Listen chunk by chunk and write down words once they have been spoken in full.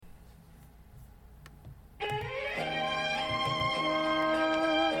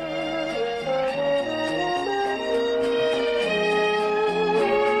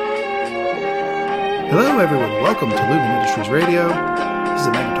Hello, everyone. Welcome to Lumon Industries Radio. This is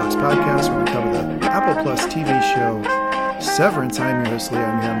a Manga Talks podcast where we cover the Apple Plus TV show Severance. I'm your host, Lee.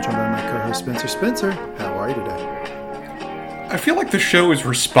 I'm here. I'm joined by my co-host, Spencer. Spencer, how are you today? I feel like the show is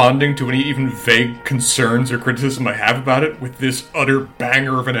responding to any even vague concerns or criticism I have about it with this utter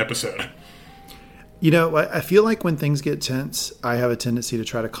banger of an episode. You know, I feel like when things get tense, I have a tendency to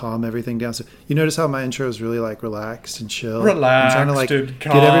try to calm everything down. So you notice how my intro is really like relaxed and chill. Relaxed, I'm trying to like and get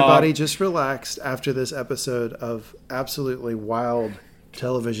calm. everybody just relaxed after this episode of absolutely wild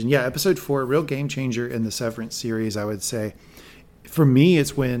television. Yeah, episode 4, real game changer in the Severance series, I would say. For me,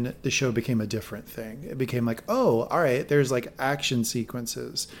 it's when the show became a different thing. It became like, oh, all right, there's like action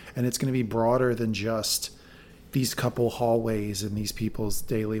sequences, and it's going to be broader than just these couple hallways and these people's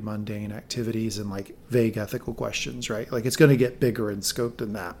daily mundane activities and like vague ethical questions, right? Like it's going to get bigger in scope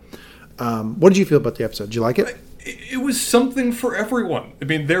than that. What did you feel about the episode? Did you like it? It was something for everyone. I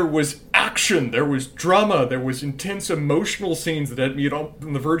mean, there was action, there was drama, there was intense emotional scenes that had me on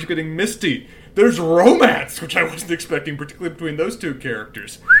the verge of getting misty. There's romance, which I wasn't expecting, particularly between those two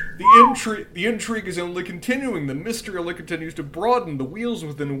characters. The intrigue is only continuing. The mystery only continues to broaden. The wheels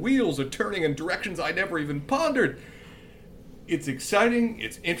within wheels are turning in directions I never even pondered. It's exciting,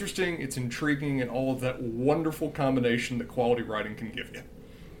 it's interesting, it's intriguing, and all of that wonderful combination that quality writing can give you.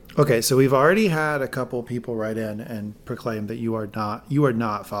 Okay, so we've already had a couple people write in and proclaim that you are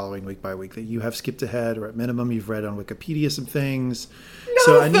not following week by week, that you have skipped ahead, or at minimum you've read on Wikipedia some things.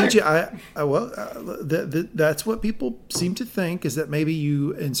 So I need you. That's what people seem to think, is that maybe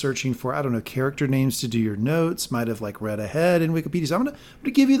you, in searching for, I don't know, character names to do your notes, might have like read ahead in Wikipedia. So I'm gonna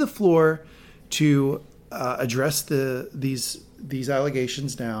give you the floor to address these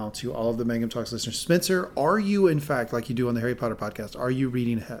allegations now to all of the Mangum Talks listeners. Spencer, are you in fact, like you do on the Harry Potter podcast, are you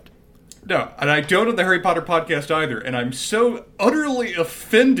reading ahead? No, and I don't on the Harry Potter podcast either, and I'm so utterly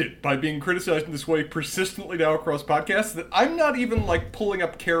offended by being criticized in this way persistently now across podcasts that I'm not even, like, pulling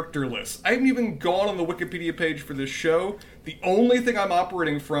up character lists. I haven't even gone on the Wikipedia page for this show. The only thing I'm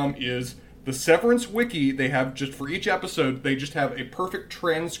operating from is the Severance wiki they have just for each episode. They just have a perfect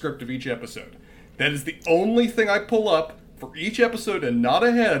transcript of each episode. That is the only thing I pull up for each episode and not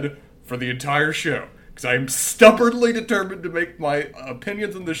ahead for the entire show. Because I am stubbornly determined to make my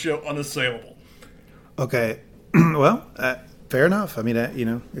opinions on the show unassailable. Okay. Well, fair enough. I mean,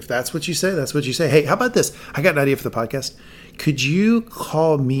 if that's what you say, that's what you say. Hey, how about this? I got an idea for the podcast. Could you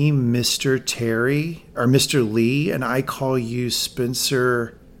call me Mr. Terry or Mr. Lee, and I call you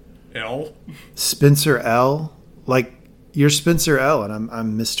Spencer L? Spencer L? Like, you're Spencer L, and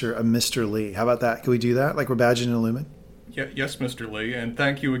I'm Mr. Lee. How about that? Can we do that? Like we're badging in Lumon? Yes, Mr. Lee, and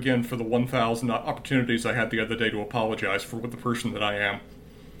thank you again for the 1,000 opportunities I had the other day to apologize for the person that I am.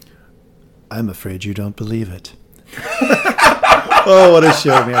 I'm afraid you don't believe it. Oh, what a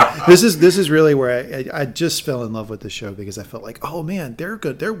show, man. This is really where I just fell in love with the show, because I felt like, oh man, they're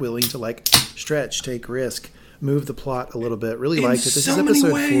good. They're willing to like stretch, take risk, move the plot a little bit. Really liked it. This is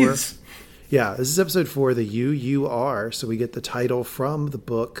episode 4. Yeah, this is episode 4, the You Are. So we get the title from the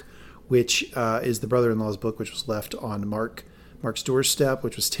book, which is the brother-in-law's book, which was left on Mark's doorstep,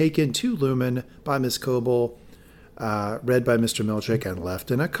 which was taken to Lumon by Miss Coble, read by Mr. Milchick, and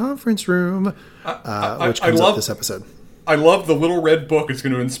left in a conference room, which comes up this episode. I love the little red book is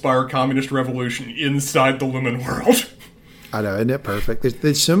going to inspire communist revolution inside the Lumon world. I know, isn't it perfect?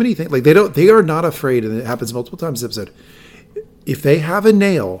 There's so many things. Like they are not afraid, and it happens multiple times this episode. If they have a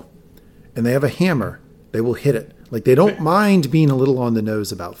nail and they have a hammer, they will hit it. Like, they don't mind being a little on the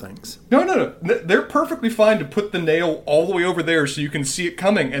nose about things. No. They're perfectly fine to put the nail all the way over there so you can see it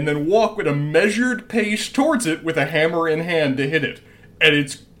coming, and then walk at a measured pace towards it with a hammer in hand to hit it. And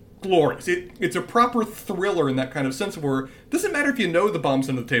it's glorious. It's a proper thriller in that kind of sense, where it doesn't matter if you know the bomb's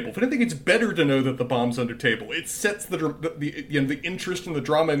under the table. If anything, it's better to know that the bomb's under the table. It sets the interest in the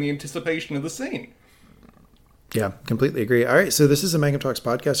drama and the anticipation of the scene. Yeah, completely agree. All right, so this is a Mangum Talks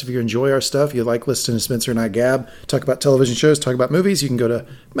podcast. If you enjoy our stuff, you like listening to Spencer and I gab, talk about television shows, talk about movies, you can go to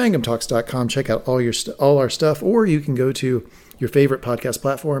mangumtalks.com, check out all our stuff, or you can go to your favorite podcast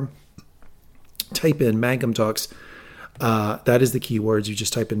platform, type in Mangum Talks. That is the keywords. You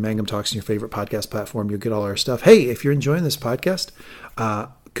just type in Mangum Talks in your favorite podcast platform. You'll get all our stuff. Hey, if you're enjoying this podcast,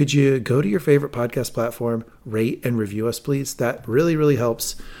 could you go to your favorite podcast platform, rate and review us, please? That really, really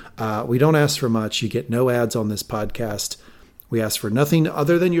helps. We don't ask for much. You get no ads on this podcast. We ask for nothing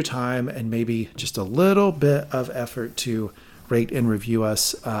other than your time and maybe just a little bit of effort to rate and review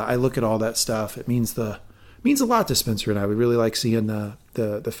us. I look at all that stuff. It means a lot to Spencer and I. We really like seeing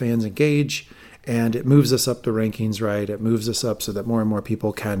the fans engage, and it moves us up the rankings, right? It moves us up so that more and more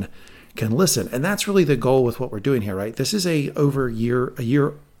people can listen. And that's really the goal with what we're doing here, right? This is a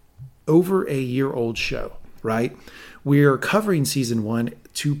year over a year old show, right? We're covering season 1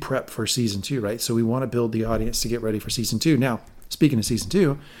 to prep for season 2, right? So we want to build the audience to get ready for season 2. Now, speaking of season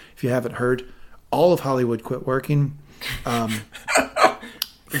 2, if you haven't heard, all of Hollywood quit working. Except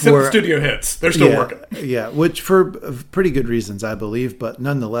the studio hits. They're still working. Yeah, which for pretty good reasons, I believe. But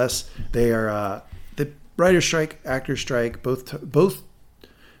nonetheless, they are the writer's strike, actor's strike, both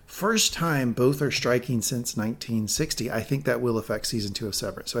first time both are striking since 1960. I think that will affect season 2 of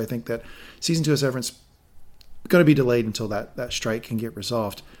Severance. So I think that season 2 of Severance going to be delayed until that strike can get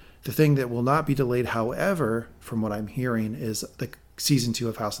resolved. The thing that will not be delayed, however, from what I'm hearing, is the season 2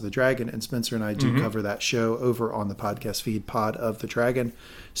 of House of the Dragon, and Spencer and I do cover that show over on the podcast feed, Pod of the Dragon.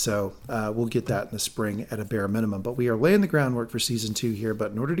 So we'll get that in the spring at a bare minimum. But we are laying the groundwork for season 2 here.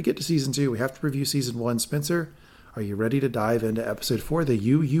 But in order to get to season 2, we have to review season 1. Spencer, are you ready to dive into episode 4, the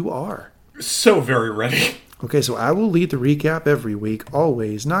You Are? So very ready. Okay, so I will lead the recap every week,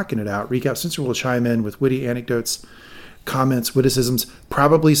 always knocking it out. Recap. Spencer will chime in with witty anecdotes, comments, witticisms,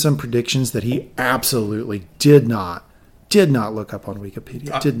 probably some predictions that he absolutely did not look up on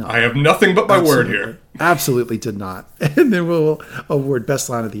Wikipedia. Did not. I have nothing but my word here. Absolutely did not. And then we'll award best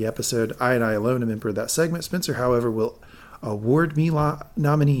line of the episode. I and I alone am member of that segment. Spencer, however, will award me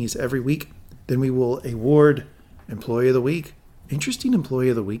nominees every week. Then we will award Employee of the Week. Interesting Employee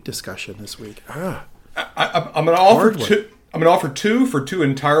of the Week discussion this week. I'm going to offer two. I'm going to offer two for two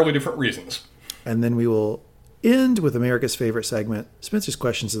entirely different reasons. And then we will end with America's favorite segment, Spencer's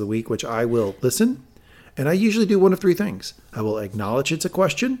Questions of the Week, which I will listen. And I usually do one of three things. I will acknowledge it's a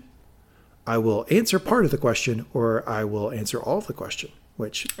question, I will answer part of the question, or I will answer all of the question,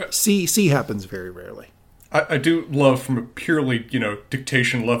 which C happens very rarely. I do love from a purely,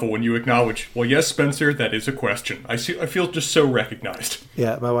 dictation level when you acknowledge, well, yes, Spencer, that is a question. I feel just so recognized.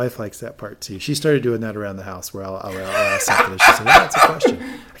 Yeah, my wife likes that part too. She started doing that around the house where I'll ask something and she said, that's a question.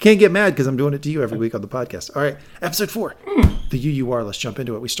 I can't get mad because I'm doing it to you every week on the podcast. All right, episode 4, the You Are. Let's jump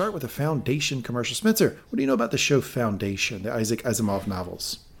into it. We start with a Foundation commercial. Spencer, what do you know about the show Foundation, the Isaac Asimov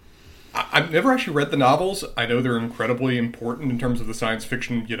novels? I've never actually read the novels. I know they're incredibly important in terms of the science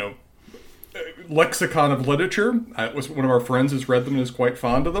fiction, lexicon of literature. One of our friends has read them and is quite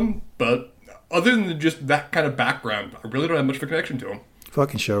fond of them. But other than just that kind of background, I really don't have much of a connection to them.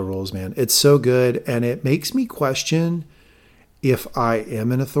 Fucking show rules, man. It's so good. And it makes me question if I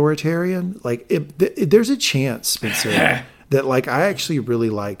am an authoritarian. There's a chance, Spencer, that I actually really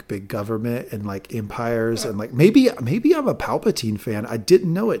like big government and empires. And maybe I'm a Palpatine fan. I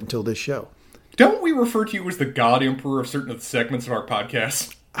didn't know it until this show. Don't we refer to you as the God Emperor of certain segments of our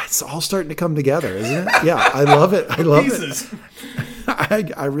podcast? It's all starting to come together, isn't it? Yeah, I love it. I love it.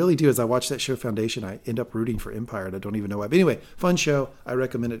 I really do. As I watch that show Foundation, I end up rooting for Empire, and I don't even know why. But anyway, fun show. I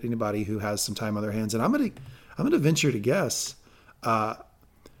recommend it to anybody who has some time on their hands. And I'm gonna venture to guess, about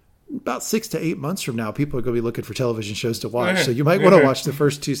 6 to 8 months from now, people are going to be looking for television shows to watch. So you might want to watch the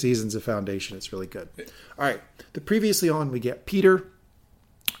first 2 seasons of Foundation. It's really good. All right, the previously on we get Petey.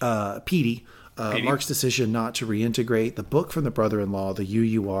 Mark's decision not to reintegrate, the book from the brother-in-law, the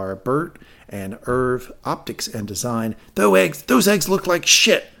You Are, Bert and Irv, optics and design. Those eggs look like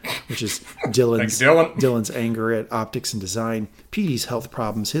shit, which is Dylan's anger at optics and design. Petey's health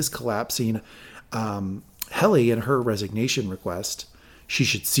problems, his collapsing. Helly and her resignation request. She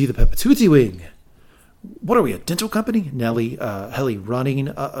should see the Pepatootie Wing. What are we, a dental company? Helly running.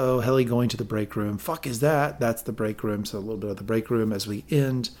 Helly going to the break room. Fuck is that? That's the break room. So a little bit of the break room as we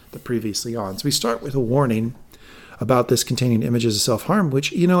end the previously on. So we start with a warning about this containing images of self-harm,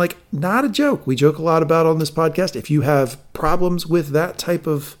 which, not a joke. We joke a lot about on this podcast. If you have problems with that type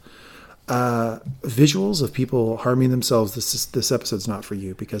of visuals of people harming themselves, this episode's not for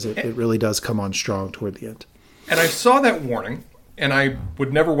you because it really does come on strong toward the end. And I saw that warning. And I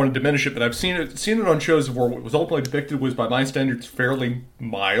would never want to diminish it, but I've seen it on shows where what was ultimately depicted was, by my standards, fairly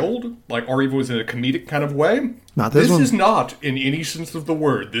mild, or even was in a comedic kind of way. Not this one. Is not, in any sense of the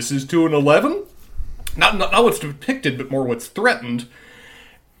word. This is to an 11. Not what's depicted, but more what's threatened.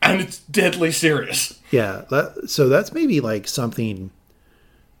 And it's deadly serious. Yeah, so that's maybe something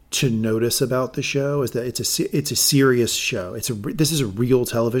to notice about the show is that it's a serious show. This is a real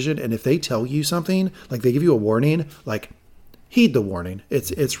television, and if they tell you something, they give you a warning, heed the warning.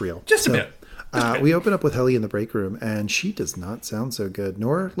 It's real. Just a bit. We open up with Helly in the break room, and she does not sound so good,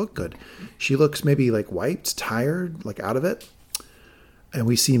 nor look good. She looks maybe wiped, tired, out of it. And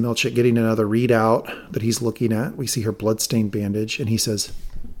we see Milchick getting another readout that he's looking at. We see her bloodstained bandage, and he says,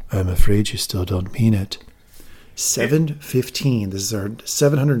 "I'm afraid you still don't mean it." 7:15. This is our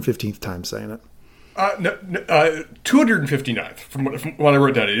 715th time saying it. 259th from what I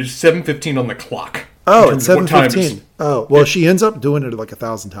wrote down. It is 7:15 on the clock. Oh, it's 7:15. Oh, well, she ends up doing it like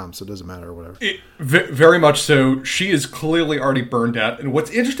 1,000 times, so it doesn't matter or whatever. Very much so. She is clearly already burned out. And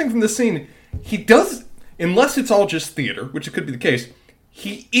what's interesting from this scene, he does, unless it's all just theater, which it could be the case,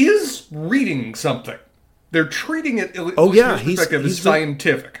 he is reading something. They're treating it, at least from his perspective, as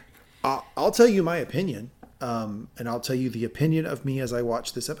scientific. I'll tell you my opinion, and I'll tell you the opinion of me as I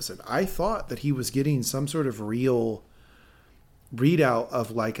watched this episode. I thought that he was getting some sort of real readout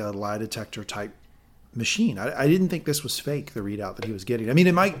of like a lie detector type machine. I didn't think this was fake, the readout that he was getting. I mean,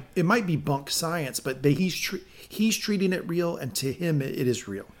 it might be bunk science, but he's treating it real, and to him it is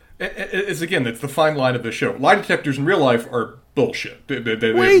real. It's the fine line of the show. Lie detectors in real life are bullshit.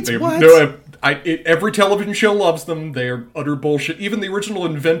 What? Every television show loves them. They are utter bullshit. Even the original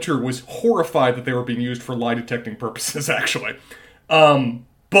inventor was horrified that they were being used for lie detecting purposes, actually.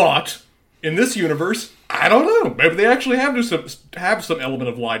 But in this universe, I don't know. Maybe they actually have some element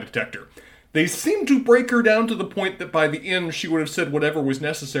of lie detector. They seem to break her down to the point that by the end she would have said whatever was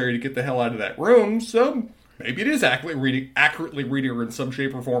necessary to get the hell out of that room, so maybe it is accurately reading her in some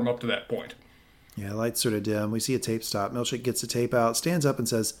shape or form up to that point. Yeah, lights sort of dim. We see a tape stop. Milchick gets the tape out, stands up and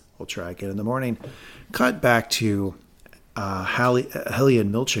says, "We'll try again in the morning." Cut back to Helly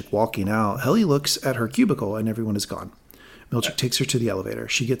and Milchick walking out. Helly looks at her cubicle and everyone is gone. Milchick takes her to the elevator.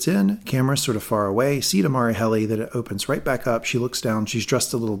 She gets in, camera sort of far away. See Amari Helly, then it opens right back up. She looks down. She's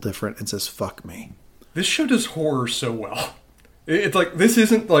dressed a little different and says, "Fuck me." This show does horror so well. It's like, this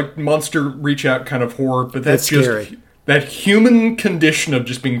isn't like monster reach out kind of horror, but that's just scary. That human condition of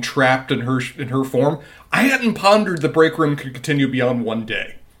just being trapped in her form. I hadn't pondered the break room could continue beyond one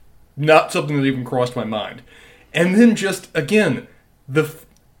day. Not something that even crossed my mind. And then just, again, the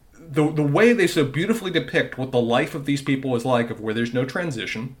way they so beautifully depict what the life of these people is like, of where there's no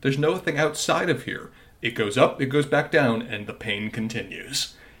transition, there's nothing outside of here. It goes up, it goes back down, and the pain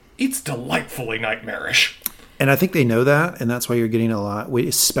continues. It's delightfully nightmarish. And I think they know that, and that's why you're getting a lot,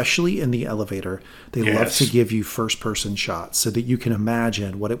 especially in the elevator. They love to give you first-person shots so that you can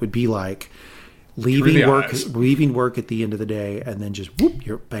imagine what it would be like leaving work at the end of the day, and then just whoop,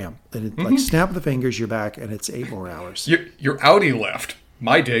 you're bam, and like snap of the fingers, you're back, and it's 8 more hours. Your Audi left.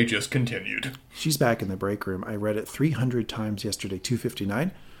 My day just continued. She's back in the break room. I read it 300 times yesterday,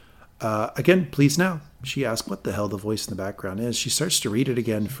 259. Again, please now. She asked what the hell the voice in the background is. She starts to read it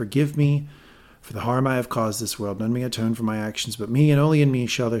again. "Forgive me for the harm I have caused this world. None may atone for my actions, but me and only in me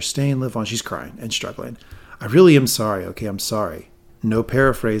shall there stay and live on." She's crying and struggling. "I really am sorry. Okay, I'm sorry." No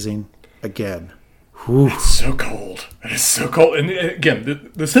paraphrasing. Again. Whew. It's so cold. It is so cold. And again,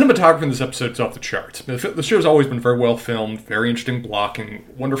 the cinematography in this episode is off the charts. The show's always been very well filmed, very interesting blocking,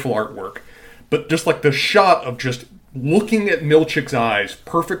 wonderful artwork. But just like the shot of just looking at Milchick's eyes,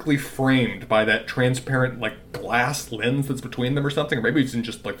 perfectly framed by that transparent like glass lens that's between them or something, or maybe it's in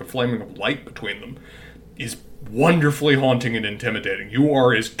just like the flaming of light between them, is wonderfully haunting and intimidating. You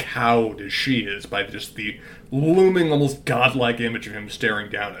are as cowed as she is by just the looming, almost godlike image of him staring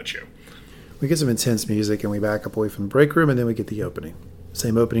down at you. We get some intense music and we back up away from the break room, and then we get the opening.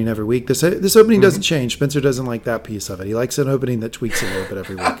 Same opening every week. This opening doesn't change. Spencer doesn't like that piece of it. He likes an opening that tweaks a little bit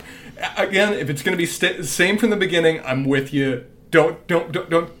every week. Again, if it's going to be same from the beginning, I'm with you. Don't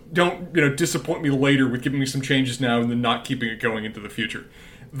disappoint me later with giving me some changes now and then not keeping it going into the future.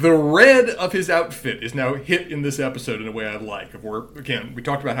 The red of his outfit is now hit in this episode in a way I like. Again, we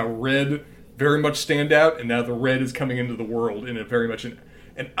talked about how red very much stand out, and now the red is coming into the world in a very much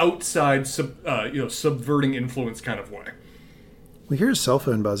an outside, subverting influence kind of way. We hear a cell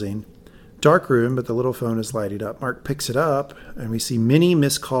phone buzzing. Dark room, but the little phone is lighting up. Mark picks it up, and we see many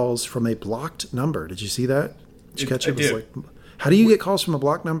missed calls from a blocked number. Did you see that? Did you catch it? I did. How do you get calls from a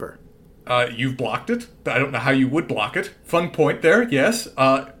blocked number? You've blocked it. I don't know how you would block it. Fun point there, yes.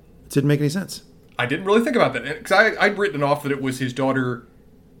 It didn't make any sense. I didn't really think about that. Because I'd written off that it was his daughter.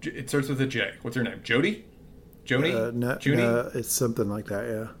 It starts with a J. What's her name? Jody? Joni? Junie? It's something like that,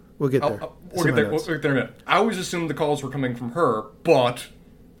 yeah. We'll get there. We'll get there in a minute. I always assumed the calls were coming from her, but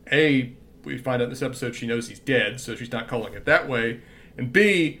A, we find out in this episode she knows he's dead, so she's not calling it that way. And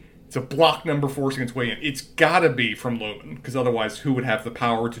B, it's a block number forcing its way in. It's gotta be from Lumon, because otherwise who would have the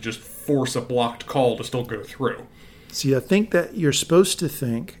power to just force a blocked call to still go through? See, I think that you're supposed to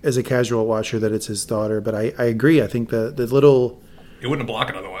think, as a casual watcher, that it's his daughter, but I agree. I think the little... It wouldn't block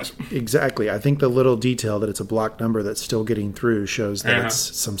it otherwise. Exactly. I think the little detail that it's a blocked number that's still getting through shows that it's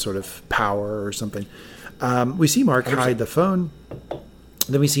some sort of power or something. We see Mark hide the phone.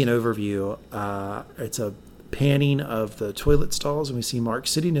 Then we see an overview. It's a panning of the toilet stalls, and we see Mark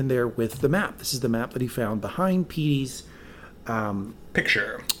sitting in there with the map. This is the map that he found behind Petey's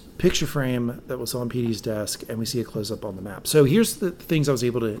picture picture frame that was on PD's desk, and we see a close-up on the map. So here's the things I was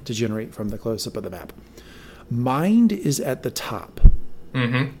able to generate from the close-up of the map. Mind is at the top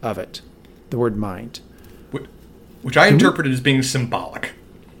of it. The word mind. Which I interpreted as being symbolic.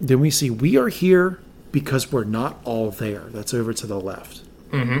 Then we see we are here because we're not all there. That's over to the left.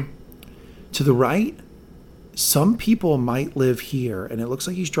 To the right, some people might live here, and it looks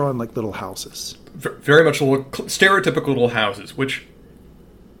like he's drawing like little houses. Very much stereotypical little houses, which,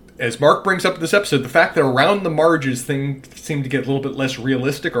 as Mark brings up in this episode, the fact that around the marges things seem to get a little bit less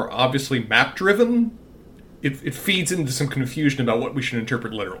realistic or obviously map-driven, it feeds into some confusion about what we should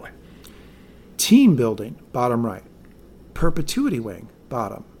interpret literally. Team building, bottom right. Perpetuity wing,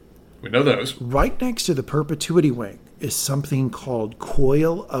 bottom. We know those. Right next to the perpetuity wing is something called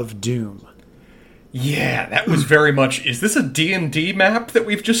Coil of Doom. Yeah, that was very much. Is this a D&D map that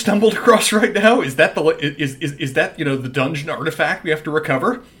we've just stumbled across right now? Is that the dungeon artifact we have to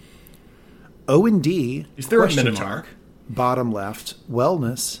recover? O&D. Is there a Minotaur? Bottom left.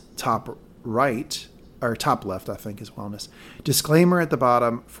 Wellness. Top right. Or top left, I think, is wellness. Disclaimer at the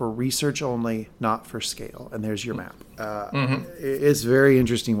bottom for research only, not for scale. And there's your map. It's very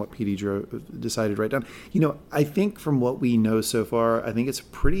interesting what PD decided to write down. I think from what we know so far, I think it's a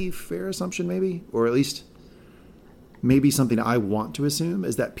pretty fair assumption maybe, or at least maybe something I want to assume,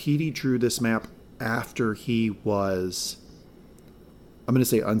 is that PD drew this map after he was, I'm going to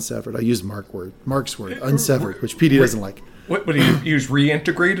say unsevered. I used Mark's word, unsevered, which PD doesn't like. What did he use?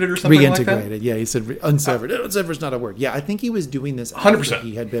 Reintegrated or something like that? Reintegrated, yeah. He said unsevered. Unsevered's not a word. Yeah, I think he was doing this after 100%.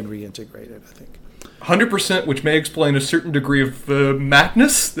 He had been reintegrated, I think. 100%, which may explain a certain degree of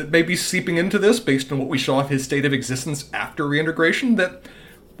madness that may be seeping into this based on what we saw of his state of existence after reintegration, that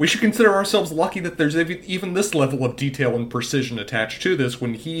we should consider ourselves lucky that there's even this level of detail and precision attached to this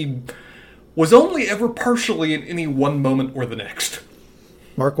when he was only ever partially in any one moment or the next.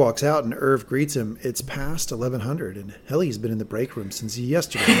 Mark walks out and Irv greets him. It's past 1100 and Helly's been in the break room since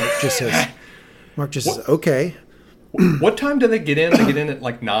yesterday. Mark just says, okay. What time do they get in? They get in at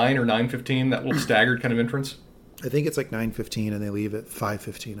like 9 or 9:15, that little staggered kind of entrance? I think it's like 9:15 and they leave at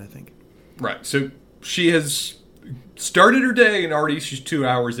 5:15, I think. Right. So she has started her day and already she's 2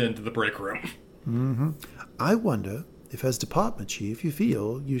 hours into the break room. I wonder if as department chief you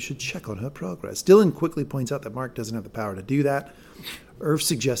feel you should check on her progress. Dylan quickly points out that Mark doesn't have the power to do that. Irv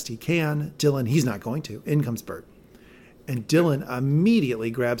suggests he can. Dylan, he's not going to. In comes Bert. And Dylan immediately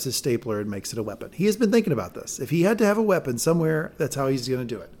grabs his stapler and makes it a weapon. He has been thinking about this. If he had to have a weapon somewhere, that's how he's going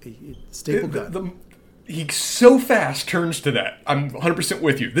to do it. Staple gun. He so fast turns to that. I'm 100%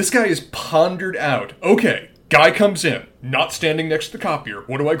 with you. This guy is pondered out. Okay, guy comes in, not standing next to the copier.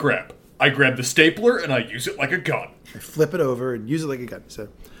 What do I grab? I grab the stapler and I use it like a gun. I flip it over and use it like a gun. So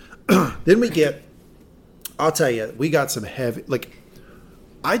then we get, I'll tell you, we got some heavy,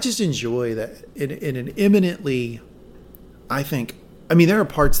 I just enjoy that in an eminently, there are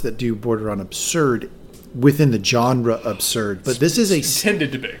parts that do border on absurd within the genre absurd, but this is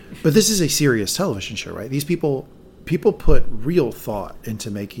intended to be. But this is a serious television show, right? These people put real thought into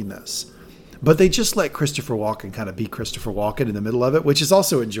making this, but they just let Christopher Walken kind of be Christopher Walken in the middle of it, which is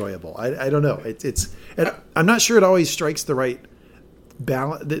also enjoyable. I don't know. And I'm not sure it always strikes the right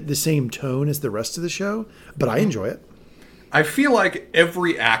balance, the same tone as the rest of the show, but I enjoy it. I feel like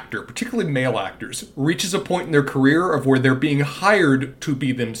every actor, particularly male actors, reaches a point in their career of where they're being hired to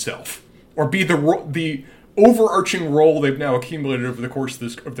be themselves, or be the overarching role they've now accumulated over the course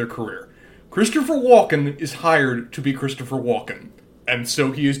of their career. Christopher Walken is hired to be Christopher Walken, and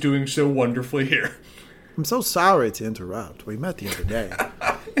so he is doing so wonderfully here. I'm so sorry to interrupt. We met the other day.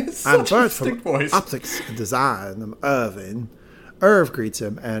 I'm Bert from voice. Optics and Design. I'm Irvin. Irv greets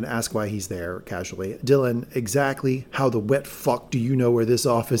him and asks why he's there casually. Dylan, exactly how the wet fuck do you know where this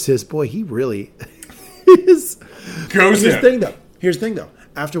office is? Boy, he really is. Goes in. Here's the thing, though.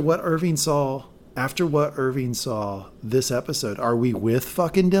 After what Irving saw this episode, are we with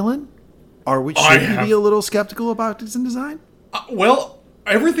fucking Dylan? Should we be a little skeptical about this in design? Well,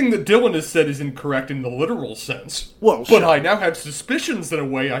 everything that Dylan has said is incorrect in the literal sense. Well, but I now have suspicions in a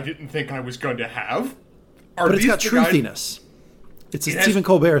way I didn't think I was going to have. But it's got truthiness. It's a Stephen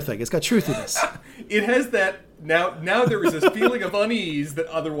Colbert thing. It's got truthiness. It has that. Now there is this feeling of unease that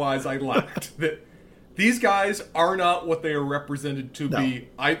otherwise I lacked. That these guys are not what they are represented to be.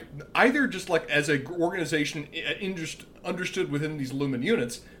 Either just like as an organization understood within these Lumon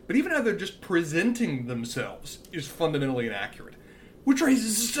units, but even how they're just presenting themselves is fundamentally inaccurate. Which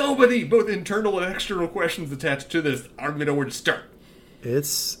raises so many both internal and external questions attached to this. I don't even know where to start.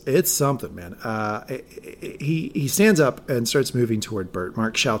 It's something, man. He stands up and starts moving toward Bert.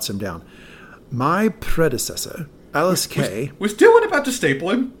 Mark shouts him down. My predecessor, Alice Kay... Was Dylan about to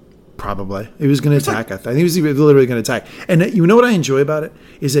staple him? Probably. He was going to attack. I think he was literally going to attack. And you know what I enjoy about it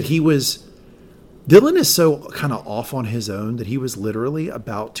is that Dylan is so kind of off on his own that he was literally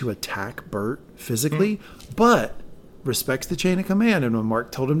about to attack Bert physically, but respects the chain of command. And when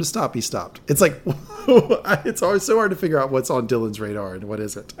Mark told him to stop, he stopped. It's like, it's so hard to figure out what's on Dylan's radar and what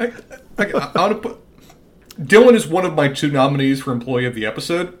isn't. I want to put Dylan is one of my 2 nominees for Employee of the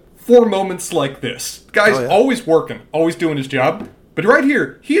Episode for moments like this. Guy's always working, always doing his job. But right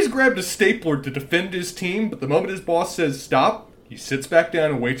here, he's grabbed a stapler to defend his team, but the moment his boss says stop, he sits back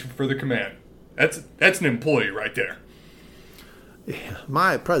down and waits for further command. That's an employee right there. Yeah,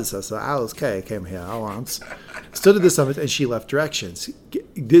 my predecessor, Alice Kay, came here once, stood at the summit, and she left directions.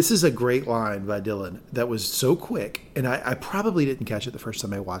 This is a great line by Dylan that was so quick, and I probably didn't catch it the first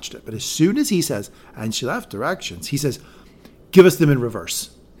time I watched it, but as soon as he says, and she left directions, he says, give us them in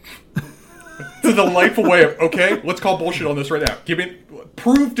reverse. It's a delightful way of, okay, let's call bullshit on this right now.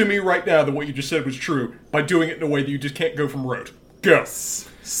 Prove to me right now that what you just said was true by doing it in a way that you just can't go from road. Go.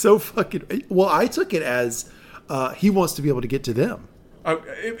 So fucking... Well, I took it as he wants to be able to get to them.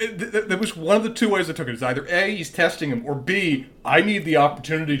 There was one of the 2 ways I took it. It's either A, he's testing him, or B, I need the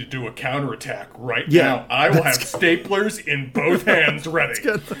opportunity to do a counterattack right now. I will have staplers in both hands ready.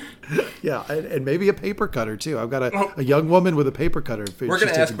 Yeah, and maybe a paper cutter, too. I've got a young woman with a paper cutter. We're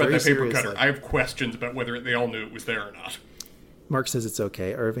going to ask about that paper cutter. I have questions about whether they all knew it was there or not. Mark says it's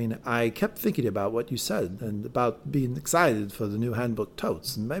okay. Irving, I kept thinking about what you said and about being excited for the new handbook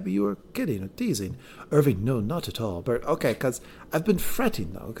totes. And maybe you were kidding or teasing. Irving, no, not at all. Bert, okay, because I've been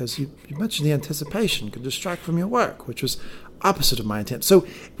fretting, though, because you mentioned the anticipation could distract from your work, which was opposite of my intent. So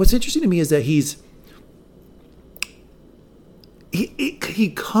what's interesting to me is that he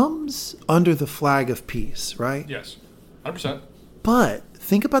comes under the flag of peace, right? Yes, 100%. But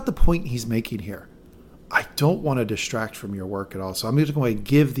think about the point he's making here. I don't want to distract from your work at all. So I'm just going to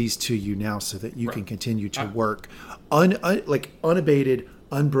give these to you now so that you can continue to work like unabated,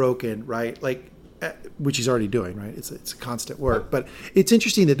 unbroken, right? Like, which he's already doing, right? It's a constant work. But it's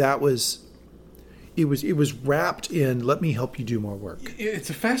interesting that was wrapped in, let me help you do more work. It's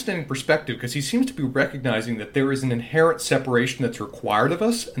a fascinating perspective because he seems to be recognizing that there is an inherent separation that's required of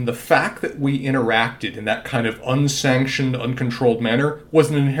us, and the fact that we interacted in that kind of unsanctioned, uncontrolled manner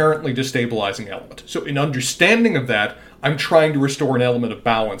was an inherently destabilizing element. So in understanding of that, I'm trying to restore an element of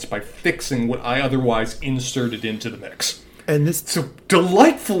balance by fixing what I otherwise inserted into the mix. And this... So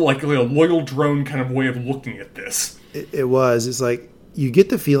delightful, like a loyal drone kind of way of looking at this. It was. It's like, you get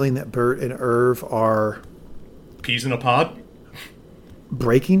the feeling that Bert and Irv are... peas in a pod?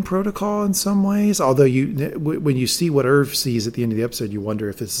 Breaking protocol in some ways. Although when you see what Irv sees at the end of the episode, you wonder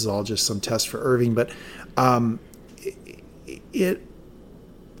if this is all just some test for Irving. But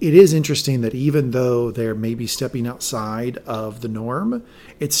it is interesting that even though they're maybe stepping outside of the norm,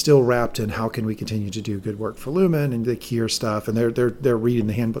 it's still wrapped in how can we continue to do good work for Lumon and the Kier stuff. And they're reading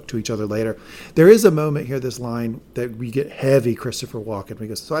the handbook to each other later. There is a moment here, this line, that we get heavy Christopher Walken. We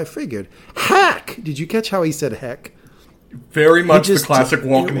go, so I figured, heck! Did you catch how he said heck? Very much the classic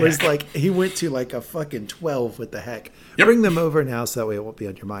Walken. It was like, he went to like a fucking 12 with the heck. Yep. Bring them over now so that way it won't be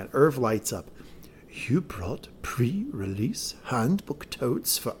on your mind. Irv lights up. You brought pre-release handbook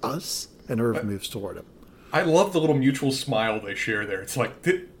totes for us? And Irv moves toward him. I love the little mutual smile they share there. It's like,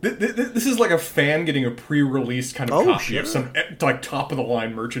 this is like a fan getting a pre-release kind of copy of some like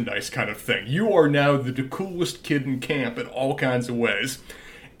top-of-the-line merchandise kind of thing. You are now the coolest kid in camp in all kinds of ways.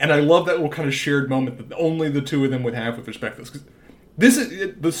 And I love that little kind of shared moment that only the 2 of them would have with respect to this. 'Cause this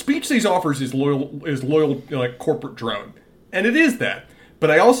is the speech these offers is loyal, like corporate drone. And it is that. But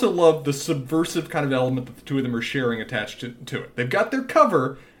I also love the subversive kind of element that the 2 of them are sharing attached to it. They've got their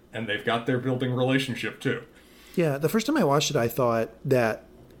cover, and they've got their building relationship, too. Yeah, the first time I watched it, I thought that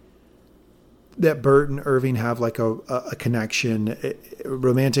Bert and Irving have like a connection,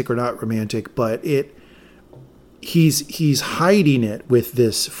 romantic or not romantic, but he's hiding it with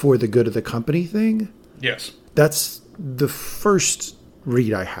this for the good of the company thing. Yes. That's the first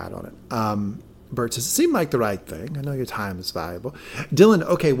read I had on it. Bert says, it seemed like the right thing. I know your time is valuable. Dylan,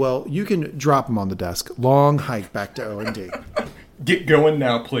 okay, well, you can drop him on the desk. Long hike back to O&D. Get going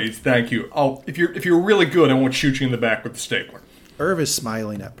now, please. Thank you. If you're really good, I won't shoot you in the back with the stapler. Irv is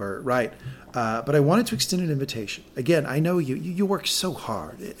smiling at Bert, right. But I wanted to extend an invitation. Again, I know you work so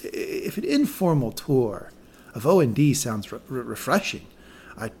hard. If an informal tour of O&D sounds refreshing,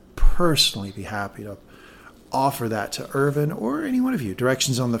 I'd personally be happy to offer that to Irvin or any one of you.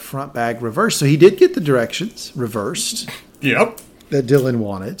 Directions on the front bag reversed. So he did get the directions reversed. Yep. That Dylan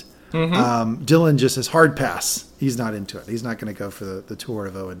wanted. Mm-hmm. Dylan just says hard pass. He's not into it. He's not going to go for the tour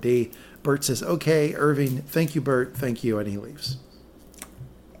of O&D. Bert says, okay, Irving, thank you, Bert. Thank you. And he leaves.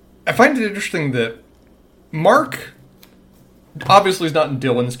 If find it interesting that Mark obviously is not in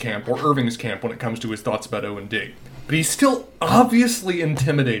Dylan's camp or Irving's camp when it comes to his thoughts about O&D. But he's still obviously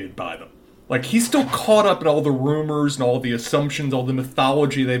intimidated by them. Like, he's still caught up in all the rumors and all the assumptions, all the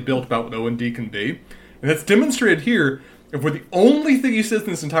mythology they built about what O&D can be. And that's demonstrated here, where the only thing he says in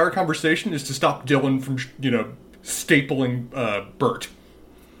this entire conversation is to stop Dylan from, stapling Bert.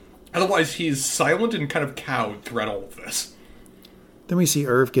 Otherwise, he's silent and kind of cowed throughout all of this. Then we see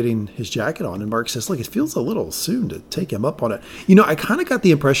Irv getting his jacket on, and Mark says, look, it feels a little soon to take him up on it. I kind of got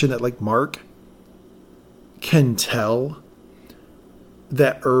the impression that, like, Mark can tell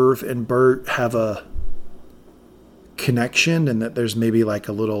that Irv and Bert have a connection and that there's maybe, like,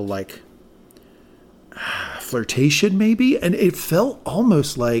 a little, like, flirtation, maybe. And it felt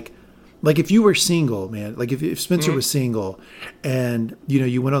almost like if you were single, man, like if Spencer was single and,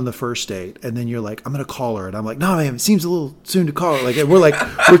 you went on the first date and then you're like, I'm going to call her. And I'm like, no, man, it seems a little soon to call her. Like,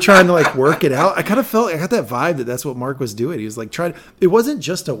 we're trying to like work it out. I kind of I got that vibe that that's what Mark was doing. He was like it wasn't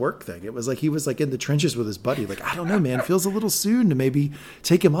just a work thing. It was like, he was like in the trenches with his buddy. Like, I don't know, man, it feels a little soon to maybe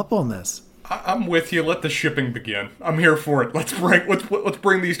take him up on this. I'm with you. Let the shipping begin. I'm here for it. Let's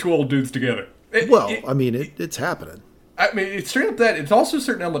bring these two old dudes together. It's happening. I mean, it's straight up that. It's also a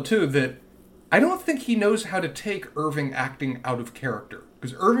certain element, too, that I don't think he knows how to take Irving acting out of character.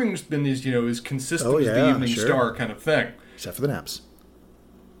 Because Irving's been as consistent as the evening star kind of thing. Except for the naps.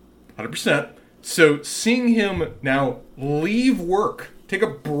 100%. So seeing him now leave work, take a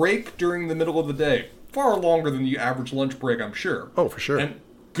break during the middle of the day, far longer than the average lunch break, I'm sure. Oh, for sure. And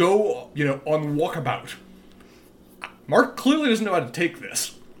go, on walkabout. Mark clearly doesn't know how to take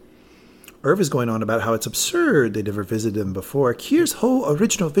this. Irv is going on about how it's absurd they never visited him before. Kier's whole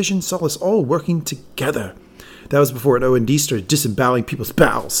original vision saw us all working together. That was before an O&D started disemboweling people's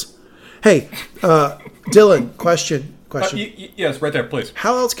bowels. Hey, Dylan, question. Yes, right there, please.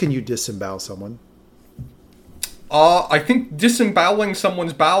 How else can you disembowel someone? I think disemboweling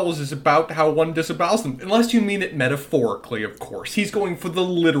someone's bowels is about how one disembowels them. Unless you mean it metaphorically, of course. He's going for the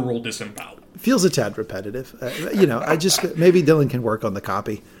literal disembowel. Feels a tad repetitive. Maybe Dylan can work on the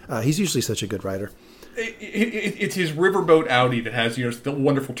copy. He's usually such a good writer. It's his riverboat Audi that has the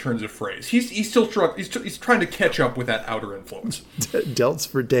wonderful turns of phrase. He's still he's trying to catch up with that outer influence. Delts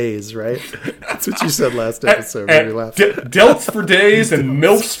for days, right? That's what you said last episode. Made me laugh. Delts for days and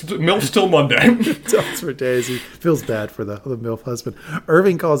milfs till Monday. Delts for days. He feels bad for the milf husband.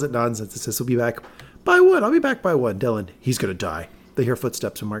 Irving calls it nonsense and says he'll be back by 1. I'll be back by 1. Dylan, he's gonna die. They hear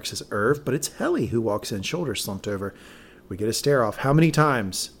footsteps and Mark says Irv, but it's Helly who walks in, shoulders slumped over. We get a stare off. How many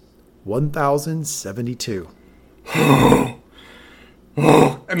times? 1,072. I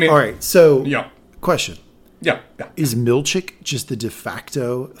mean, all right. So, yeah. Question. Yeah. Is Milchick just the de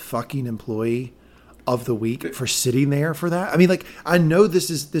facto fucking employee of the week for sitting there for that? I mean, like, I know this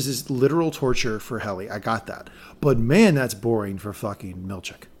is literal torture for Helly. I got that, but man, that's boring for fucking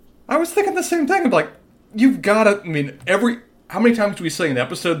Milchick. I was thinking the same thing. I'm like, you've got to. I mean, how many times do we say in an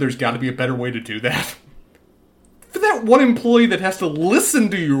episode there's got to be a better way to do that? For that one employee that has to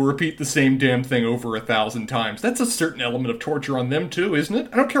listen to you repeat the same damn thing over 1,000 times, that's a certain element of torture on them too, isn't it?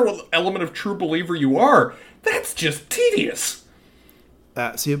 I don't care what element of true believer you are. That's just tedious.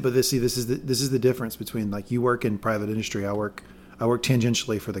 This is the difference between, like, you work in private industry. I work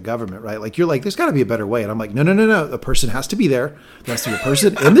tangentially for the government, right? Like, you're like, there's got to be a better way. And I'm like, no. A person has to be there. There has to be a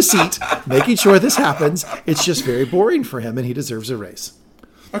person in the seat making sure this happens. It's just very boring for him, and he deserves a raise.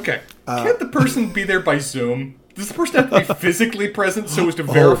 Okay. Can't the person be there by Zoom? Does the person have to be physically present so as to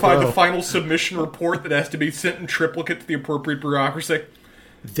verify the final submission report that has to be sent in triplicate to the appropriate bureaucracy?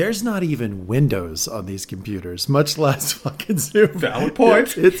 There's not even Windows on these computers, much less fucking Zoom. Valid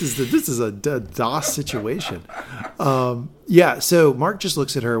point. This is a DOS situation. So Mark just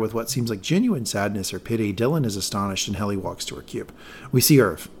looks at her with what seems like genuine sadness or pity. Dylan is astonished, and Helly walks to her cube. We see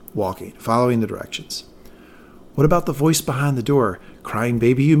Irv walking, following the directions. What about the voice behind the door? Crying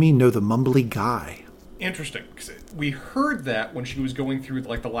baby, you mean? No, the mumbly guy. Interesting. We heard that when she was going through,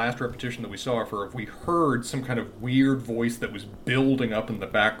 like, the last repetition that we saw of her. We heard some kind of weird voice that was building up in the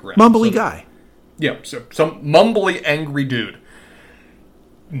background. Mumbly guy. Yeah, so some mumbly, angry dude.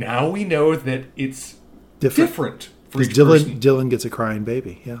 Now we know that it's different for each person. Dylan gets a crying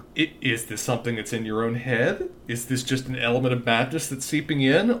baby, yeah. Is this something that's in your own head? Is this just an element of madness that's seeping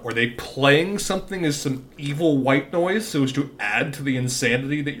in? Or are they playing something as some evil white noise so as to add to the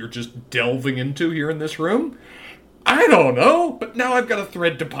insanity that you're just delving into here in this room? I don't know, but now I've got a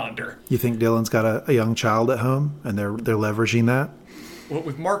thread to ponder. You think Dylan's got a young child at home and they're leveraging that?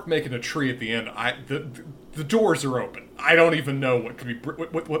 with Mark making a tree at the end, the doors are open. I don't even know what could be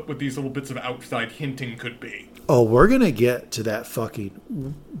what these little bits of outside hinting could be. Oh, we're gonna get to that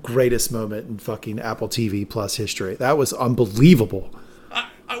fucking greatest moment in fucking Apple TV Plus history. That was unbelievable.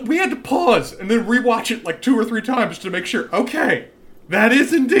 We had to pause and then rewatch it like 2 or 3 times to make sure. Okay, that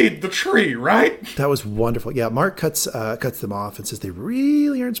is indeed the tree, right? That was wonderful. Yeah, Mark cuts them off and says they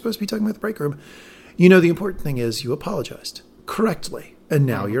really aren't supposed to be talking about the break room. You know, the important thing is you apologized correctly, and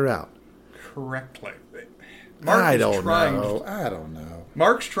now you're out. Correctly. I don't know.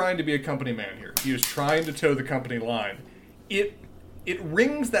 Mark's trying to be a company man here. He is trying to toe the company line. It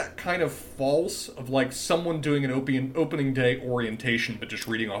rings that kind of false of like someone doing an opening day orientation but just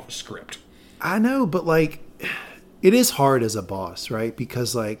reading off a script. I know, but like, it is hard as a boss, right?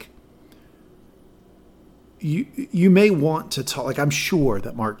 Because like, you may want to talk. Like, I'm sure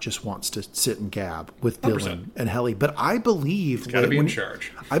that Mark just wants to sit and gab with 100%. Dylan and Helly, but I believe he's got to be in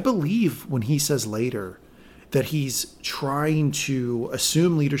charge. I believe when he says later that he's trying to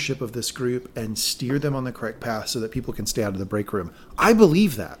assume leadership of this group and steer them on the correct path so that people can stay out of the break room. I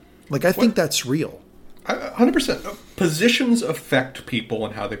believe that. Like, I think that's real. 100%. Positions affect people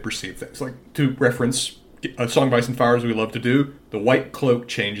and how they perceive things. Like, to reference a song by Ice and Fire, as we love to do, the white cloak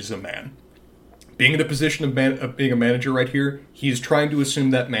changes a man. Being in a position of being a manager right here, he's trying to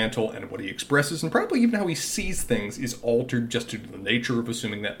assume that mantle, and what he expresses and probably even how he sees things is altered just due to the nature of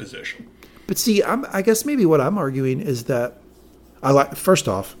assuming that position. But see, I guess maybe what I'm arguing is that first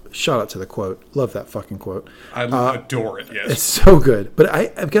off, shout out to the quote. Love that fucking quote. I adore it, yes. It's so good. But I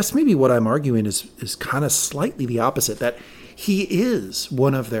guess maybe what I'm arguing is kind of slightly the opposite, that he is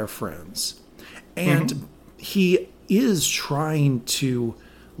one of their friends. And he is trying to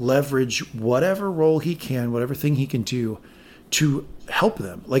leverage whatever role he can, whatever thing he can do to help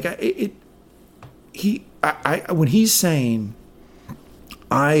them. Like, when he's saying,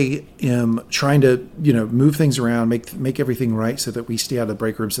 I am trying to, move things around, make everything right so that we stay out of the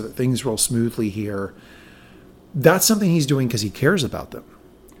break room, so that things roll smoothly here. That's something he's doing because he cares about them.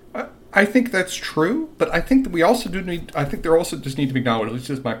 I think that's true, but I think that there also just need to be acknowledged, at least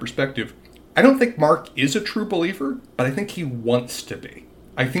as my perspective. I don't think Mark is a true believer, but I think he wants to be.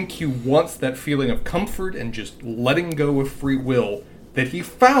 I think he wants that feeling of comfort and just letting go of free will that he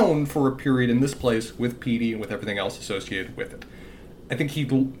found for a period in this place with PD and with everything else associated with it. I think he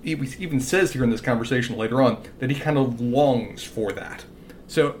even says here in this conversation later on that he kind of longs for that.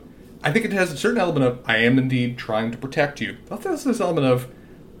 So I think it has a certain element of, I am indeed trying to protect you. But there's this element of,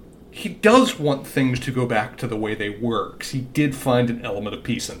 he does want things to go back to the way they were, because he did find an element of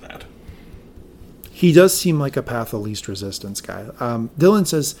peace in that. He does seem like a path of least resistance guy. Dylan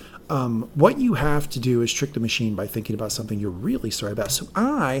says, what you have to do is trick the machine by thinking about something you're really sorry about. So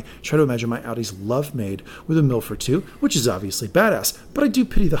I try to imagine my Audi's love maid with a MILF or two, which is obviously badass, but I do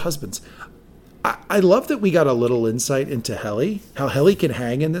pity the husbands. I love that we got a little insight into Helly, how Helly can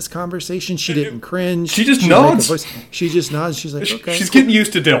hang in this conversation. She didn't cringe. She just nods. She just nods. She's like, okay. She's getting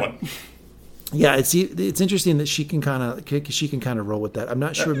used to Dylan. Yeah, it's interesting that she can kind of roll with that. I'm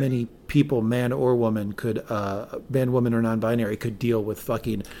not sure many people, man or woman, man, woman, or non-binary, could deal with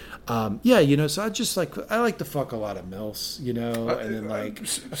fucking. So I like to fuck a lot of milfs, and then like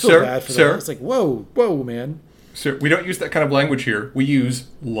I feel bad for them. It's like whoa, man. So we don't use that kind of language here. We use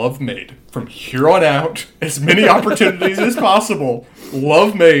love maid. From here on out, as many opportunities as possible,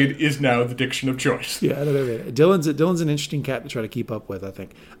 love maid is now the diction of choice. Yeah, I don't know, man. Dylan's an interesting cat to try to keep up with, I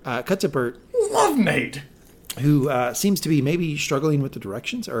think. Cut to Bert. Love maid. Who seems to be maybe struggling with the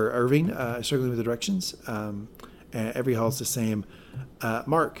directions, or Irving struggling with the directions. Every hall's the same.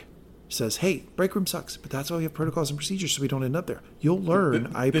 Mark says, hey, break room sucks, but that's why we have protocols and procedures so we don't end up there. You'll learn,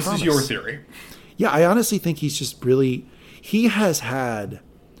 I promise. This is your theory. Yeah, I honestly think he's just really... He has had...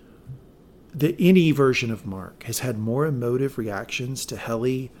 Any version of Mark has had more emotive reactions to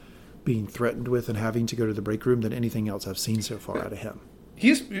Helly being threatened with and having to go to the break room than anything else I've seen so far out of him.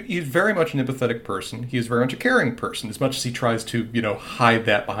 He's very much an empathetic person. He is very much a caring person, as much as he tries to, hide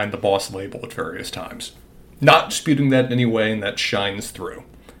that behind the boss label at various times. Not disputing that in any way, and that shines through.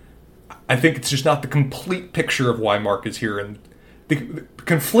 I think it's just not the complete picture of why Mark is here, and the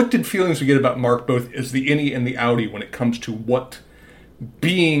conflicted feelings we get about Mark, both as the innie and the outie, when it comes to what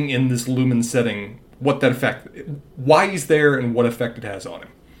being in this Lumon setting, what that effect, why he's there, and what effect it has on him.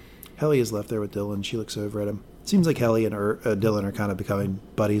 Helly is left there with Dylan. She looks over at him. Seems like Helly and Dylan are kind of becoming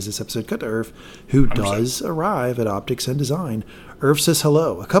buddies this episode. Cut to Irv, who 100%. Does arrive at Optics and Design. Irv says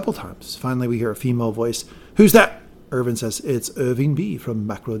hello a couple times. Finally, we hear a female voice. Who's that? Irvin says, it's Irving B. from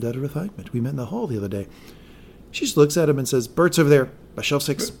Macro Data Refinement. We met in the hall the other day. She just looks at him and says, Bert's over there by shelf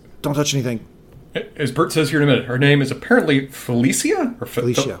 6. Don't touch anything. As Bert says here in a minute, her name is apparently Felicia? Or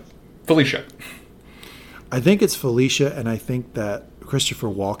Felicia. Felicia. I think it's Felicia, and I think that Christopher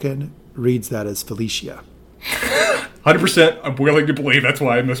Walken reads that as Felicia. 100%. I'm willing to believe that's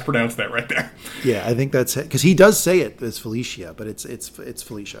why I mispronounced that right there. Yeah, I think that's it. Because he does say it as Felicia, but it's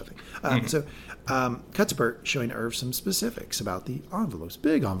Felicia, I think. So, cut to Bert showing Irv some specifics about the envelopes.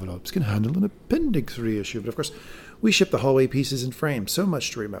 Big envelopes can handle an appendix reissue. But, of course, we ship the hallway pieces in frames. So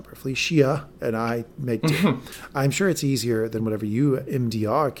much to remember. Felicia and I made two. I'm sure it's easier than whatever you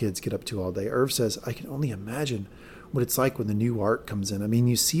MDR kids get up to all day. Irv says, I can only imagine what it's like when the new art comes in. I mean,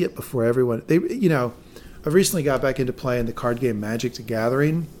 you see it before everyone. I recently got back into playing the card game Magic the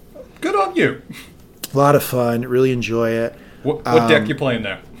Gathering. Good on you. A lot of fun. Really enjoy it. What deck you playing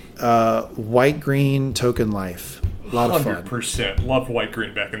now? White-green Token Life. A lot of fun. 100%. Love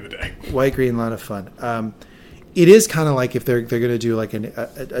white-green back in the day. White-green, a lot of fun. It is kind of like if they're going to do like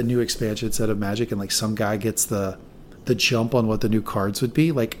a new expansion set of Magic and like some guy gets the jump on what the new cards would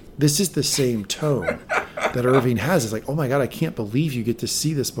be. Like, this is the same tone that Irving has. It's like, oh my God, I can't believe you get to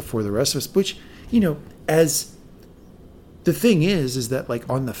see this before the rest of us. Which, as the thing is that like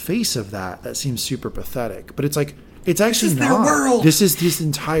on the face of that seems super pathetic, but it's like, it's actually this is not. Their world. This is this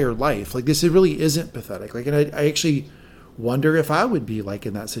entire life. Like, this, it really isn't pathetic. Like, and I actually wonder if I would be like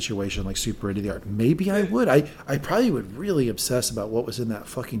in that situation, like super into the art. Maybe I would. I probably would really obsess about what was in that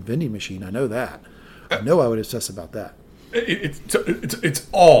fucking vending machine. I know that. I know I would obsess about that. It's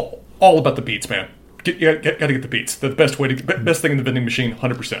all about the beats, man. You got to get the beats. The best thing in the vending machine,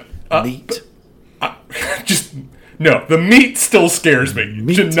 100%. Meat. No, the meat still scares me.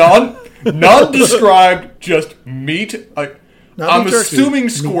 Meat. Non-described, just meat. I'm turkey. assuming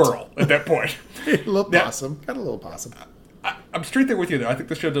squirrel at that point. A little possum. Got a little possum. I'm straight there with you, though. I think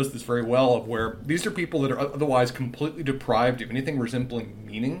the show does this very well, of where these are people that are otherwise completely deprived of anything resembling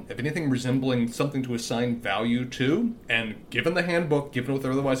meaning, of anything resembling something to assign value to, and given the handbook, given what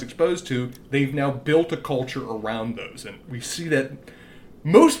they're otherwise exposed to, they've now built a culture around those. And we see that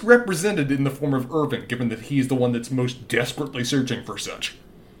most represented in the form of Irving, given that he's the one that's most desperately searching for such.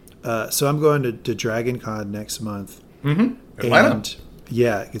 So I'm going to Dragon Con next month. Mm-hmm. Atlanta. And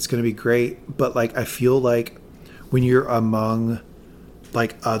yeah, it's going to be great. But like, I feel like when you're among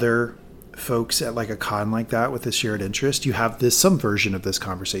like other folks at like a con like that with a shared interest, you have some version of this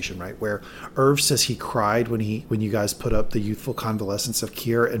conversation, right? Where Irv says he cried when you guys put up the youthful convalescence of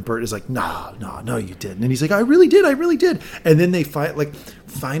Kier, and Bert is like, no, you didn't. And he's like, I really did. And then they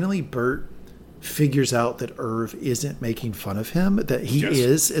finally Bert figures out that Irv isn't making fun of him, that he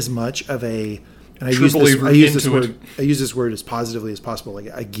is as much of a, and I use this word as positively as possible, like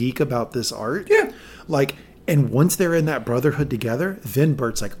a geek about this art. Yeah. Like, and once they're in that brotherhood together, then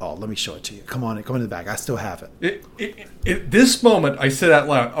Bert's like, oh, let me show it to you. Come on in the back. I still have it. At this moment, I said out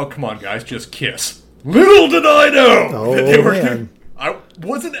loud, oh, come on, guys, just kiss. Little did I know! Oh, man. I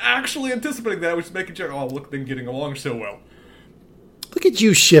wasn't actually anticipating that. I was making sure, oh, look, them getting along so well. Look at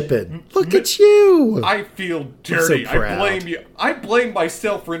you shipping. Look at you. I feel dirty. So I blame you. I blame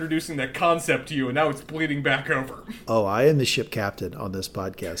myself for introducing that concept to you, and now it's bleeding back over. Oh, I am the ship captain on this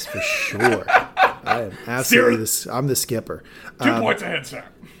podcast for sure. I am absolutely I'm the skipper. 2 points ahead, sir.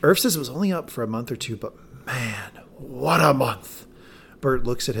 Irv says it was only up for a month or two, but man, what a month. Bert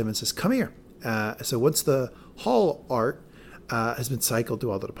looks at him and says, come here. So once the hall art has been cycled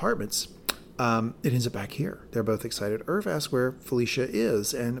through all the departments, it ends up back here. They're both excited. Irv asks where Felicia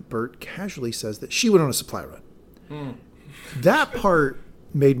is, and Bert casually says that she went on a supply run. That part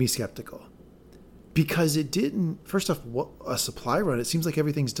made me skeptical. Because it didn't, first off, what a supply run, it seems like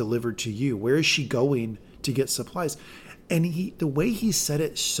everything's delivered to you. Where is she going to get supplies? And the way he said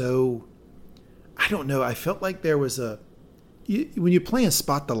it, so, I don't know, I felt like there was when you play and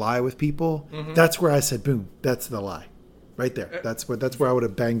spot the lie with people, that's where I said, boom, that's the lie. Right there. That's where I would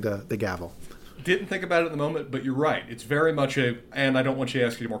have banged the gavel. Didn't think about it in the moment, but you're right. It's very much and I don't want you to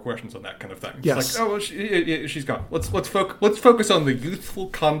ask any more questions on that kind of thing. It's yes. like, oh, well, she's gone. Let's focus on the youthful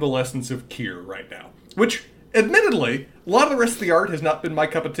convalescence of Kier right now. Which, admittedly, a lot of the rest of the art has not been my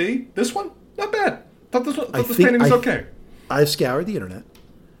cup of tea. This one, not bad. Thought this painting was okay. I've scoured the internet.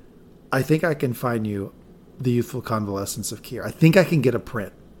 I think I can find you the youthful convalescence of Kier. I think I can get a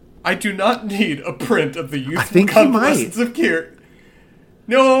print. I do not need a print of the youthful convalescence of Kier.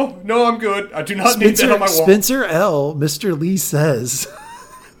 No, I'm good. I do not need that on my wall. Spencer L., Mr. Lee says.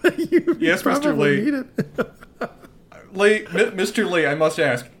 Yes, Mr. Lee. Mr. Lee, I must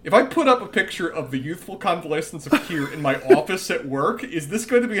ask, if I put up a picture of the youthful convalescence of Kier in my office at work, is this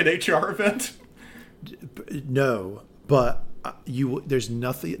going to be an HR event? No, but there's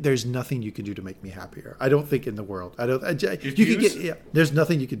nothing you can do to make me happier. I don't think in the world. There's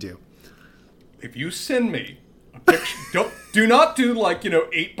nothing you could do. if you send me a picture, do not do like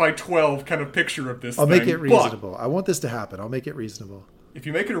 8x12 kind of picture of this. I'll make it reasonable. I want this to happen. I'll make it reasonable. If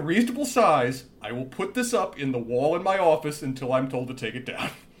you make it a reasonable size, I will put this up in the wall in my office until I'm told to take it down.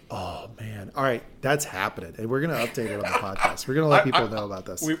 Oh, man. All right. That's happening. And we're going to update it on the podcast. We're going to let people know about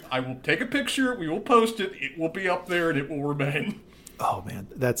this. I will take a picture. We will post it. It will be up there and it will remain. Oh, man.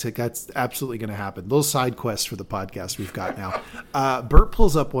 That's it. That's absolutely going to happen. Little side quest for the podcast we've got now. Bert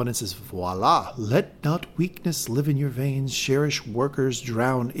pulls up one and says, voila, let not weakness live in your veins. Cherish workers,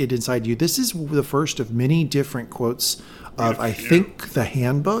 drown it inside you. This is the first of many different quotes of, I think, the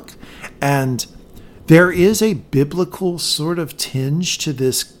handbook. And there is a biblical sort of tinge to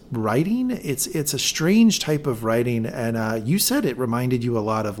this writing. It's a strange type of writing. And you said it reminded you a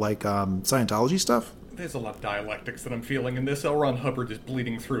lot of like Scientology stuff. There's a lot of dialectics that I'm feeling in this. L. Ron Hubbard is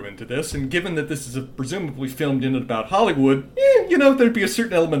bleeding through into this, and given that this is presumably filmed in and about Hollywood, there'd be a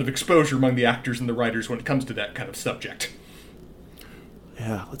certain element of exposure among the actors and the writers when it comes to that kind of subject.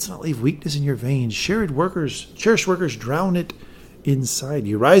 Yeah, let's not leave weakness in your veins. Cherished workers, drown it inside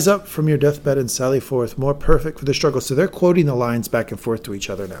you. Rise up from your deathbed and sally forth, more perfect for the struggle. So they're quoting the lines back and forth to each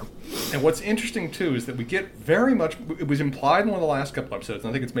other now. And what's interesting, too, is that we get very much, it was implied in one of the last couple episodes,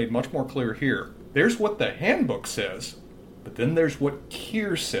 and I think it's made much more clear here. There's what the handbook says, but then there's what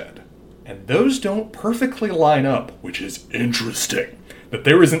Keir said. And those don't perfectly line up, which is interesting. That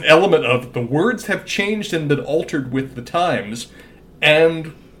there is an element of the words have changed and been altered with the times,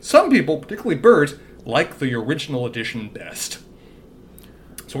 and some people, particularly Bert, like the original edition best.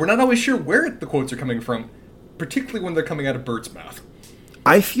 So we're not always sure where the quotes are coming from, particularly when they're coming out of Bert's mouth.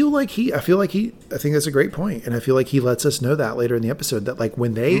 I think that's a great point, and I feel like he lets us know that later in the episode that like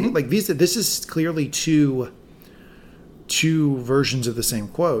when they like these, this is clearly two versions of the same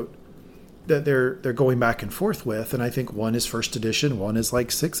quote that they're going back and forth with, and I think one is first edition, one is like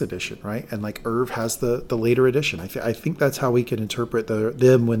 6th edition, right? And like Irv has the later edition. I think that's how we can interpret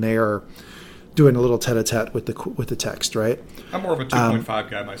them when they are doing a little tete-a-tete with the text, right? I'm more of a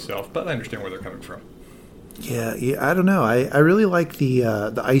 2.5 guy myself, but I understand where they're coming from. Yeah, I don't know. I really like the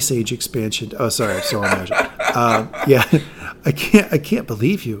Ice Age expansion. Oh, sorry, I'm still on Magic. Yeah, I can't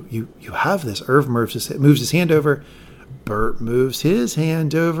believe you have this. Irv moves his hand over. Bert moves his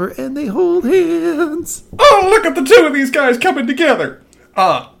hand over, and they hold hands. Oh, look at the two of these guys coming together.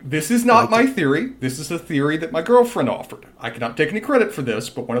 This is not my theory. This is a theory that my girlfriend offered. I cannot take any credit for this,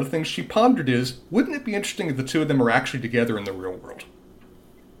 but one of the things she pondered is, wouldn't it be interesting if the two of them are actually together in the real world?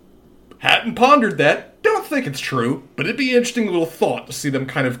 Hadn't pondered that. Don't think it's true, but it'd be an interesting little thought to see them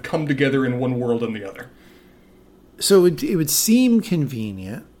kind of come together in one world and the other. So it would seem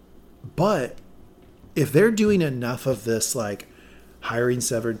convenient, but if they're doing enough of this, like hiring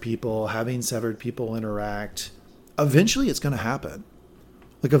severed people, having severed people interact, eventually it's going to happen.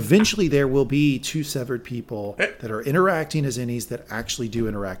 Like eventually there will be two severed people that are interacting as innies that actually do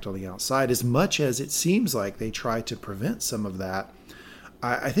interact on the outside. As much as it seems like they try to prevent some of that,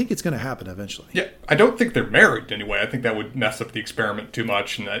 I think it's going to happen eventually. Yeah, I don't think they're married anyway. I think that would mess up the experiment too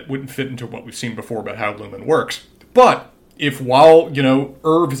much, and that wouldn't fit into what we've seen before about how Lumon works. But if while,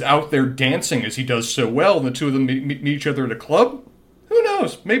 Irv is out there dancing as he does so well, and the two of them meet each other at a club, who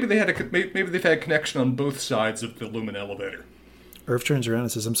knows? Maybe they've had a connection on both sides of the Lumon elevator. Irv turns around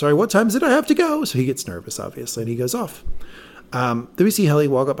and says, "I'm sorry, what time did I have to go?" So he gets nervous, obviously, and he goes off. Then we see Helly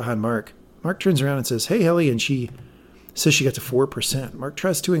walk up behind Mark. Mark turns around and says, "Hey, Helly," and she says she got to 4%. Mark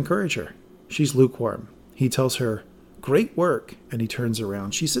tries to encourage her. She's lukewarm. He tells her, "Great work," and he turns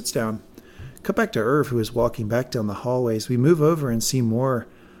around. She sits down. Cut back to Irv, who is walking back down the hallways. We move over and see more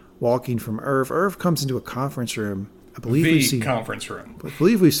walking from Irv. Irv comes into a conference room. I believe we've seen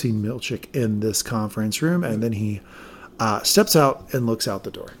Milchick in this conference room, and then he steps out and looks out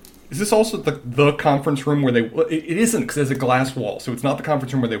the door. Is this also the conference room where they... It isn't, because there's a glass wall, so it's not the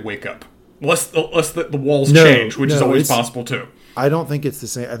conference room where they wake up. Unless the walls change, which is always possible, too. I don't think it's the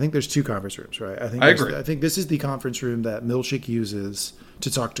same. I think there's two conference rooms, right? I agree. I think this is the conference room that Milchick uses to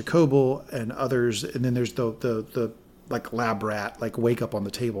talk to Koble and others, and then there's the like lab rat, like wake up on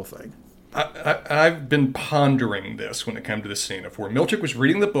the table thing. I've been pondering this when it came to this scene of where Milchick was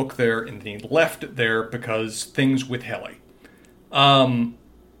reading the book there, and then he left it there because things with Helly. In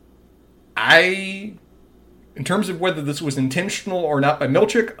terms of whether this was intentional or not by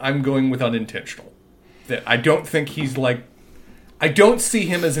Milchick, I'm going with unintentional. That I don't think he's like... I don't see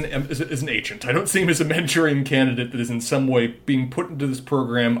him as an agent. I don't see him as a Manchurian candidate that is in some way being put into this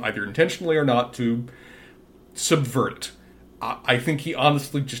program, either intentionally or not, to subvert it. I think he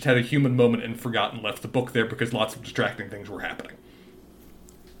honestly just had a human moment and forgot and left the book there because lots of distracting things were happening.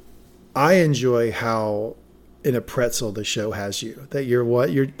 I enjoy how in a pretzel the show has you. That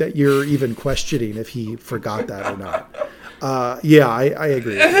you're even questioning if he forgot that or not. Yeah, I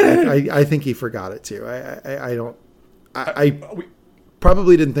agree. I think he forgot it too. I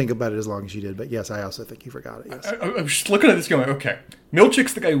probably didn't think about it as long as you did, but yes, I also think he forgot it. Yes. I'm just looking at this going, okay,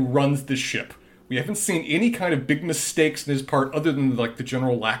 Milchick's the guy who runs this ship. We haven't seen any kind of big mistakes in his part other than like the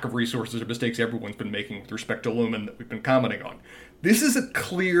general lack of resources or mistakes everyone's been making with respect to Lumon that we've been commenting on. This is a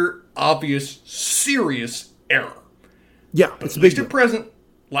clear, obvious, serious error. Yeah, but it's a big deal. At present,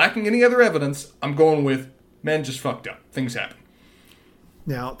 lacking any other evidence, I'm going with men just fucked up. Things happen.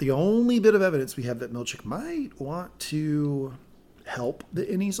 Now, the only bit of evidence we have that Milchick might want to help the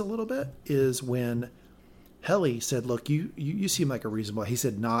innies a little bit is when Helly said, look, you seem like a reasonable... He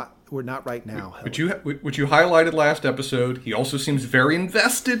said, we're not right now, Helly. Which you highlighted last episode. He also seems very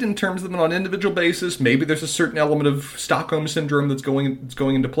invested in terms of on an individual basis. Maybe there's a certain element of Stockholm Syndrome that's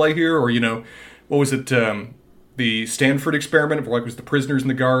going into play here. Or, what was it... the Stanford experiment, where was the prisoners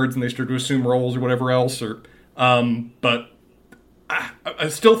and the guards, and they started to assume roles or whatever else. But I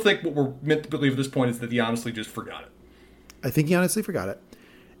still think what we're meant to believe at this point is that he honestly just forgot it. I think he honestly forgot it.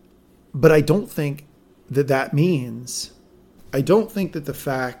 But I don't think that means... I don't think that the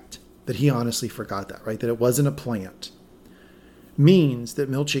fact that he honestly forgot that, right, that it wasn't a plant, means that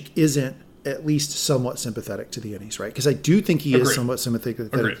Milchick isn't at least somewhat sympathetic to the innies, right? Because I do think he is somewhat sympathetic to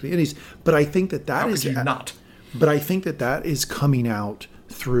the innies. But I think that How is... Could you not? But I think that is coming out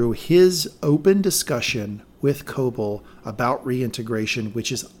through his open discussion with Kobel about reintegration,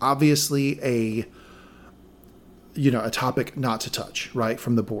 which is obviously a topic not to touch, right,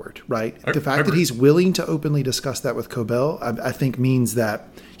 from the board, right? The fact that he's willing to openly discuss that with Kobel, I think means that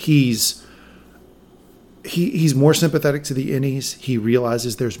he's more sympathetic to the innies. He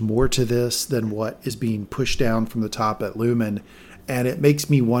realizes there's more to this than what is being pushed down from the top at Lumon, and it makes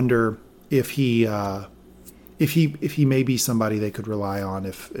me wonder if he may be somebody they could rely on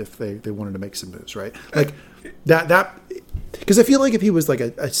if they wanted to make some moves, right? Like that because I feel like if he was like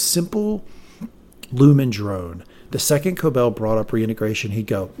a simple Lumon drone, the second Kobel brought up reintegration, he'd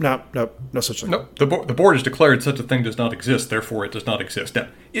go, no such thing. No, the board has declared such a thing does not exist, therefore it does not exist. Now,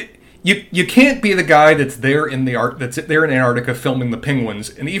 you can't be the guy that's there in Antarctica filming the penguins,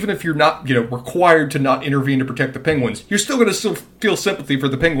 and even if you're not required to not intervene to protect the penguins, you're still going to feel sympathy for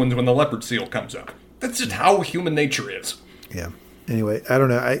the penguins when the leopard seal comes up. That's just how human nature is. Yeah. Anyway, I don't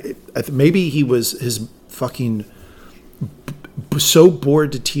know. Maybe he was his fucking so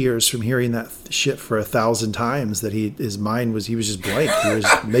bored to tears from hearing that shit for 1,000 times that his mind was just blank. He was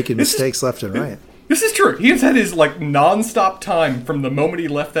making mistakes left and right. This is true. He has had his nonstop time from the moment he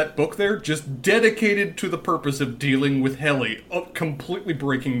left that book there, just dedicated to the purpose of dealing with Helly, completely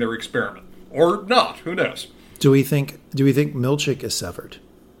breaking their experiment, or not. Who knows? Do we think Milchick is severed?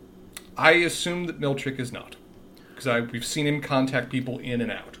 I assume that Milchick is not, because we've seen him contact people in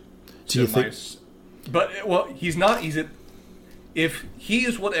and out. Do you think? He's not. If he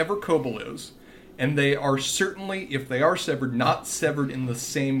is whatever Kobel is, and they are certainly, if they are severed, not severed in the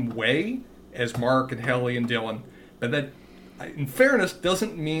same way as Mark and Helly and Dylan, but that, in fairness,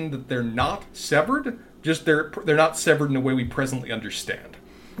 doesn't mean that they're not severed. Just they're not severed in a way we presently understand.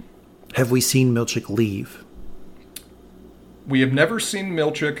 Have we seen Milchick leave? We have never seen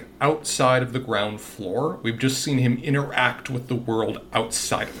Milchick outside of the ground floor. We've just seen him interact with the world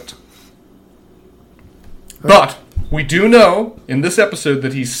outside of it. But we do know in this episode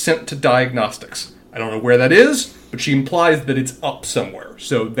that he's sent to diagnostics. I don't know where that is, but she implies that it's up somewhere.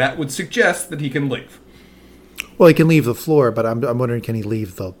 So that would suggest that he can leave. Well, he can leave the floor, but I'm wondering, can he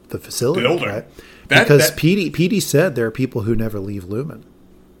leave the facility? Building. Right? Because Petey said there are people who never leave Lumon.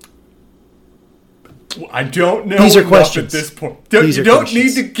 I don't know. These are questions at this point. You don't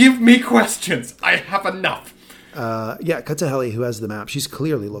need to give me questions. I have enough. Cut to Helly, who has the map. She's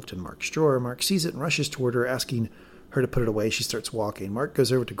clearly looked in Mark's drawer. Mark sees it and rushes toward her, asking her to put it away. She starts walking. Mark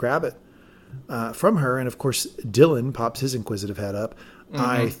goes over to grab it from her, and of course, Dylan pops his inquisitive head up. Mm-hmm.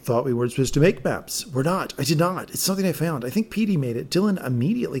 I thought we weren't supposed to make maps. We're not. I did not. It's something I found. I think Petey made it. Dylan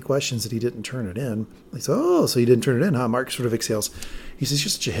immediately questions that he didn't turn it in. He says, "Oh, so you didn't turn it in, huh?" Mark sort of exhales. He says, "You're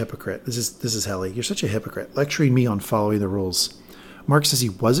such a hypocrite. This is Helly. You're such a hypocrite, lecturing me on following the rules." Mark says he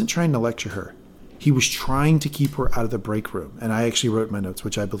wasn't trying to lecture her. He was trying to keep her out of the break room. And I actually wrote in my notes,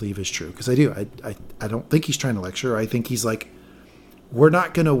 which I believe is true. Because I do. I don't think he's trying to lecture her. I think he's like, we're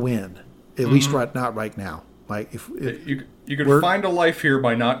not going to win. At least not right now. Like if you could find a life here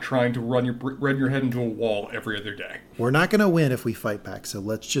by not trying to run your head into a wall every other day. We're not going to win if we fight back. So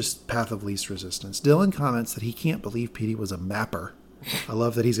let's just path of least resistance. Dylan comments that he can't believe Petey was a mapper. I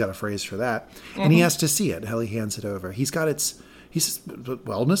love that he's got a phrase for that. And he has to see it. Helly hands it over. He says,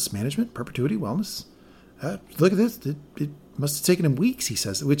 wellness, management, perpetuity, wellness. Look at this. It must have taken him weeks, he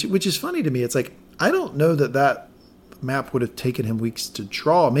says, which is funny to me. It's like, I don't know that map would have taken him weeks to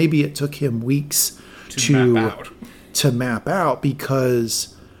draw. Maybe it took him weeks to map out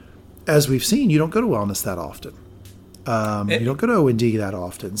because, as we've seen, you don't go to Wellness that often. You don't go to O&D that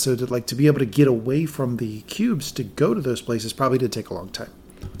often. So to be able to get away from the cubes to go to those places probably did take a long time.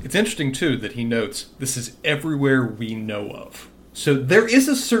 It's interesting, too, that he notes this is everywhere we know of. So there is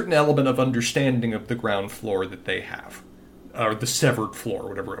a certain element of understanding of the ground floor that they have. Or the severed floor,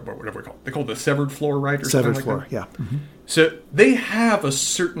 whatever we call it. They call it the severed floor, right? Or severed like floor, that? yeah. Mm-hmm. So they have a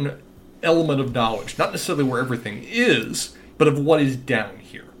certain element of knowledge, not necessarily where everything is, but of what is down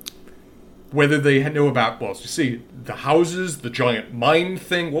here. Whether they know about, well, as you see, the houses, the giant mine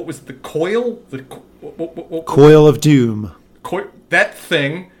thing, what was the coil? Coil of Doom. That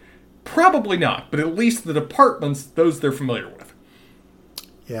thing, probably not, but at least the departments, those they're familiar with.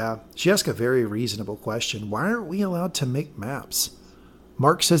 Yeah, she asked a very reasonable question. Why aren't we allowed to make maps?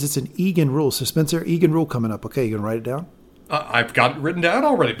 Mark says it's an Egan rule. So Spencer, Egan rule coming up. Okay, you going to write it down? I've got it written down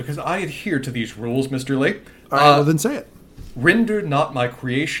already because I adhere to these rules, Mr. Lee. All right, well then say it. Render not my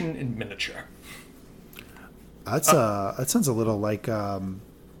creation in miniature. That sounds a little like a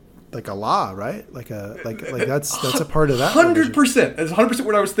law, right? Like that's a part of that. 100%. That's 100%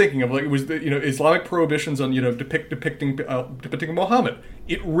 what I was thinking of. Like it was the Islamic prohibitions on depicting Muhammad.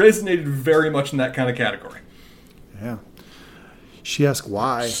 It resonated very much in that kind of category. Yeah. She asked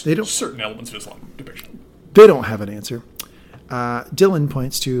why they don't certain elements of Islamic depiction. They don't have an answer. Dylan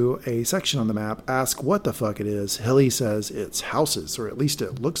points to a section on the map. Ask what the fuck it is. Hilly says it's houses, or at least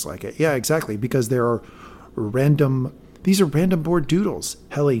it looks like it. Yeah, exactly, because there are these are random board doodles.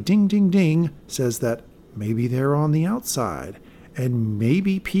 Helly, ding, ding, ding, says that maybe they're on the outside, and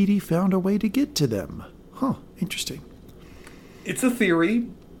maybe Petey found a way to get to them. Huh, interesting. It's a theory,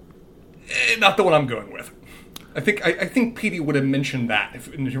 not the one I'm going with. I think Petey would have mentioned that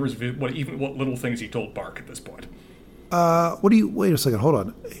in terms of what little things he told Bark at this point. Wait a second, hold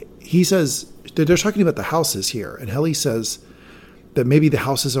on. He says, they're talking about the houses here, and Helly says that maybe the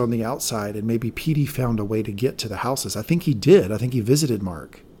houses are on the outside and maybe Petey found a way to get to the houses. I think he did. I think he visited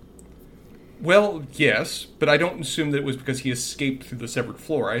Mark. Well, yes, but I don't assume that it was because he escaped through the severed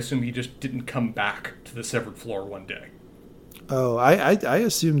floor. I assume he just didn't come back to the severed floor one day. Oh, I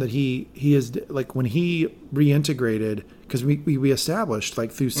assume that he is, like, when he reintegrated, because we established,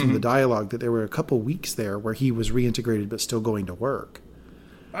 like, through some of the dialogue that there were a couple weeks there where he was reintegrated but still going to work.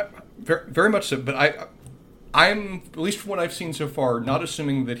 Very, very much so, but I'm, at least from what I've seen so far, not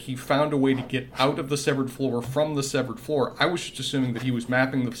assuming that he found a way to get out of the severed floor from the severed floor. I was just assuming that he was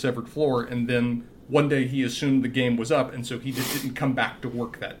mapping the severed floor, and then one day he assumed the game was up, and so he just didn't come back to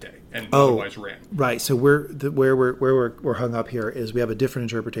work that day, and otherwise ran. Right, so where we're hung up here is we have a different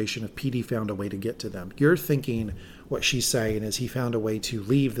interpretation of Petey found a way to get to them. You're thinking what she's saying is he found a way to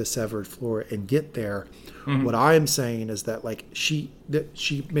leave the severed floor and get there. Mm-hmm. What I'm saying is that, like, she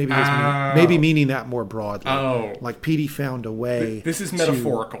maybe was maybe meaning that more broadly. Oh, like Petey found a way. This is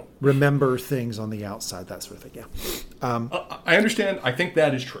metaphorical. Remember things on the outside, that sort of thing. Yeah, I understand. I think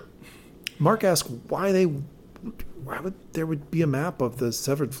that is true. Mark asks why would there be a map of the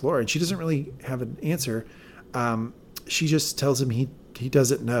severed floor, and she doesn't really have an answer. She just tells him he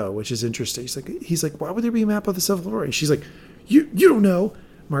doesn't know, which is interesting. He's like, why would there be a map of the severed floor? And she's like, you don't know.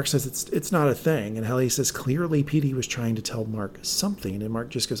 Mark says it's not a thing, and Helly says clearly Petey was trying to tell Mark something, and Mark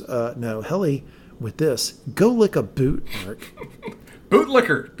just goes, no, Helly, with this, go lick a boot, Mark.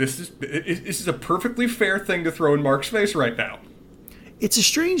 Bootlicker. This is a perfectly fair thing to throw in Mark's face right now. It's a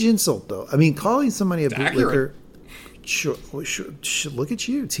strange insult, though. I mean, calling somebody a bootlicker. Sure, look at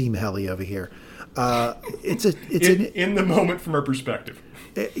you, Team Helly over here. It's in the moment from her perspective.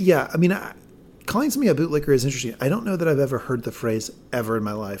 Yeah, I mean, calling somebody a bootlicker is interesting. I don't know that I've ever heard the phrase ever in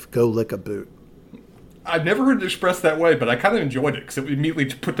my life. Go lick a boot. I've never heard it expressed that way, but I kind of enjoyed it because it immediately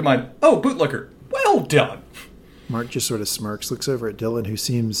put to mind. Oh, bootlicker. Well done. Mark just sort of smirks, looks over at Dylan, who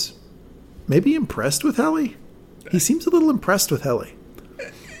seems maybe impressed with Helly. He seems a little impressed with Helly.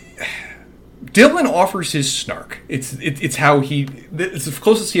 Dylan offers his snark. It's how it's the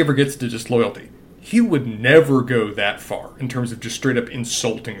closest he ever gets to disloyalty. He would never go that far in terms of just straight up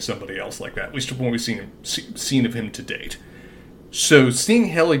insulting somebody else like that, at least when we've seen of him to date. So seeing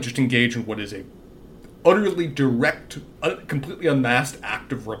Helly just engage in what is a utterly direct, completely unmasked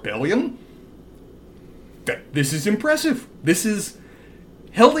act of rebellion, this is impressive.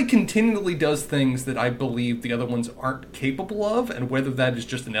 Helly continually does things that I believe the other ones aren't capable of, and whether that is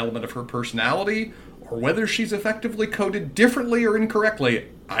just an element of her personality, or whether she's effectively coded differently or incorrectly,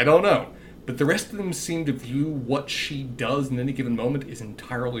 I don't know. But the rest of them seem to view what she does in any given moment is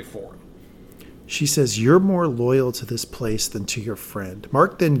entirely foreign. She says, "You're more loyal to this place than to your friend."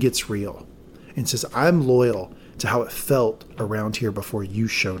 Mark then gets real and says, "I'm loyal to how it felt around here before you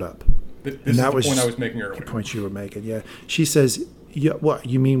showed up." This is the point I was making earlier. The point you were making, yeah. She says, "Yeah, what,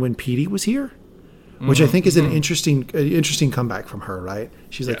 you mean when Petey was here?" Which I think is an interesting comeback from her, right?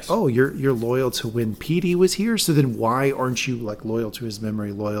 She's like, "Oh, you're loyal to when Petey was here, so then why aren't you like loyal to his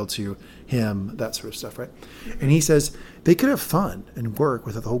memory, loyal to him, that sort of stuff, right?" And he says they could have fun and work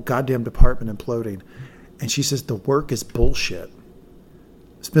without the whole goddamn department imploding. And she says the work is bullshit.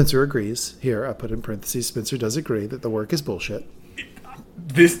 Spencer agrees. Here, I put in parentheses, Spencer does agree that the work is bullshit.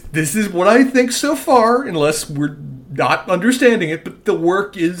 This is what I think so far, unless we're not understanding it, but the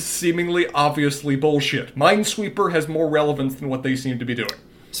work is seemingly obviously bullshit. Minesweeper has more relevance than what they seem to be doing.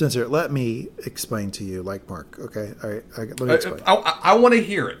 Spencer, let me explain to you, like Mark, okay? All right, let me explain. I want to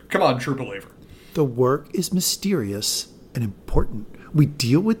hear it. Come on, true believer. The work is mysterious and important. We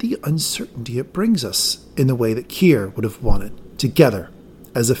deal with the uncertainty it brings us in the way that Kier would have wanted, together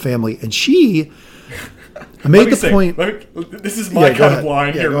as a family. And she... I made the point... This is my kind of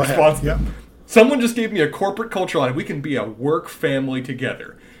line here in response. Yeah. Someone just gave me a corporate culture line. We can be a work family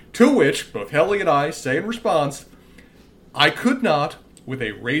together. To which both Helly and I say in response, I could not, with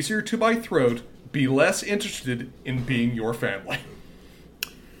a razor to my throat, be less interested in being your family.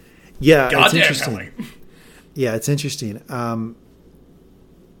 Yeah, it's interesting. Helly. Yeah, it's interesting. And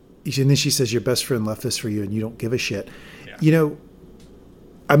then she says, your best friend left this for you and you don't give a shit. Yeah. You know,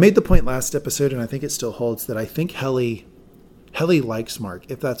 I made the point last episode, and I think it still holds, that I think Helly likes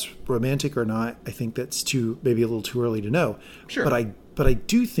Mark. If that's romantic or not, I think that's maybe a little too early to know. Sure. But I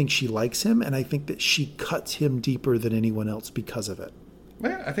do think she likes him, and I think that she cuts him deeper than anyone else because of it.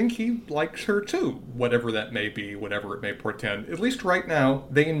 Yeah, I think he likes her too, whatever that may be, whatever it may portend. At least right now,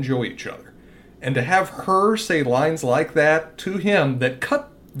 they enjoy each other. And to have her say lines like that to him that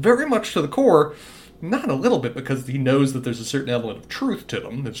cut very much to the core, not a little bit because he knows that there's a certain element of truth to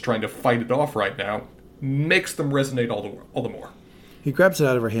them that's trying to fight it off right now, makes them resonate all the more. He grabs it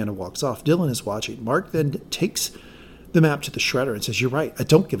out of her hand and walks off. Dylan is watching. Mark then takes the map to the shredder and says, "You're right, I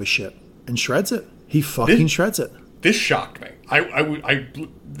don't give a shit," and shreds it. He shreds it. This shocked me.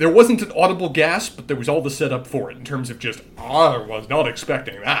 There wasn't an audible gasp, but there was all the setup for it in terms of just, I was not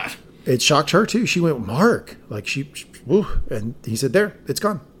expecting that. It shocked her too. She went, "Mark," like woo, and he said, "There, it's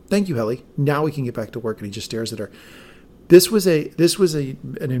gone. Thank you, Helly. Now we can get back to work." And he just stares at her. This was an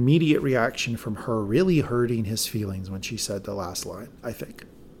immediate reaction from her, really hurting his feelings when she said the last line, I think.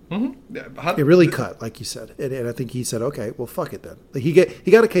 Mm-hmm. It really cut, like you said. And I think he said, okay, well, fuck it then. Like he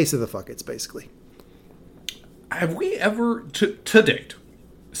got a case of the fuck it's, basically. Have we ever, to date,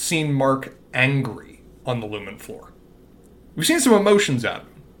 seen Mark angry on the Lumon floor? We've seen some emotions out of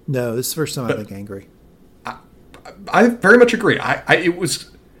him. No, this is the first time I think angry. I very much agree. I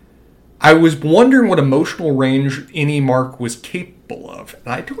was wondering what emotional range any Mark was capable of,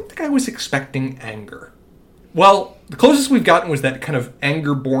 and I don't think I was expecting anger. Well, the closest we've gotten was that kind of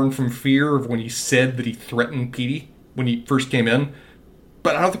anger born from fear of when he said that he threatened Petey when he first came in,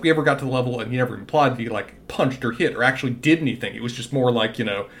 but I don't think we ever got to the level, and he never implied that he, like, punched or hit or actually did anything. It was just more like,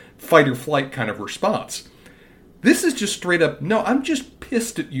 fight or flight kind of response. This is just straight up, no, I'm just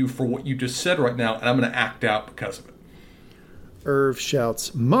pissed at you for what you just said right now, and I'm going to act out because of it. Irv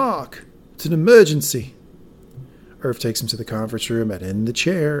shouts, "Mark, it's an emergency." Irv takes him to the conference room, and in the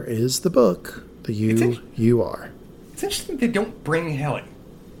chair is the book, The You Are. It's interesting they don't bring Helly.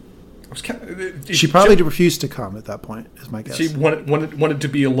 She probably refused to come at that point, is my guess. She wanted to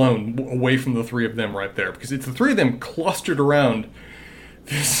be alone, away from the three of them right there, because it's the three of them clustered around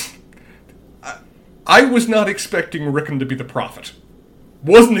this. I was not expecting Rickon to be the prophet.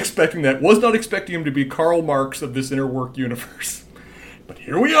 Wasn't expecting that. Was not expecting him to be Karl Marx of this inner work universe. But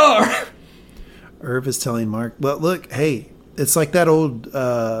here we are. Irv is telling Mark, well, look, hey, it's like that old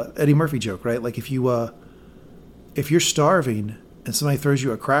Eddie Murphy joke, right? Like if you're starving and somebody throws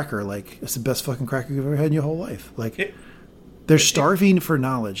you a cracker, like it's the best fucking cracker you've ever had in your whole life. Like they're starving for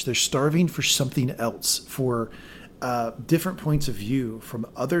knowledge. They're starving for something else, for different points of view, from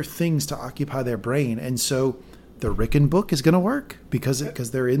other things to occupy their brain. And so the Rickon book is going to work because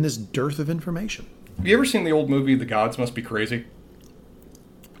they're in this dearth of information. Have you ever seen the old movie The Gods Must Be Crazy?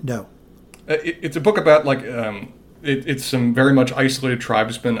 No. It's a book about, like, it's some very much isolated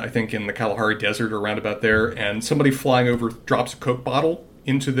tribesmen, I think, in the Kalahari Desert or around about there, and somebody flying over drops a Coke bottle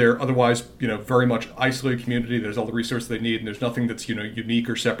into their otherwise, very much isolated community. There's all the resources they need, and there's nothing that's, unique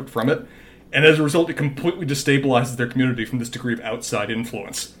or separate from it. And as a result, it completely destabilizes their community from this degree of outside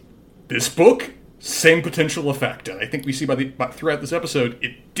influence. This book, same potential effect. And I think we see throughout this episode,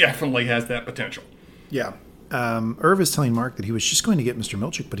 it definitely has that potential. Yeah. Irv is telling Mark that he was just going to get Mr.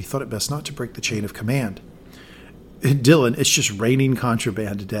 Milchick, but he thought it best not to break the chain of command. Dylan, it's just raining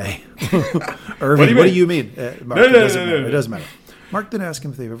contraband today. Irving, what do you mean? Mark, no, it doesn't matter. No. It doesn't matter. Mark then asked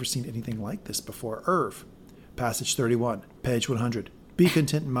him if they've ever seen anything like this before. Irv, passage 31, page 100. Be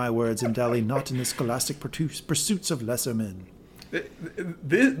content in my words and dally not in the scholastic pursuits of lesser men.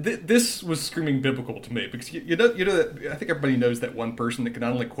 This was screaming biblical to me because you know that I think everybody knows that one person that can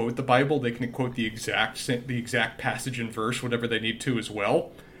not only quote the Bible, they can quote the exact passage and verse, whatever they need to as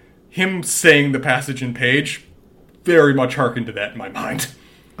well. Him saying the passage and page very much harkened to that in my mind.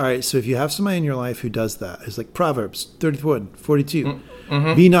 All right, so if you have somebody in your life who does that, it's like Proverbs 31, 42.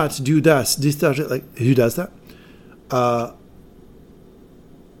 Be not, do thus, like who does that?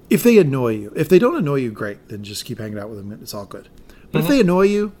 If they annoy you, if they don't annoy you, great, then just keep hanging out with them. It's all good. But if they annoy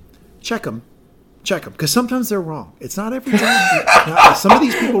you, check them, because sometimes they're wrong. It's not every time. Some of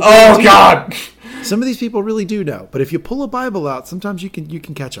these people. God! Some of these people really do know. But if you pull a Bible out, sometimes you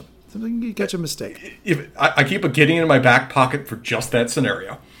can catch them. Sometimes you can catch a mistake. If I keep a Gideon in my back pocket for just that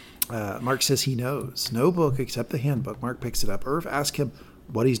scenario. Mark says he knows. No book except the handbook. Mark picks it up. Irv asks him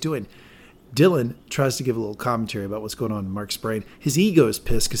what he's doing. Dylan tries to give a little commentary about what's going on in Mark's brain. His ego is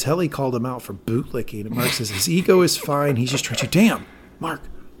pissed because Helly called him out for bootlicking. And Mark says his ego is fine. He's just trying to, damn, Mark,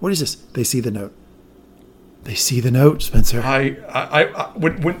 what is this? They see the note. They see the note, Spencer.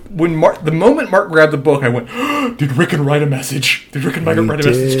 When Mark, the moment Mark grabbed the book, I went, did Rickon write a message? Did Rickon write a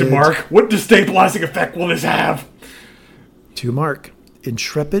message to Mark? What destabilizing effect will this have? To Mark,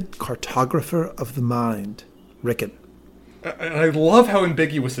 intrepid cartographer of the mind, Rickon. And I love how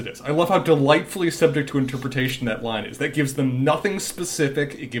ambiguous it is. I love how delightfully subject to interpretation that line is. That gives them nothing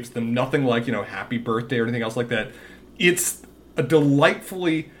specific. It gives them nothing like, happy birthday or anything else like that. It's a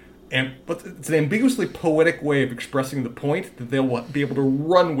delightfully, but it's an ambiguously poetic way of expressing the point that they'll be able to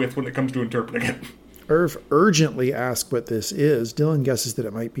run with when it comes to interpreting it. Irv urgently asks what this is. Dylan guesses that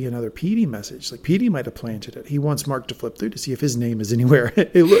it might be another Petey message. Like Petey might have planted it. He wants Mark to flip through to see if his name is anywhere.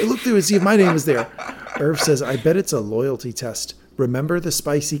 Look through and see if my name is there. Irv says, I bet it's a loyalty test. Remember the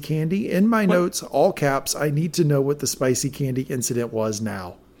spicy candy? In my notes, all caps, I need to know what the spicy candy incident was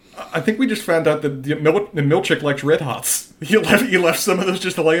now. I think we just found out that the Milchick likes Red Hots. He left some of those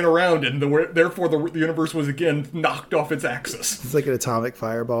just laying around, and therefore the universe was again knocked off its axis. It's like an atomic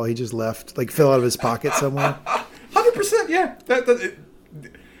fireball he just left, fell out of his pocket somewhere. 100%, yeah.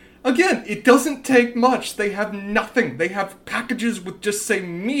 Again, it doesn't take much. They have nothing. They have packages with just, say,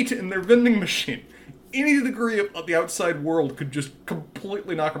 meat in their vending machine. Any degree of the outside world could just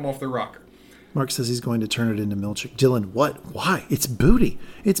completely knock them off their rocker. Mark says he's going to turn it into Milchick. Dylan, what? Why? It's booty.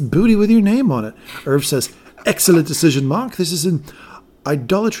 It's booty with your name on it. Irv says, excellent decision, Mark. This is an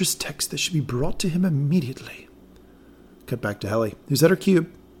idolatrous text that should be brought to him immediately. Cut back to Helly, who's at her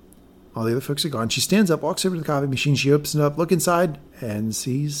cube. All the other folks are gone. She stands up, walks over to the coffee machine. She opens it up, look inside, and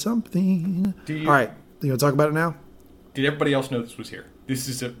sees something. All right, you want to talk about it now? Did everybody else know this was here?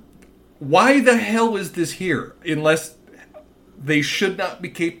 Why the hell is this here? Unless they should not be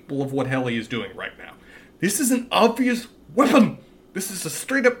capable of what Helly is doing right now. This is an obvious weapon. This is a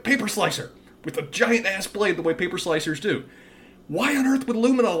straight-up paper slicer with a giant-ass blade the way paper slicers do. Why on earth would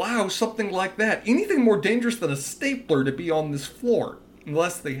Lumon allow something like that, anything more dangerous than a stapler, to be on this floor?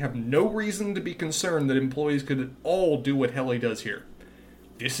 Unless they have no reason to be concerned that employees could at all do what Helly does here.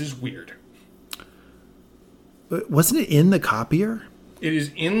 This is weird. Wasn't it in the copier? It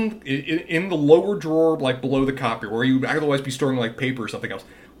is in the lower drawer, below the copier, where you would otherwise be storing paper or something else.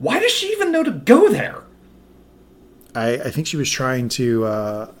 Why does she even know to go there? I think she was trying to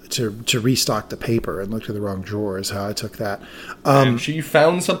restock the paper and looked in the wrong drawer is how I took that. And she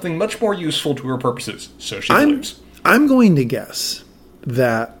found something much more useful to her purposes, so she believes. I'm going to guess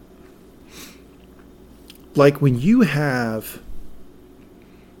that, when you have...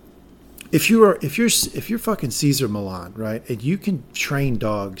 If you're fucking Caesar Milan, right, and you can train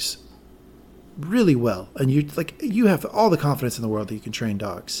dogs really well, and you have all the confidence in the world that you can train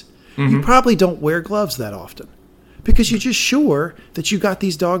dogs, you probably don't wear gloves that often because you're just sure that you got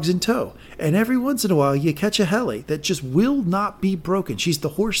these dogs in tow. And every once in a while, you catch a Helly that just will not be broken. She's the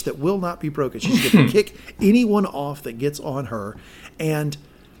horse that will not be broken. She's going to kick anyone off that gets on her, and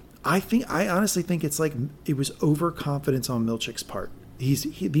I honestly think it's it was overconfidence on Milchick's part.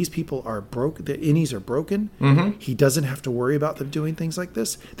 These people are broke. The innies are broken. Mm-hmm. He doesn't have to worry about them doing things like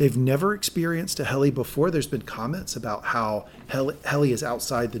this. They've never experienced a Helly before. There's been comments about how Helly is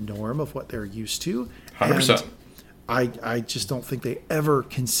outside the norm of what they're used to. 100%. I just don't think they ever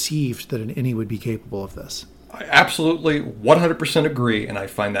conceived that an innie would be capable of this. I absolutely 100% agree, and I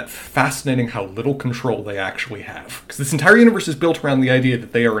find that fascinating how little control they actually have. Because this entire universe is built around the idea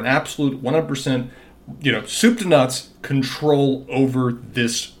that they are an absolute 100% soup to nuts control over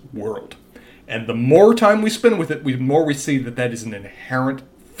this world. And the more time we spend with it, the more we see that that is an inherent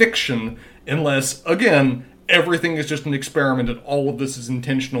fiction, unless, again, everything is just an experiment and all of this is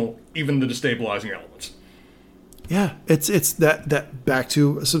intentional, even the destabilizing elements. Yeah, it's that back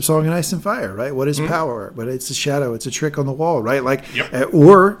to some Song of Ice and Fire, right? What is power? But it's a shadow, it's a trick on the wall, right? Like,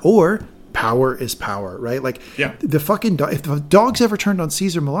 or power is power, right? Like, the fucking if the dogs ever turned on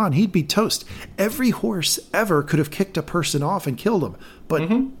Caesar Milan, he'd be toast. Every horse ever could have kicked a person off and killed him, but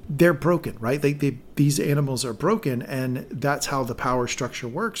they're broken, right? These animals are broken, and that's how the power structure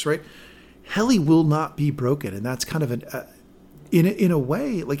works, right? Heli will not be broken, and that's kind of in a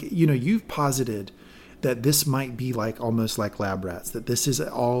way, like, you've posited that this might be like almost like lab rats, that this is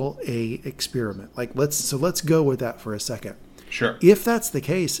all a experiment. Like, let's go with that for a second. Sure. If that's the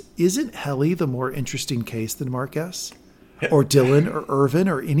case, isn't Heli the more interesting case than Marquez or Dylan or Irvin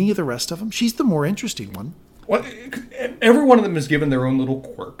or any of the rest of them? She's the more interesting one. Well, every one of them is given their own little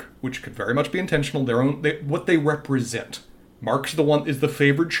quirk, which could very much be intentional. What they represent. Mark's is the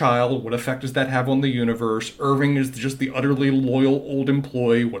favored child. What effect does that have on the universe? Irving is just the utterly loyal old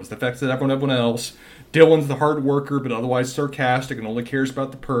employee. What effect does that have on everyone else? Dylan's the hard worker, but otherwise sarcastic and only cares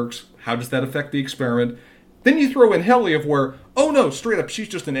about the perks. How does that affect the experiment? Then you throw in Heli of where, oh no, straight up, she's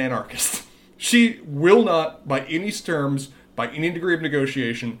just an anarchist. She will not, by any terms, by any degree of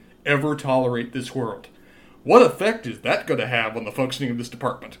negotiation, ever tolerate this world. What effect is that going to have on the functioning of this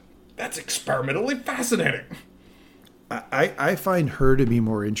department? That's experimentally fascinating. I find her to be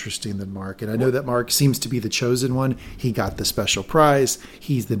more interesting than Mark, and I know that Mark seems to be the chosen one. He got the special prize.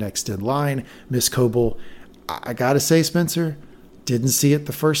 He's the next in line. Miss Coble, I gotta say, Spencer, didn't see it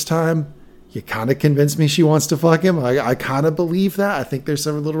the first time. You kind of convinced me she wants to fuck him. I kind of believe that. I think there's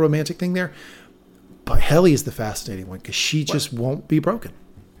some little romantic thing there. But Heli is the fascinating one because she just won't be broken.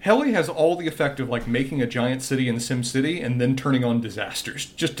 Heli has all the effect of like making a giant city in SimCity and then turning on disasters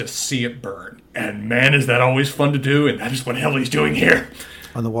just to see it burn. And man, is that always fun to do, and that is what Heli's doing here.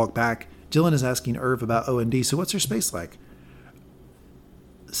 On the walk back, Dylan is asking Irv about O&D. So what's her space like?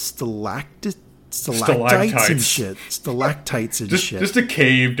 Stalactites and shit. Stalactites and shit. Just a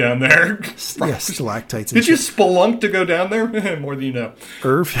cave down there. Yeah, stalactites and Did shit. you spelunk to go down there? More than you know.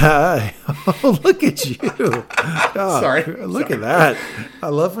 Irv, hi. Oh, look at you. Oh, Sorry. Look at that. I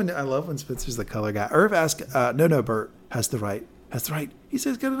love when Spencer's the color guy. Irv asks, no, Bert has the right. He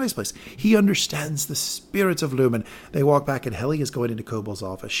says, got a nice place. He understands the spirit of Lumon. They walk back, and Heli is going into Coble's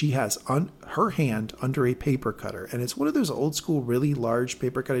office. She has her hand under a paper cutter, and it's one of those old school, really large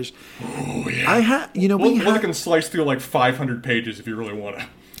paper cutters. Oh, yeah. We can slice through like 500 pages if you really want to.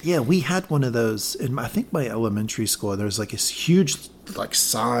 Yeah, we had one of those in, I think, my elementary school. There was like this huge like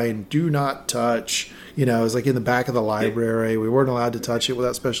sign, "Do not touch." It was like in the back of the library. We weren't allowed to touch it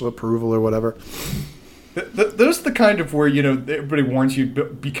without special approval or whatever. Those are the kind of where, everybody warns you,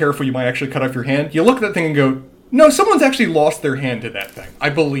 be careful, you might actually cut off your hand. You look at that thing and go, no, someone's actually lost their hand to that thing.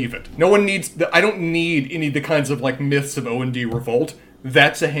 I believe it. No one needs, I don't need any of the kinds of like myths of O&D revolt.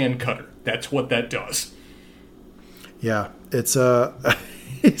 That's a hand cutter. That's what that does. Yeah, it's, so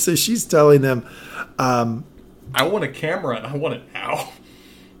she's telling them, I want a camera and I want it now.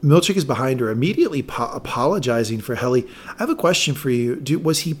 Milchick is behind her, immediately apologizing for Heli. I have a question for you.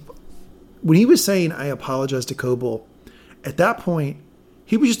 When he was saying, I apologize to Coble, at that point,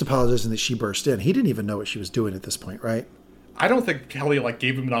 he was just apologizing that she burst in. He didn't even know what she was doing at this point, right? I don't think Kelly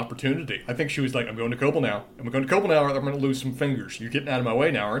gave him an opportunity. I think she was like, I'm going to Coble now. I'm going to Coble now, or I'm going to lose some fingers. You're getting out of my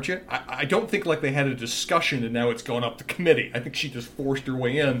way now, aren't you? I don't think they had a discussion and now it's gone up to committee. I think she just forced her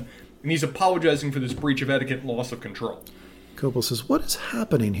way in, and he's apologizing for this breach of etiquette and loss of control. Coble says, what is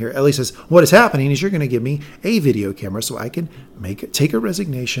happening here? Ellie says, what is happening is you're going to give me a video camera so I can tape a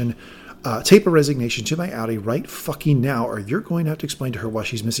resignation to my Audi right fucking now, or you're going to have to explain to her why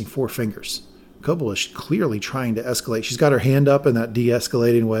she's missing 4 fingers. Coble is clearly trying to escalate. She's got her hand up in that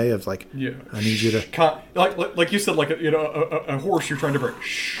de-escalating way of like, yeah, I need you to... Like you said, like a horse you're trying to break.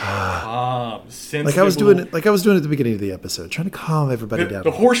 Calm, sensible. Like I was doing at the beginning of the episode, trying to calm everybody down.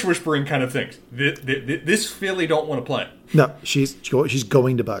 The horse whispering kind of things. This filly don't want to play. No, she's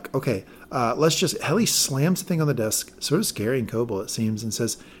going to buck. Okay, Heli slams the thing on the desk, sort of scaring Coble, it seems, and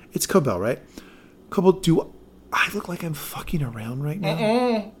says, it's Cobell, right? Coble, do I look like I'm fucking around right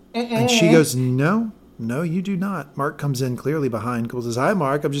now? And she goes, no, you do not. Mark comes in clearly behind. Coble says, hi,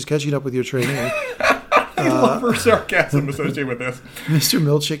 Mark. I'm just catching up with your training. I love her sarcasm associated with this. Mr.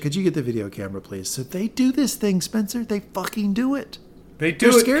 Milchick, could you get the video camera, please? So they do this thing, Spencer. They fucking do it.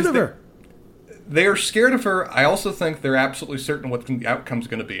 They're scared of her. They are scared of her. I also think they're absolutely certain what the outcome's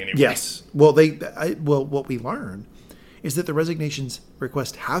going to be anyway. Yes. Well, what we learn is that the resignations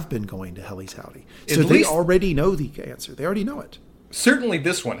request have been going to Helly's Howdy. At So they least- already know the answer. They already know it. Certainly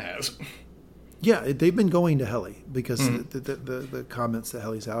this one has. Yeah, they've been going to Helly because the comments that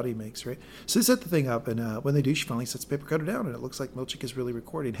Helly's Howdy makes, right? So they set the thing up, and when they do, she finally sets the paper cutter down, and it looks like Milchick is really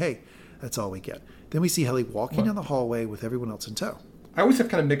recording. Hey, that's all we get. Then we see Helly walking down the hallway with everyone else in tow. I always have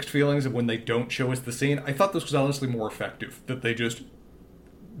kind of mixed feelings of when they don't show us the scene. I thought this was honestly more effective, that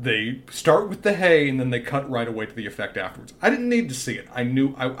they start with the hey and then they cut right away to the effect afterwards. I didn't need to see it. I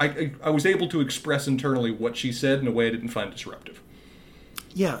knew I was able to express internally what she said in a way I didn't find disruptive.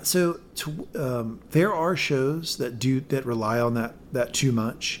 Yeah, so there are shows that rely on that too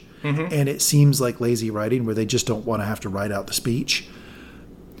much, and it seems like lazy writing where they just don't want to have to write out the speech.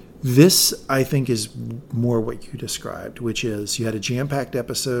 This, I think, is more what you described, which is you had a jam-packed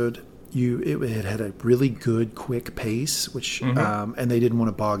episode. It had a really good, quick pace, which and they didn't want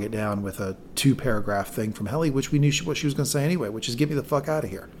to bog it down with a 2-paragraph thing from Helly, which we knew what she was going to say anyway, which is get me the fuck out of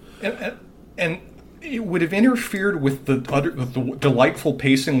here. And it would have interfered with the delightful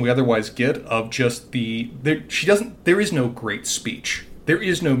pacing we otherwise get of just there is no great speech. There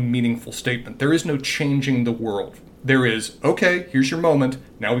is no meaningful statement. There is no changing the world. There is, okay, here's your moment.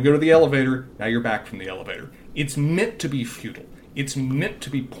 Now we go to the elevator. Now you're back from the elevator. It's meant to be futile. It's meant to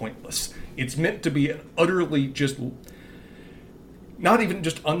be pointless. It's meant to be an utterly just, not even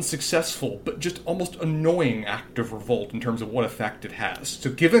just unsuccessful, but just almost annoying act of revolt in terms of what effect it has.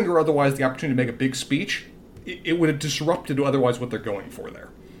 So giving her otherwise the opportunity to make a big speech, it would have disrupted otherwise what they're going for there.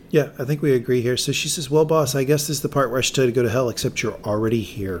 Yeah, I think we agree here. So she says, well, boss, I guess this is the part where I should tell you to go to hell, except you're already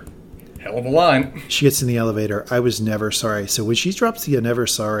here. Hell of a line. She gets in the elevator. I was never sorry. So when she drops the never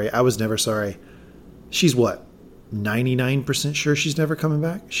sorry, I was never sorry. She's what? 99% sure she's never coming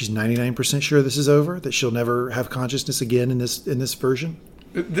back? She's 99% sure this is over? That she'll never have consciousness again in this version?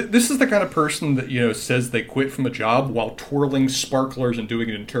 This is the kind of person that, says they quit from a job while twirling sparklers and doing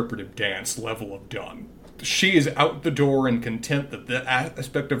an interpretive dance level of done. She is out the door and content that that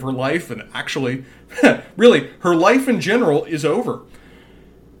aspect of her life, and actually, really, her life in general is over.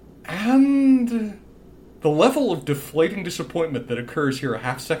 And the level of deflating disappointment that occurs here a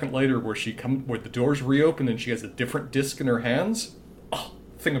half second later where the doors reopen and she has a different disc in her hands,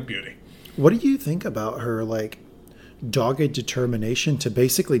 thing of beauty. What do you think about her, dogged determination to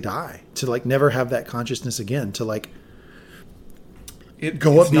basically die? To, never have that consciousness again? To,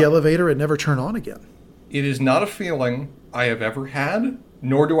 go up the elevator and never turn on again? It is not a feeling I have ever had,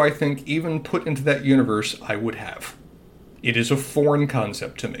 nor do I think even put into that universe I would have. It is a foreign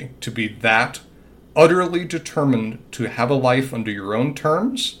concept to me, to be that utterly determined to have a life under your own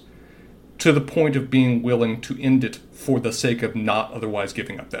terms, to the point of being willing to end it for the sake of not otherwise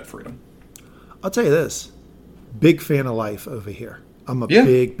giving up that freedom. I'll tell you this. Big fan of life over here. I'm a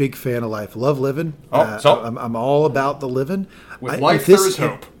big fan of life. Love living. I'm all about the living. With life, there is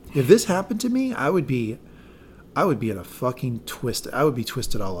hope. If this happened to me, I would be in a fucking twist. I would be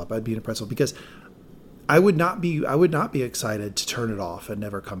twisted all up. I'd be in a pretzel because I would not be excited to turn it off and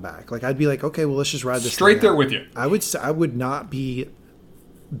never come back. I'd be like, okay, well, let's just ride this straight there with you. I would not be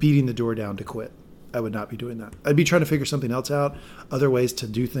beating the door down to quit. I would not be doing that. I'd be trying to figure something else out, other ways to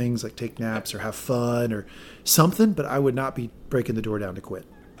do things like take naps or have fun or something, but I would not be breaking the door down to quit.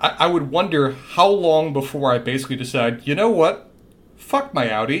 I would wonder how long before I basically decide, you know what? Fuck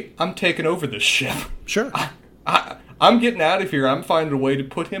my Audi. I'm taking over this ship. Sure. I'm getting out of here. I'm finding a way to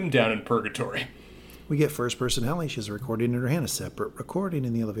put him down in purgatory. We get first person Helly. She has a recording in her hand, a separate recording,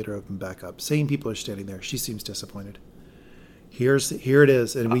 and the elevator opened back up. Same people are standing there. She seems disappointed. Here it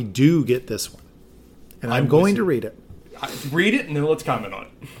is, and we do get this one. And I'm going to read it. Read it, and then let's comment on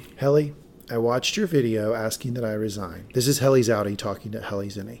it. Helly, I watched your video asking that I resign. This is Helly's Audi talking to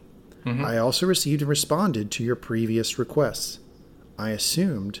Helly's Innie. Mm-hmm. I also received and responded to your previous requests. I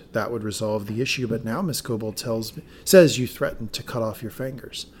assumed that would resolve the issue, but now Miss Kobold says you threatened to cut off your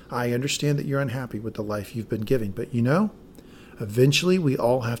fingers. I understand that you're unhappy with the life you've been giving, but eventually we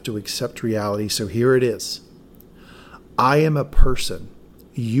all have to accept reality, so here it is. I am a person.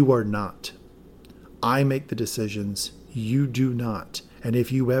 You are not. I make the decisions. You do not. And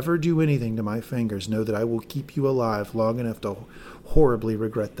if you ever do anything to my fingers, know that I will keep you alive long enough to horribly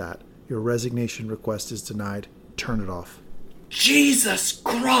regret that. Your resignation request is denied. Turn it off. Jesus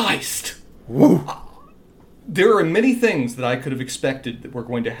Christ! Woo! There are many things that I could have expected that were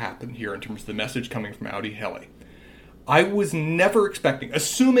going to happen here in terms of the message coming from Audi Helly. I was never expecting,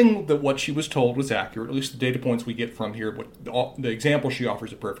 assuming that what she was told was accurate, at least the data points we get from here, the example she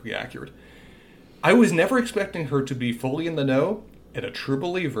offers are perfectly accurate. I was never expecting her to be fully in the know and a true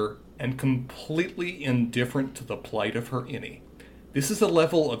believer and completely indifferent to the plight of her innie. This is a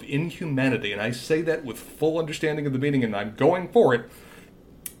level of inhumanity, and I say that with full understanding of the meaning, and I'm going for it,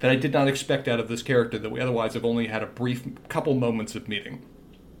 that I did not expect out of this character that we otherwise have only had a brief couple moments of meeting.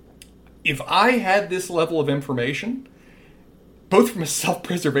 If I had this level of information, both from a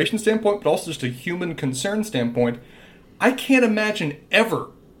self-preservation standpoint, but also just a human concern standpoint, I can't imagine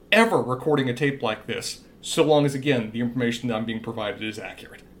ever recording a tape like this, so long as, again, the information that I'm being provided is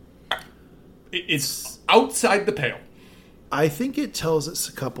accurate. It's outside the pale. I think it tells us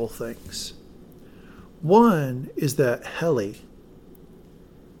a couple things. One is that Helly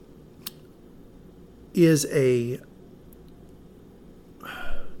is a,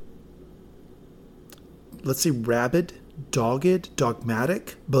 let's say, rabid, dogged,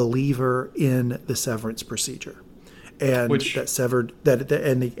 dogmatic believer in the severance procedure, and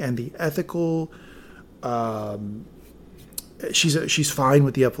the ethical. She's fine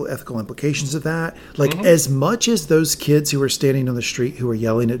with the ethical implications of that. Like, as much as those kids who are standing on the street who are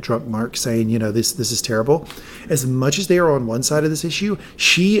yelling at drunk Mark saying, this is terrible, as much as they are on one side of this issue,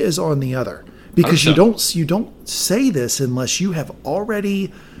 she is on the other. Because you don't say this unless you have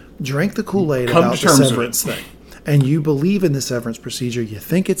already drank the Kool-Aid about the severance thing. And you believe in the severance procedure, you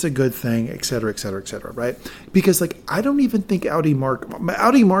think it's a good thing, et cetera, et cetera, et cetera, right? Because, I don't even think Audi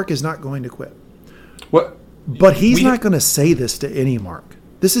Mark is not going to quit. What? But he's not going to say this to any Mark.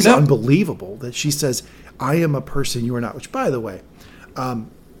 This is unbelievable that she says, I am a person you are not. Which, by the way,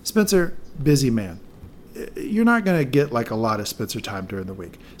 Spencer, busy man. You're not going to get a lot of Spencer time during the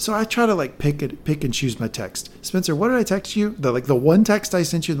week. So I try to pick and choose my text. Spencer, what did I text you? The one text I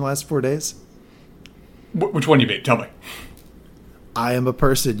sent you in the last 4 days? Which one you made? Tell me. I am a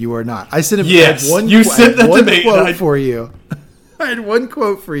person you are not. I sent him you sent that to me. Quote for you. I had one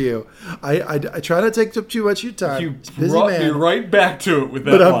quote for you. I try not to take up too much of your time. You brought me right back to it with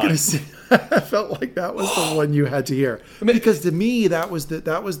that line. I'm going to say, I felt like that was the one you had to hear. Because to me, that was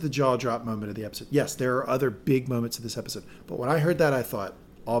the jaw drop moment of the episode. Yes, there are other big moments of this episode. But when I heard that, I thought,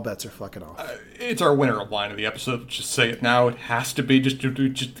 all bets are fucking off. It's our winner line of the episode. Just say it now. It has to be just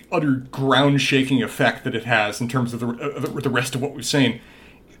the utter ground-shaking effect that it has in terms of the rest of what we've seen.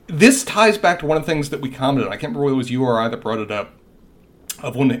 This ties back to one of the things that we commented on. I can't remember whether it was you or I that brought it up.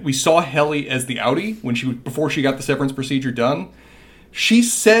 Of when we saw Helly as the Audi, before she got the severance procedure done, she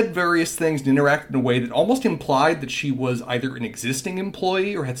said various things and interacted in a way that almost implied that she was either an existing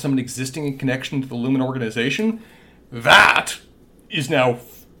employee or had some existing connection to the Lumon organization. That is now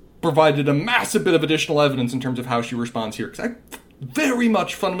provided a massive bit of additional evidence in terms of how she responds here. Because I very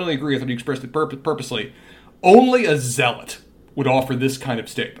much fundamentally agree with how you expressed it purposely. Only a zealot would offer this kind of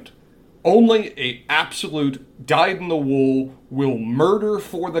statement. Only a absolute dyed-in-the-wool, will murder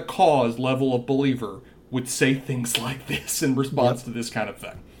for the cause level of believer would say things like this in response to this kind of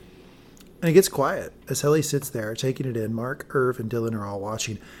thing. And it gets quiet as Helly sits there taking it in. Mark, Irv, and Dylan are all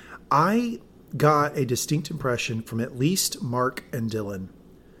watching. I got a distinct impression from at least Mark and Dylan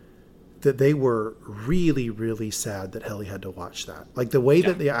that they were really, really sad that Helly had to watch that. Like the way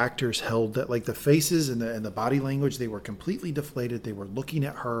that the actors held that, like the faces and the body language, they were completely deflated. They were looking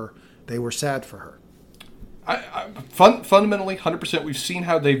at her. They were sad for her. Fundamentally, 100%, we've seen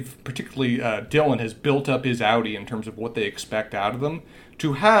how they've, particularly Dylan, has built up his Audi in terms of what they expect out of them.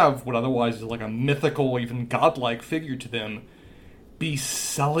 To have what otherwise is like a mythical, even godlike figure to them, be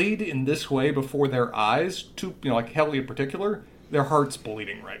sullied in this way before their eyes, to like Helly in particular, their heart's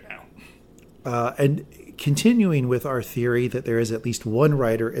bleeding right now. And continuing with our theory that there is at least one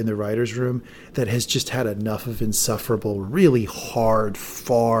writer in the writer's room that has just had enough of insufferable, really hard,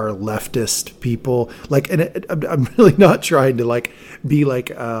 far leftist people. I'm really not trying to be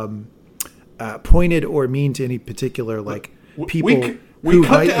pointed or mean to any particular people who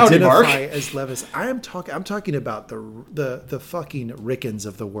might identify as leftist. I'm talking about the fucking Rickens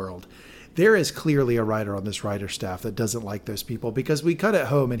of the world. There is clearly a writer on this writer staff that doesn't like those people, because we cut at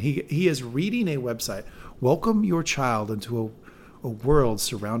home and he is reading a website. Welcome your child into a world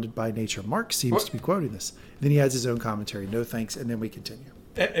surrounded by nature. Mark seems to be quoting this. Then he adds his own commentary. No thanks. And then we continue.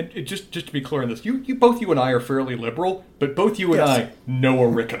 And just to be clear on this, both you and I are fairly liberal, but both you and I know a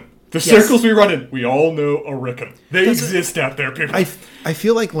Ricken. The circles we run in, we all know a Ricken. They exist out there, people. I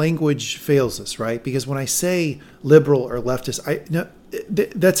feel like language fails us, right? Because when I say liberal or leftist,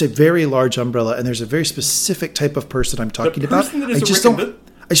 that's a very large umbrella, and there's a very specific type of person I'm talking about. I just don't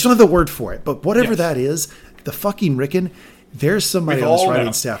have the word for it. But whatever that is, the fucking Ricken, there's somebody on this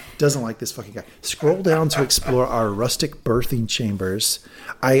writing staff doesn't like this fucking guy. Scroll down to explore our rustic birthing chambers.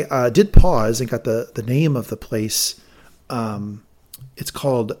 I did pause and got the name of the place. It's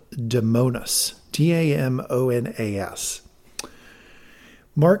called Damonas, Damonas.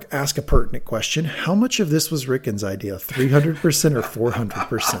 Mark asked a pertinent question. How much of this was Rickon's idea? 300% or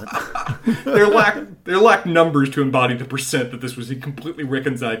 400%? There lack numbers to embody the percent that this was completely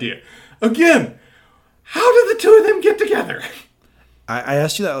Rickon's idea. Again, how did the two of them get together? I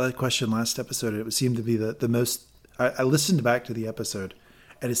asked you that question last episode, and it seemed to be the most... I listened back to the episode,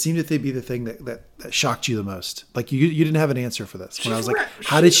 and it seemed to be the thing that shocked you the most. Like, you didn't have an answer for this. When I was like,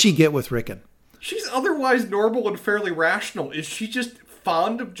 how did she get with Rickon? She's otherwise normal and fairly rational. Is she just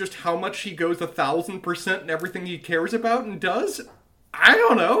fond of just how much he goes 1,000% in everything he cares about and does? I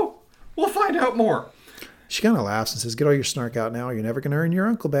don't know. We'll find out more. She kind of laughs and says, get all your snark out now. You're never going to earn your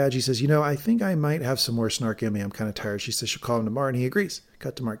uncle badge. He says, I think I might have some more snark in me. I'm kind of tired. She says she'll call him tomorrow, and he agrees.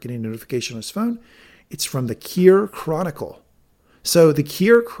 Cut to Mark getting a notification on his phone. It's from the Kier Chronicle. So the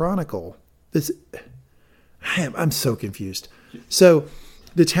Kier Chronicle, I'm so confused. So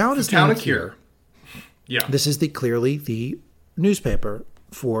the town is named Kier. Yeah. This is clearly the newspaper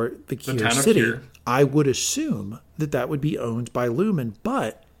for the Kier city. Kier. I would assume that would be owned by Lumon,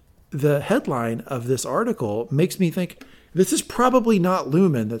 but the headline of this article makes me think this is probably not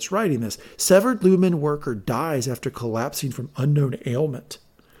Lumon that's writing this. Severed Lumon worker dies after collapsing from unknown ailment.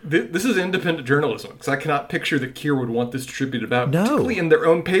 This is independent journalism, because I cannot picture that Kier would want this distributed about, particularly in their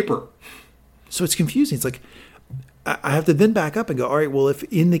own paper. So it's confusing. It's like, I have to then back up and go, all right, well, if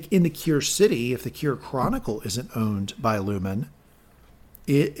in the Kier city, if the Kier Chronicle isn't owned by Lumon,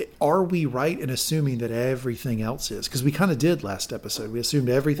 are we right in assuming that everything else is? Because we kind of did last episode. We assumed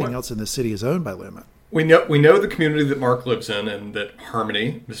everything else in the city is owned by Lumon. We know the community that Mark lives in, and that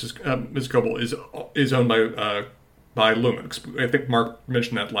Harmony, Ms. Coble, is owned by Lumon. I think Mark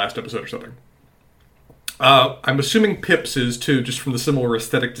mentioned that last episode or something. I'm assuming Pips is too, just from the similar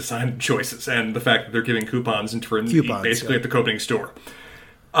aesthetic design choices and the fact that they're giving coupons at the opening store.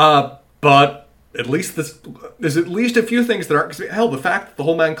 But at least there's at least a few things that aren't... Hell, the fact that the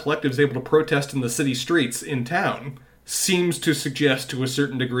Whole Man Collective is able to protest in the city streets in town seems to suggest to a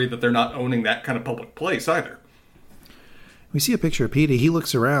certain degree that they're not owning that kind of public place either. We see a picture of Petey. He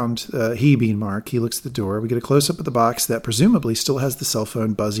looks around, he being Mark. He looks at the door. We get a close-up of the box that presumably still has the cell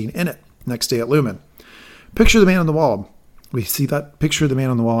phone buzzing in it. Next day at Lumon. Picture of the man on the wall. We see that picture of the man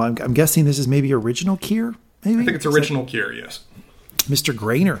on the wall. I'm guessing this is maybe original Kier, maybe? I think it's original Kier, yes. Mr.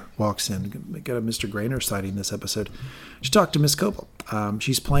 Grainer walks in. We got a Mr. Grainer sighting this episode. She talked to Miss Coble.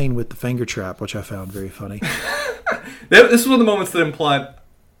 She's playing with the finger trap, which I found very funny. This is one of the moments that implied,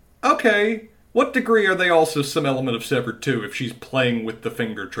 okay, what degree are they also some element of Severed too if she's playing with the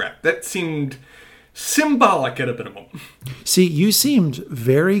finger trap? That seemed symbolic at a minimum. See, you seemed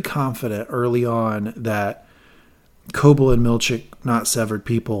very confident early on that Coble and Milchick, not severed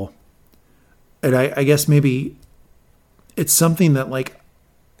people. And I guess maybe it's something that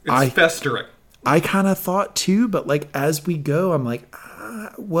it's festering. I kind of thought too, but as we go, I'm like,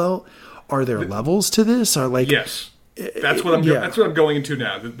 well, are there levels to this? Or yes, that's what I'm going into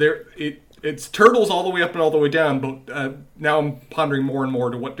now. That it's turtles all the way up and all the way down, but now I'm pondering more and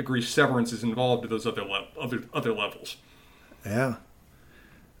more to what degree severance is involved to those other levels. Yeah.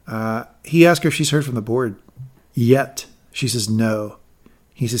 He asked her if she's heard from the board yet. She says no.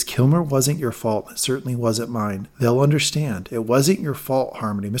 He says, Kilmer wasn't your fault. It certainly wasn't mine. They'll understand. It wasn't your fault,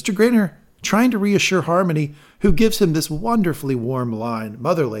 Harmony. Mr. Grainer trying to reassure Harmony, who gives him this wonderfully warm line,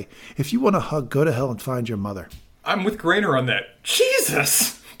 motherly. If you want a hug, go to hell and find your mother. I'm with Grainer on that.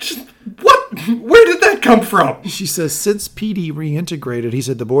 Jesus! What? Where did that come from? She says, since PD reintegrated, he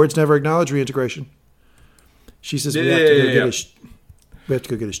said, the board's never acknowledged reintegration. She says, we have to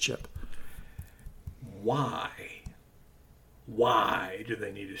go get his chip. Why? Why do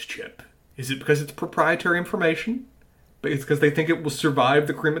they need his chip? Is it because it's proprietary information? But it's because they think it will survive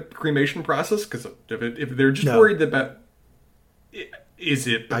the cremation process? Because if they're just worried about... Is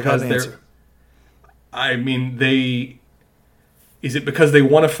it because they're... I mean, Is it because they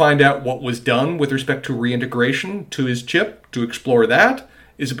want to find out what was done with respect to reintegration to his chip, to explore that?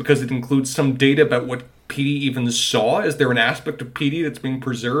 Is it because it includes some data about what PD even saw? Is there an aspect of PD that's being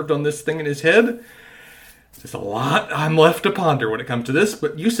preserved on this thing in his head? There's a lot I'm left to ponder when it comes to this,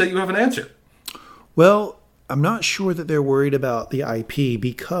 but you say you have an answer. Well, I'm not sure that they're worried about the IP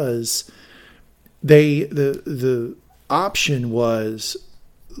because the option was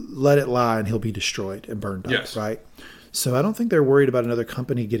let it lie and he'll be destroyed and burned up, right? So I don't think they're worried about another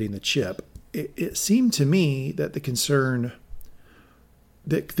company getting the chip. It seemed to me that the concern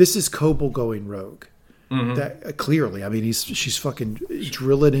that this is Coble going rogue. Mm-hmm. That clearly, I mean, she's fucking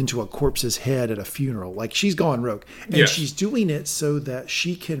drilling into a corpse's head at a funeral. Like, she's gone rogue. And she's doing it so that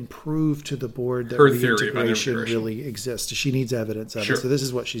she can prove to the board that reintegration really exists. She needs evidence of it. So this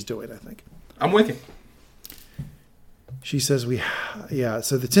is what she's doing, I think. I'm with you. She says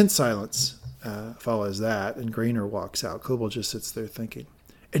so the tense silence follows that, and Grainer walks out. Kobold just sits there thinking.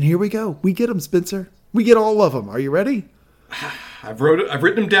 And here we go. We get them, Spencer. We get all of them. Are you ready? I've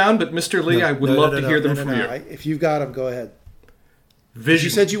written them down, but Mr. Lee, I would love to hear them from you. If you've got them, go ahead. Vision. You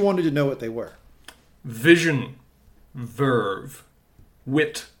said you wanted to know what they were. Vision, verve,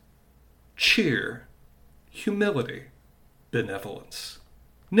 wit, cheer, humility, benevolence,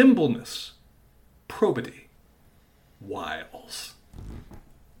 nimbleness, probity, wiles.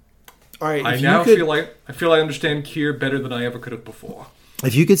 All right. I feel I understand Kier better than I ever could have before.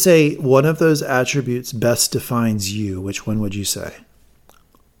 If you could say one of those attributes best defines you, which one would you say?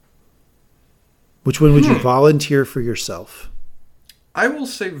 Which one would you volunteer for yourself? I will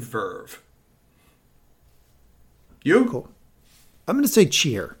say verve. You? Cool. I'm going to say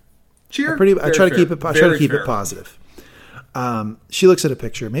cheer. Cheer. I try to keep it positive. She looks at a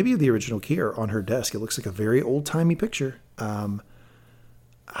picture, maybe of the original Kier on her desk. It looks like a very old timey picture. I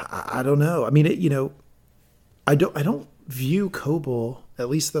don't know. I mean, I don't view Kobold, at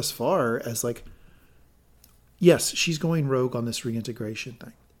least thus far, as like, yes, she's going rogue on this reintegration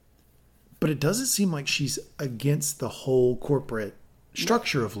thing, but it doesn't seem like she's against the whole corporate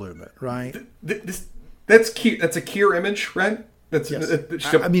structure of Lumon, right? That's Kier. That's a Kier image, right? Yes.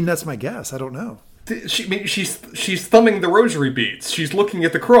 That's my guess. I don't know. She's thumbing the rosary beads. She's looking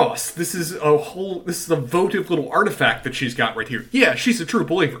at the cross. This is a votive little artifact that she's got right here. Yeah, she's a true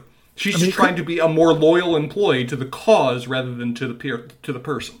believer. She's just trying to be a more loyal employee to the cause rather than to the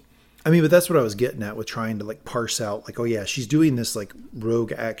person. I mean, but that's what I was getting at with trying to like parse out, like, oh yeah, she's doing this like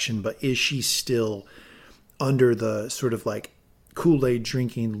rogue action, but is she still under the sort of like Kool-Aid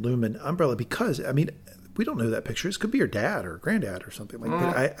drinking Lumon umbrella? Because I mean, we don't know that picture. This could be her dad or granddad or something like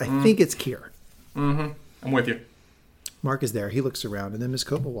that. I think it's Kier. Mm-hmm. I'm with you. Mark is there. He looks around, and then Miss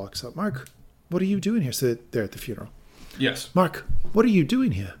Kobold walks up. Mark, what are you doing here? So they're at the funeral. Yes. Mark, what are you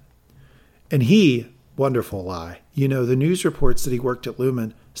doing here? And he, wonderful lie. The news reports that he worked at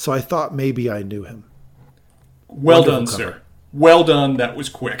Lumon, so I thought maybe I knew him. Well done, sir. Well done. That was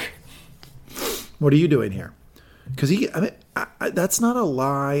quick. What are you doing here? Because that's not a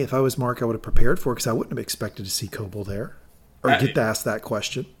lie. If I was Mark, I would have prepared for it, because I wouldn't have expected to see Kobold there or get to ask that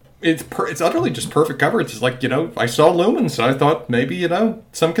question. It's utterly just perfect coverage. It's like, I saw Lumon, so I thought maybe,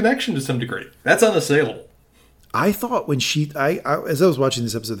 some connection to some degree. That's unassailable. I thought when as I was watching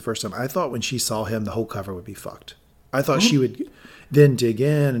this episode the first time, I thought when she saw him, the whole cover would be fucked. I thought she would then dig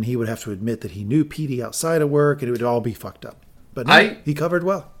in, and he would have to admit that he knew Petey outside of work, and it would all be fucked up. But no, he covered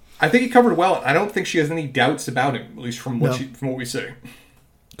well. I think he covered well. I don't think she has any doubts about him, at least from what we see.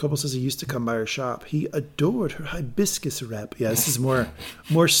 Kobold says he used to come by her shop. He adored her hibiscus wrap. Yeah, this is more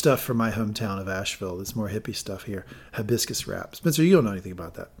stuff from my hometown of Asheville. There's more hippie stuff here. Hibiscus wrap. Spencer, you don't know anything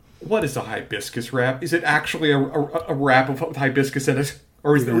about that. What is a hibiscus wrap? Is it actually a wrap of hibiscus in it?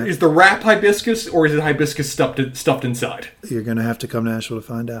 Or is the wrap hibiscus, or is it hibiscus stuffed inside? You're going to have to come to Asheville to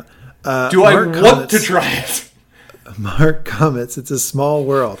find out. Do I want to try it? Mark comments, it's a small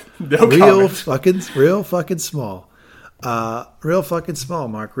world. No real fucking small. Real fucking small,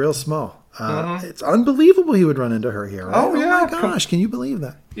 Mark. Real small. It's unbelievable he would run into her here. Right? Oh, yeah. Oh, my gosh. Can you believe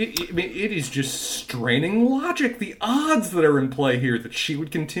that? It is just straining logic. The odds that are in play here that she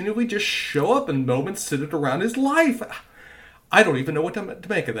would continually just show up in moments centered around his life. I don't even know what to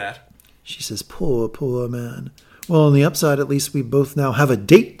make of that. She says, poor man. Well, on the upside, at least we both now have a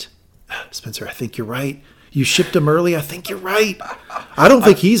date. Spencer, I think you're right. You shipped him early. I think you're right. I don't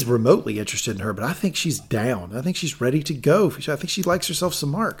think he's remotely interested in her, but I think she's down. I think she's ready to go. I think she likes herself some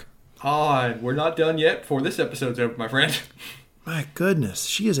Mark. We're not done yet before this episode's over, my friend. My goodness,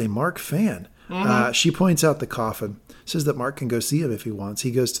 she is a Mark fan. She points out the coffin, says that Mark can go see him if he wants.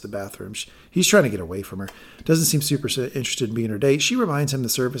 He goes to the bathroom. He's trying to get away from her. Doesn't seem super interested in being her date. She reminds him the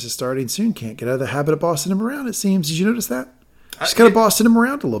service is starting soon. Can't get out of the habit of bossing him around, it seems. Did you notice that? She's kind of bossing him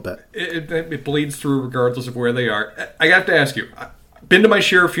around a little bit. It bleeds through regardless of where they are. I have to ask you, I've been to my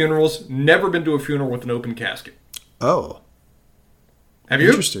share of funerals, never been to a funeral with an open casket. Oh. Have you?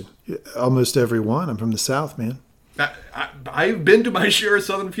 Interesting. Almost every one. I'm from the South, man. I've been to my share of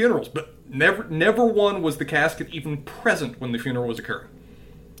Southern funerals, but never one was the casket even present when the funeral was occurring.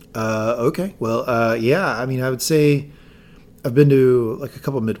 Okay. Well, yeah. I mean, I would say I've been to like a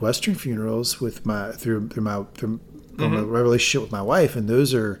couple of Midwestern funerals with through my relationship with my wife, and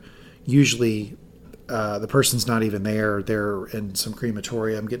those are usually the person's not even there. They're in some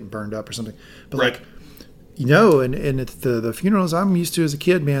crematorium getting burned up or something. But right. like, and it's the funerals I'm used to as a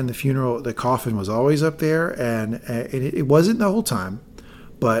kid, man, the coffin was always up there, and it wasn't the whole time,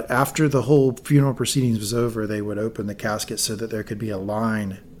 But after the whole funeral proceedings was over, they would open the casket so that there could be a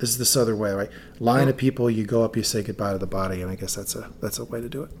line. This is the Southern way, right? Line of people. You go up, you say goodbye to the body, and I guess that's a way to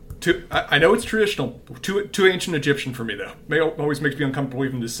do it. I know it's traditional. Too ancient Egyptian for me, though. Always makes me uncomfortable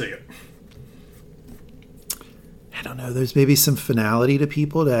even to say it. I don't know. There's maybe some finality to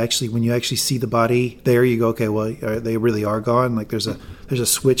people to actually, when you actually see the body there, you go, okay, well, they really are gone. Like there's a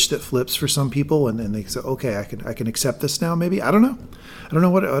switch that flips for some people, and they say, okay, I can accept this now. Maybe I don't know. I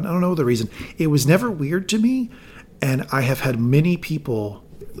don't know the reason. It was never weird to me, and I have had many people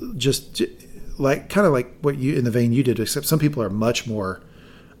just like kind of like what you in the vein you did, except some people are much more.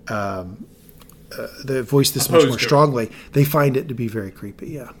 They voice this much more strongly. They find it to be very creepy.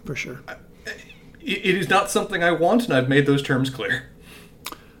 Yeah, for sure. It is not something I want, and I've made those terms clear.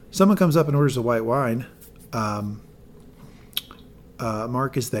 Someone comes up and orders a white wine.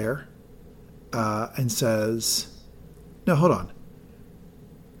 Mark is there and says, "No, hold on.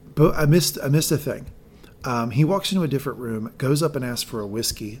 But I missed a thing." He walks into a different room, goes up and asks for a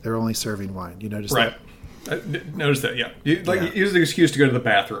whiskey. They're only serving wine. You notice that? Right. I noticed that. Yeah. He used the excuse to go to the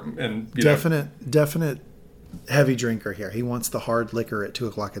bathroom, and definite. Heavy drinker here. He wants the hard liquor at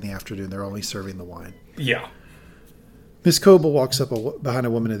 2:00 in the afternoon. They're only serving the wine. Yeah. Miss Coble walks up behind a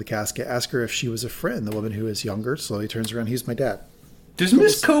woman in the casket, asks her if she was a friend. The woman, who is younger, slowly turns around. He's my dad. Does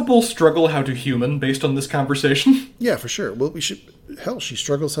Miss Coble struggle how to human based on this conversation? Yeah, for sure. Well, she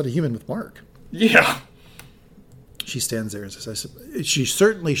struggles how to human with Mark. Yeah. She stands there and says, she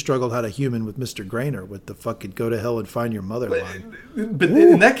certainly struggled how to human with Mr. Grainer with the fucking go to hell and find your mother line. But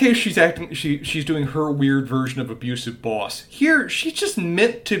in that case, she's doing her weird version of abusive boss. Here, she's just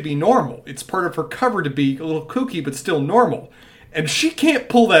meant to be normal. It's part of her cover to be a little kooky, but still normal. And she can't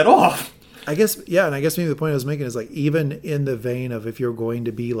pull that off. I guess maybe the point I was making is like, even in the vein of if you're going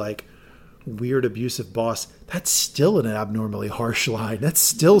to be like weird abusive boss, that's still an abnormally harsh line. That's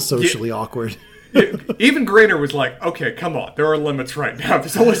still socially awkward. Even Grainer was like, okay, come on. There are limits right now.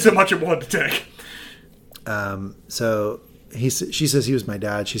 There's only so much I'm willing to take. So she says he was my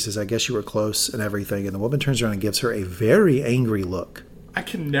dad. She says, I guess you were close and everything. And the woman turns around and gives her a very angry look. I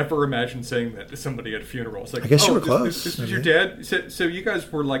can never imagine saying that to somebody at a funeral. It's like, I guess you were close. This was your dad? So you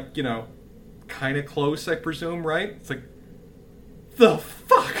guys were like, kind of close, I presume, right? It's like, the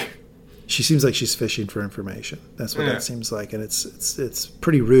fuck? She seems like she's fishing for information. That's what that seems like, and it's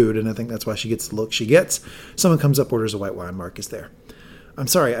pretty rude. And I think that's why she gets the look she gets. Someone comes up, orders a white wine. Mark is there. I'm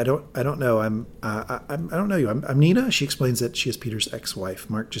sorry, I don't know. I don't know you. I'm Nina. She explains that she is Peter's ex-wife.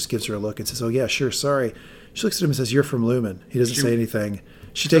 Mark just gives her a look and says, "Oh yeah, sure. Sorry." She looks at him and says, "You're from Lumon." He doesn't say anything.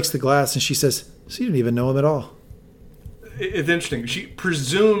 She takes the glass and she says, "So you didn't even know him at all." It's interesting. She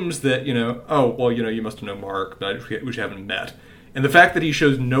presumes that you must have known Mark, but we haven't met. And the fact that he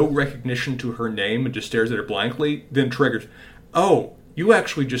shows no recognition to her name and just stares at her blankly then triggers, oh, you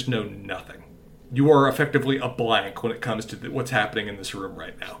actually just know nothing. You are effectively a blank when it comes to what's happening in this room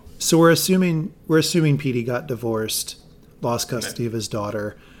right now. So we're assuming Petey got divorced, lost custody of his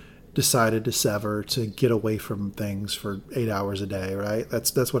daughter, decided to sever to get away from things for 8 hours a day, right?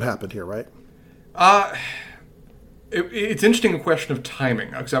 That's what happened here, right? It's interesting, a question of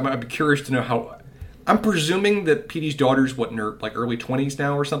timing. Because I'd be curious to know how. I'm presuming that Petey's daughter's in her early 20s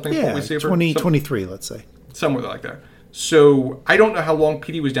now or something. Yeah, 23, let's say. Somewhere like that. So I don't know how long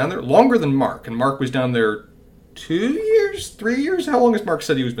Petey was down there. Longer than Mark. And Mark was down there 2 years, 3 years? How long has Mark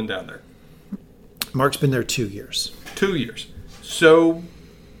said he been down there? Mark's been there 2 years. 2 years. So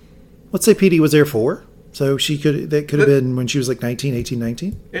let's say Petey was there 4. So that could have been when she was 18,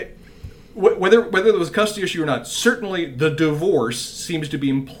 19. Whether there was a custody issue or not, certainly the divorce seems to be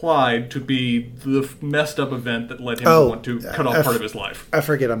implied to be the messed up event that led him to want to cut off part of his life. I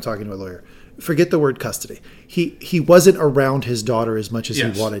forget I'm talking to a lawyer. Forget the word custody. He wasn't around his daughter as much as he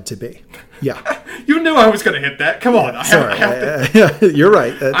wanted to be. Yeah. You knew I was going to hit that. Come on. You're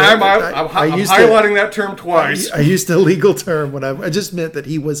right. I'm highlighting that term twice. I used a legal term when I just meant that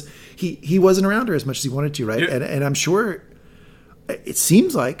he wasn't around her as much as he wanted to, right? Yeah. And I'm sure it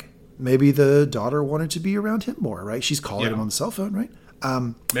seems like maybe the daughter wanted to be around him more, right? She's calling him on the cell phone, right?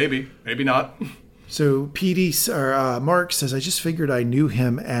 Maybe not. So Mark says, I just figured I knew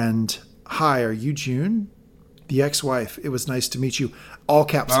him, and hi, are you June? The ex-wife. It was nice to meet you. All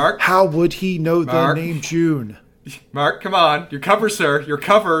caps. Mark? How would he know the name June? Mark, come on. Your cover, sir. Your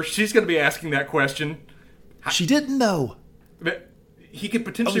cover. She's going to be asking that question. She didn't know. But he could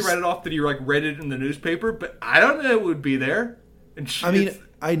potentially write it off that he read it in the newspaper, but I don't know it would be there. And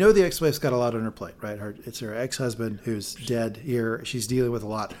I know the ex-wife's got a lot on her plate, right? It's her ex-husband who's dead here. She's dealing with a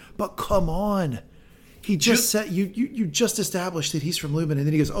lot. But come on. He just said, you just established that he's from Lumon, and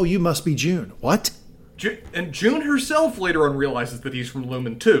then he goes, oh, you must be June. What? And June herself later on realizes that he's from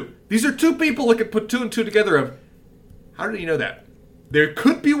Lumon too. These are two people that could put two and two together of, how did he know that? There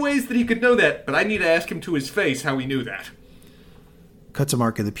could be ways that he could know that, but I need to ask him to his face how he knew that. Cut to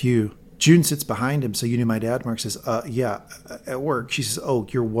Mark in the pew. June sits behind him. So you knew my dad? Mark says, yeah, at work. She says, oh,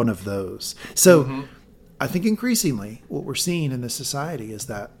 you're one of those. So I think increasingly what we're seeing in this society is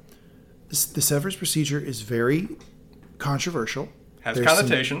that the severance procedure is very controversial. Has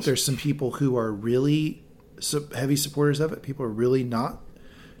connotations. There's some people who are really heavy supporters of it. People are really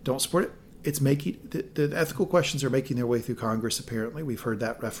don't support it. It's making the ethical questions are making their way through Congress. Apparently, we've heard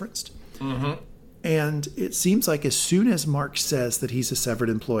that referenced. And it seems like as soon as Mark says that he's a severed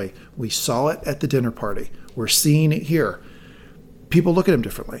employee, we saw it at the dinner party. We're seeing it here. People look at him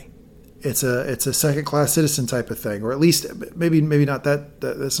differently. It's a second class citizen type of thing, or at least maybe not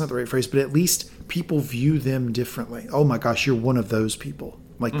that's not the right phrase, but at least people view them differently. Oh my gosh, you're one of those people.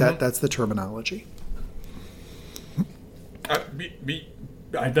 Like that. That's the terminology.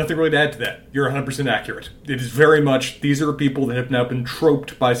 I have nothing really to add to that. You're 100% accurate. It is very much, these are people that have now been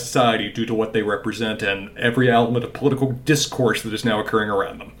troped by society due to what they represent and every element of political discourse that is now occurring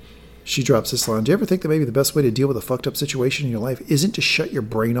around them. She drops this line. Do you ever think that maybe the best way to deal with a fucked up situation in your life isn't to shut your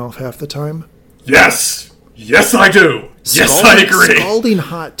brain off half the time? Yes! Yes, I do! Yes, I agree! Scalding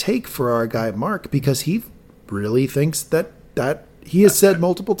hot take for our guy Mark, because he really thinks that he has said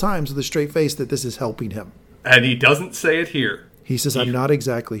multiple times with a straight face that this is helping him. And he doesn't say it here. He says, I'm not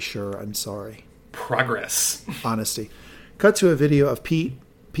exactly sure. I'm sorry. Progress. Honesty. Cut to a video of Petey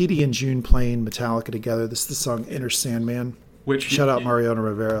and June playing Metallica together. This is the song Inner Sandman. Shout out Mariano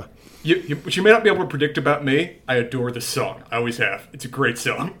Rivera. What you may not be able to predict about me, I adore this song. I always have. It's a great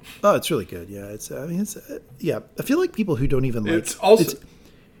song. Oh, it's really good. Yeah, I feel like people who don't even like it's also.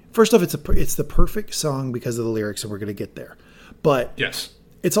 First off, it's the perfect song because of the lyrics, and we're going to get there. But yes,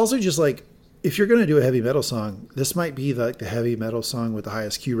 it's also just like, if you're going to do a heavy metal song, this might be the heavy metal song with the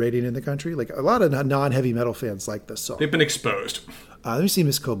highest Q rating in the country. Like, a lot of non-heavy metal fans like this song. They've been exposed. Let me see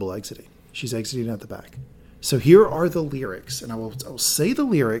Miss Coble exiting. She's exiting at the back. So here are the lyrics, and I will say the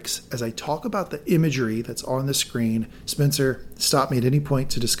lyrics as I talk about the imagery that's on the screen. Spencer, stop me at any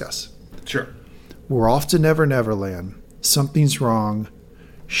point to discuss. Sure. We're off to Never Neverland. Something's wrong.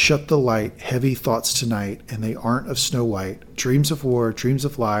 Shut the light. Heavy thoughts tonight, and they aren't of Snow White. Dreams of war, dreams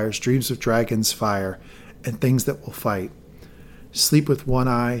of liars, dreams of dragons, fire, and things that will fight. Sleep with one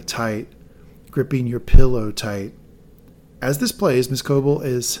eye tight, gripping your pillow tight. As this plays, Miss Coble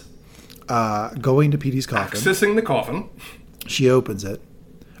is going to Petey's coffin. Accessing the coffin. She opens it.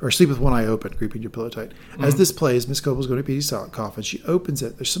 Or sleep with one eye open, gripping your pillow tight. As this plays, Miss Coble's going to Petey's coffin. She opens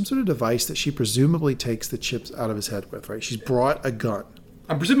it. There's some sort of device that she presumably takes the chips out of his head with, right? She's brought a gun.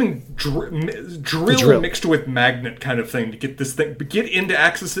 I'm presuming drill mixed with magnet kind of thing to get this thing, get in to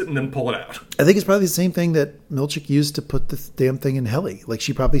access it and then pull it out. I think it's probably the same thing that Milchick used to put the damn thing in heli. Like,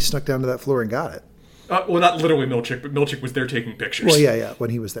 she probably snuck down to that floor and got it. Well, not literally Milchick, but Milchick was there taking pictures. Well, yeah,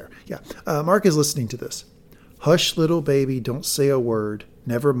 when he was there. Yeah. Mark is listening to this. Hush, little baby, don't say a word.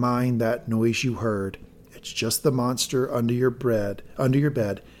 Never mind that noise you heard. It's just the monster under your bed,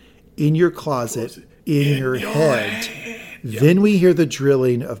 in your closet, in your head. Yeah. Then we hear the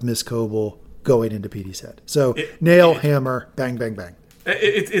drilling of Miss Coble going into Petey's head. So nail, hammer, bang, bang, bang.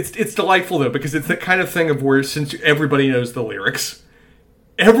 It's delightful, though, because it's the kind of thing of where, since everybody knows the lyrics,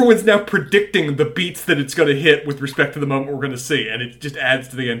 everyone's now predicting the beats that it's going to hit with respect to the moment we're going to see, and it just adds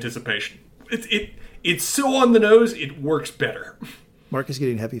to the anticipation. It's so on the nose, it works better. Mark is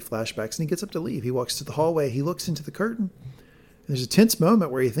getting heavy flashbacks, and he gets up to leave. He walks to the hallway. He looks into the curtain. There's a tense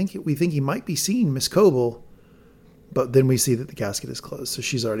moment where we think he might be seeing Miss Coble, but then we see that the casket is closed, so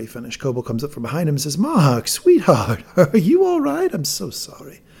she's already finished. Coble comes up from behind him and says, Mark, sweetheart, are you all right? I'm so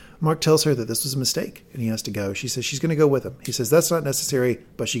sorry. Mark tells her that this was a mistake, and he has to go. She says she's going to go with him. He says that's not necessary,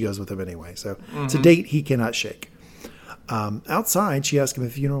 but she goes with him anyway. So It's a date he cannot shake. Outside, she asks him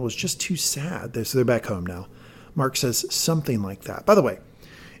if the funeral was just too sad. So they're back home now. Mark says something like that. By the way,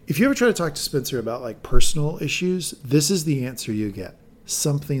 if you ever try to talk to Spencer about like personal issues, this is the answer you get.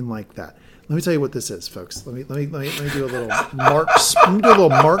 Something like that. Let me tell you what this is, folks. Let me do a little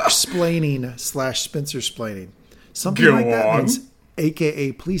Mark-splaining / Spencer-splaining. Something Go like that on. means,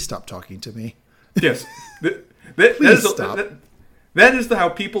 AKA, please stop talking to me. Yes. Stop. That is how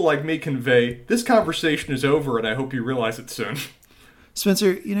people like me convey, this conversation is over and I hope you realize it soon.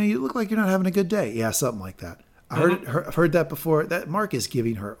 Spencer, you look like you're not having a good day. Yeah, something like that. I've heard that before. That Mark is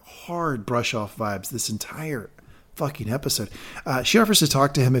giving her hard brush-off vibes this entire fucking episode. She offers to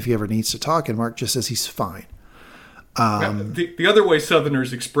talk to him if he ever needs to talk, and Mark just says he's fine. The other way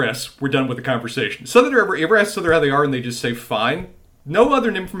Southerners express, we're done with the conversation. You ever ask Southern how they are and they just say fine? No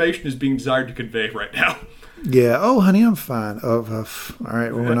other information is being desired to convey right now. Yeah. Oh, honey, I'm fine. Oh, all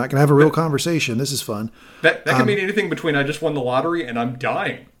right. Well, we're not going to have a real conversation. This is fun. That can mean anything between I just won the lottery and I'm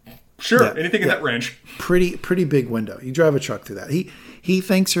dying. Sure, yeah, anything in that range. Pretty big window. You drive a truck through that. He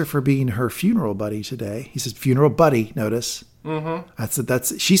thanks her for being her funeral buddy today. He says funeral buddy. Notice. Mm-hmm.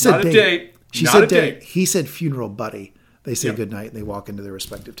 That's she said not date. A date. She not said a date. He said funeral buddy. They say goodnight and they walk into their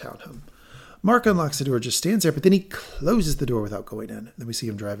respective townhome. Mark unlocks the door, just stands there, but then he closes the door without going in. Then we see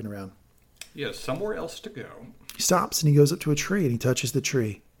him driving around. He has somewhere else to go. He stops and he goes up to a tree and he touches the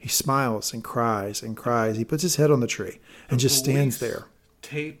tree. He smiles and cries and cries. He puts his head on the tree and just stands there.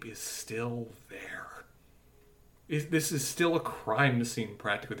 Tape is still there. This is still a crime scene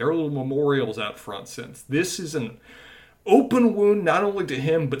practically. There are little memorials out front since. This is an open wound not only to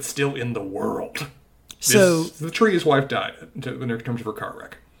him, but still in the world. So the tree his wife died in terms of her car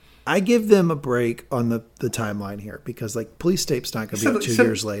wreck. I give them a break on the timeline here because like police tape's not going to be up 2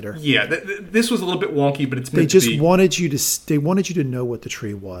 years later. Yeah, this was a little bit wonky, but it's they just wanted you to know what the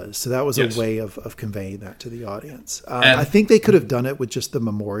tree was. So that was yes. a way of conveying that to the audience. I think they could have done it with just the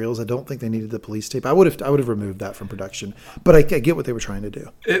memorials. I don't think they needed the police tape. I would have removed that from production, but I get what they were trying to do.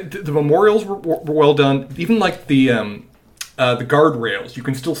 The memorials were well done. Even like the guardrails, you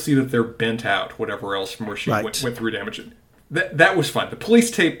can still see that they're bent out. Whatever else from where she went through damage. That was fun. The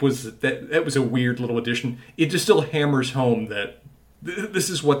police tape was that was a weird little addition. It just still hammers home that this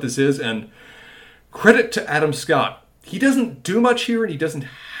is what this is. And credit to Adam Scott. He doesn't do much here, and he doesn't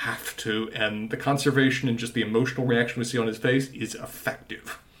have to. And the conservation and just the emotional reaction we see on his face is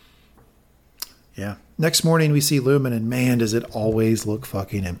effective. Yeah. Next morning we see Lumon, and man, does it always look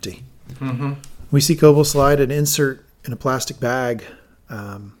fucking empty. Mm-hmm. We see Coble slide an insert in a plastic bag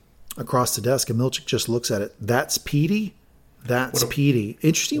across the desk, and Milchick just looks at it. That's Petey. That's Petey.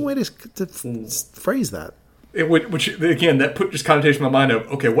 Interesting way to phrase that. Which again, that put just connotation in my mind of,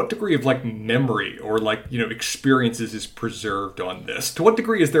 okay, what degree of like memory or like, experiences is preserved on this? To what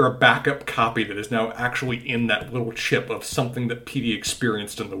degree is there a backup copy that is now actually in that little chip of something that Petey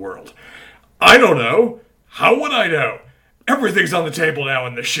experienced in the world? I don't know. How would I know? Everything's on the table now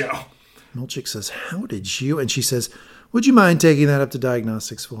in the show. Milchick says, how did you? And she says, would you mind taking that up to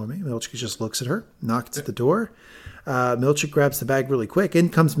diagnostics for me? Milchick just looks at her, knocks at the door. Milchick grabs the bag really quick. In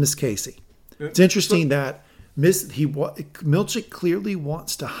comes Miss Casey. It's interesting that Milchick clearly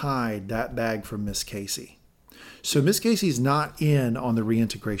wants to hide that bag from Miss Casey. So Miss Casey's not in on the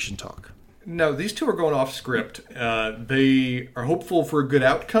reintegration talk. No, these two are going off script. They are hopeful for a good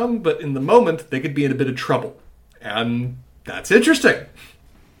outcome, but in the moment, they could be in a bit of trouble. And that's interesting.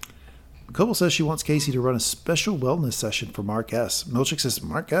 Coble says she wants Casey to run a special wellness session for Mark S. Milchick says,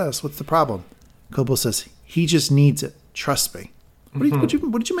 Mark S., what's the problem? Coble says, he just needs it. Trust me. What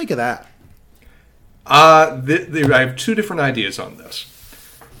did you make of that? I have two different ideas on this.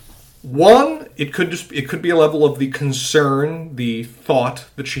 One, it could be a level of the concern, the thought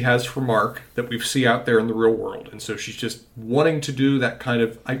that she has for Mark that we see out there in the real world, and so she's just wanting to do that kind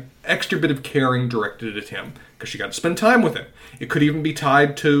of extra bit of caring directed at him because she got to spend time with him. It could even be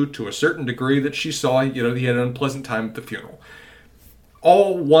tied to a certain degree that she saw, he had an unpleasant time at the funeral.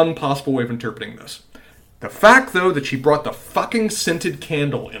 All one possible way of interpreting this. The fact, though, that she brought the fucking scented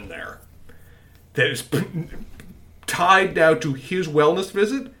candle in there that is tied now to his wellness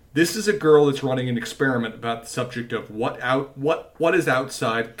visit, this is a girl that's running an experiment about the subject of what is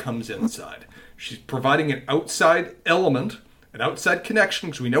outside comes inside. She's providing an outside element, an outside connection,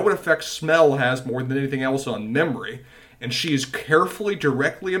 because we know what effect smell has more than anything else on memory, and she is carefully,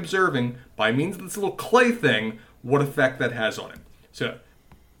 directly observing, by means of this little clay thing, what effect that has on him. So,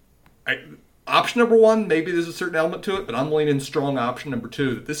 option number one, maybe there's a certain element to it, but I'm leaning strong option number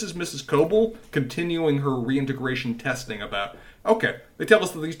two, that this is Mrs. Coble continuing her reintegration testing about, okay, they tell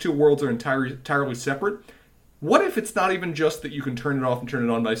us that these two worlds are entirely separate. What if it's not even just that you can turn it off and turn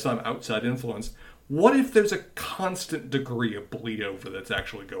it on by some outside influence? What if there's a constant degree of bleed over that's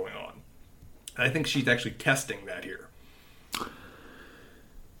actually going on? And I think she's actually testing that here.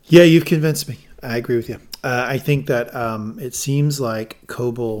 Yeah, you've convinced me. I agree with you. I think that it seems like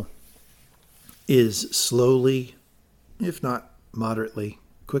Coble is slowly, if not moderately,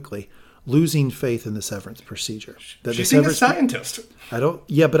 quickly, losing faith in the severance procedure. She's being a scientist. I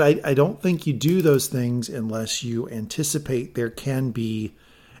don't think you do those things unless you anticipate there can be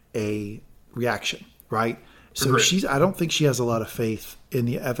a reaction, right? So I don't think she has a lot of faith in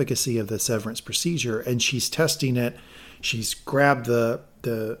the efficacy of the severance procedure, and she's testing it. She's grabbed the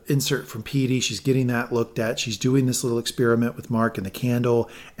insert from Petey. She's getting that looked at. She's doing this little experiment with Mark and the candle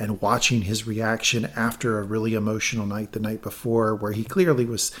and watching his reaction after a really emotional night the night before, where he clearly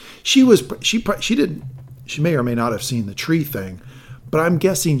was. She may or may not have seen the tree thing, But I'm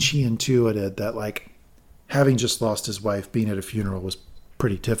guessing she intuited that, like, having just lost his wife, being at a funeral was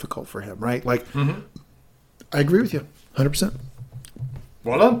pretty difficult for him, right? Like, I agree with you, 100%.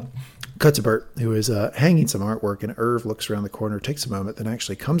 Well done. Cut to Bert, who is hanging some artwork, and Irv looks around the corner, takes a moment, then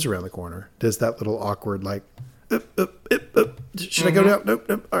actually comes around the corner, does that little awkward, like, should I go down?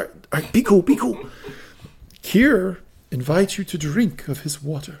 Nope. All right, be cool. Kier invites you to drink of his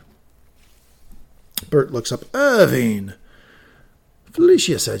water. Bert looks up. Irving,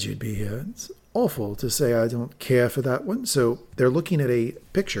 Felicia said you'd be here. It's awful to say I don't care for that one. So they're looking at a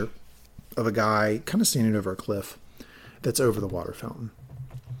picture of a guy kind of standing over a cliff that's over the water fountain.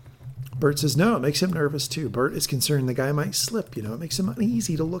 Bert says, no, it makes him nervous too. Bert is concerned the guy might slip. It makes him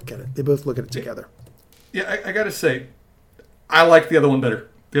uneasy to look at it. They both look at it together. Yeah, I got to say, I like the other one better.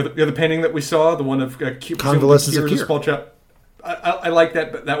 The other painting that we saw, the one of Convalescence of Kier. Small chap. I like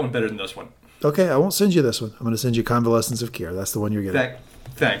that one better than this one. Okay, I won't send you this one. I'm going to send you Convalescence of Kier. That's the one you're getting.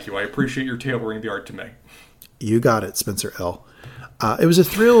 Thank you. I appreciate your tailoring the art to me. You got it, Spencer L. It was a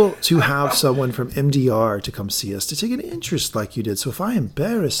thrill to have someone from MDR to come see us, to take an interest like you did. So if I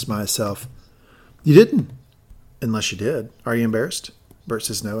embarrassed myself, you didn't. Unless you did. Are you embarrassed? Bert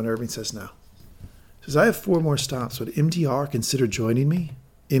says no, and Irving says no. He says, I have 4 more stops. Would MDR consider joining me?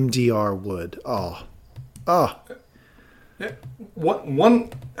 MDR would. Oh. A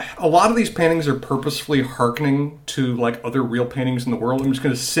lot of these paintings are purposefully hearkening to like other real paintings in the world. I'm just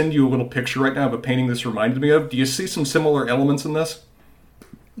going to send you a little picture right now of a painting this reminded me of. Do you see some similar elements in this?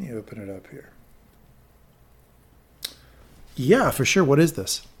 Let me open it up here. Yeah, for sure. What is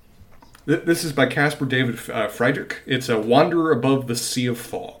this? This is by Caspar David Friedrich. It's a Wanderer Above the Sea of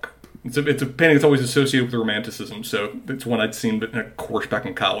Fog. It's a painting that's always associated with Romanticism, so it's one I'd seen in a course back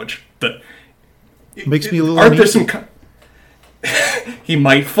in college. But makes me a little uneasy. He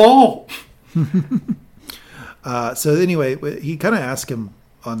might fall. So anyway, he kind of asked him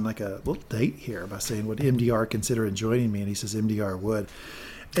on like a little date here by saying, would MDR consider joining me? And he says MDR would.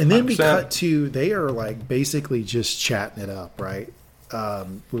 And then 100%. We cut to, they are like basically just chatting it up, right?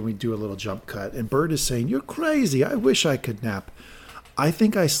 When we do a little jump cut. And Bert is saying, you're crazy. I wish I could nap. I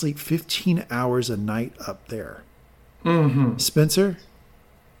think I sleep 15 hours a night up there. Mm-hmm. Spencer,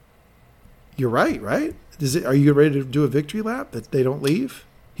 you're right? Are you ready to do a victory lap that they don't leave?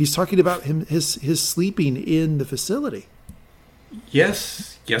 He's talking about his sleeping in the facility.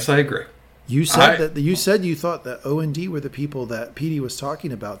 Yes, I agree. You said you thought that O&D were the people that Petey was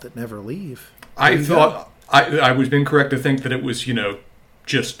talking about that never leave. I thought I was incorrect to think that it was,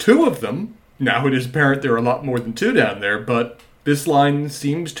 just 2 of them. Now it is apparent there are a lot more than 2 down there, but this line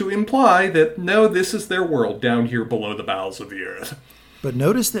seems to imply that no, this is their world down here below the bowels of the earth. But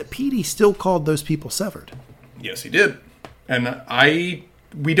notice that Petey still called those people severed. Yes, he did. And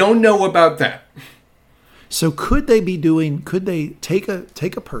we don't know about that. So could they take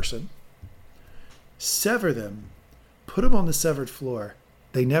a person, sever them, put them on the severed floor,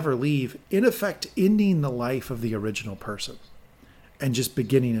 they never leave, in effect ending the life of the original person and just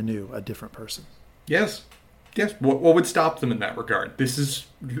beginning anew, a different person? Yes. What would stop them in that regard? This is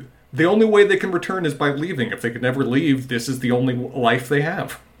the only way they can return is by leaving. If they could never leave, this is the only life they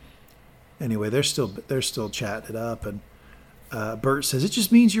have. Anyway, they're still chatting it up, and Bert says, it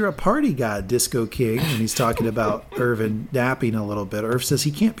just means you're a party guy, Disco King. And he's talking about Irvin napping a little bit. Irv says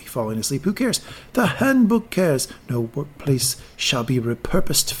he can't be falling asleep. Who cares? The handbook cares. No workplace shall be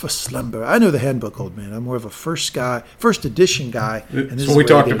repurposed for slumber. I know the handbook, old man. I'm more of a first edition guy. And this is what we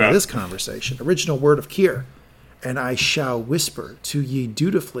talked about. This conversation. Original word of Kier. And I shall whisper to ye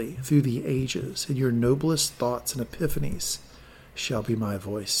dutifully through the ages, and your noblest thoughts and epiphanies shall be my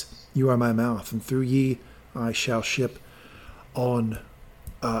voice. You are my mouth, and through ye I shall ship on.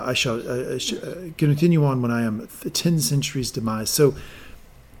 I shall continue on when I am 10 centuries demise. So,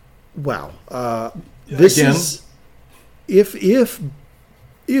 wow. This again is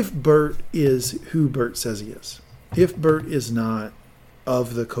if Bert is who Bert says he is. If Bert is not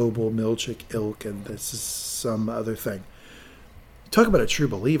of the Kobold Milchick ilk, and this is some other thing. Talk about a true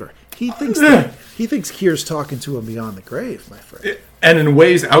believer. He thinks Kier's talking to him beyond the grave, my friend. And in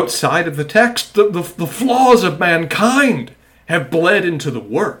ways outside of the text, the flaws of mankind have bled into the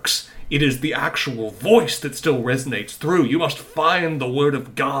works. It is the actual voice that still resonates through. You must find the word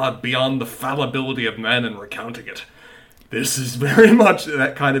of God beyond the fallibility of man in recounting it. This is very much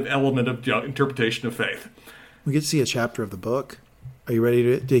that kind of element of interpretation of faith. We get to see a chapter of the book. Are you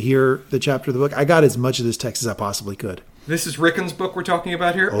ready to hear the chapter of the book? I got as much of this text as I possibly could. This is Rickon's book we're talking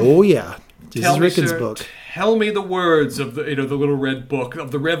about here? Oh, yeah. This is Rickon's book. Tell me the words of the little red book,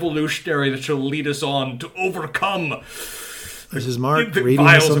 of the revolutionary that shall lead us on to overcome this is Mark the reading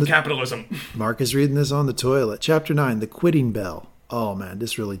vials this on of capitalism. Mark is reading this on the toilet. Chapter 9, The Quitting Bell. Oh man,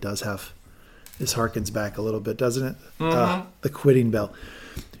 this really does have. This harkens back a little bit, doesn't it? The quitting bell.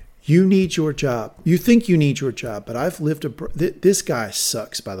 You need your job. You think you need your job, but I've lived abroad. This guy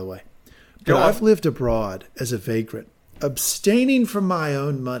sucks, by the way. But I've lived abroad as a vagrant, abstaining from my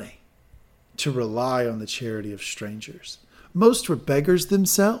own money to rely on the charity of strangers. Most were beggars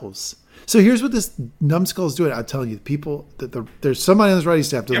themselves. So here's what this numbskull is doing. I'm telling you, there's somebody on his writing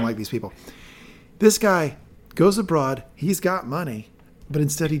staff doesn't like these people. This guy goes abroad. He's got money, but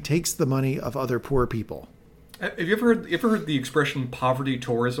instead he takes the money of other poor people. Have you ever heard the expression poverty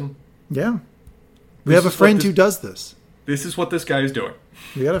tourism? Yeah. We have a friend who does this. This is what this guy is doing.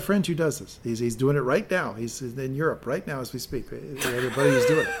 We got a friend who does this. He's doing it right now. He's in Europe right now as we speak. Everybody is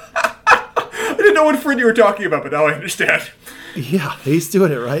doing it. I didn't know what friend you were talking about, but now I understand. Yeah, he's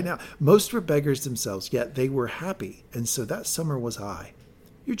doing it right now. Most were beggars themselves, yet they were happy, and so that summer was I.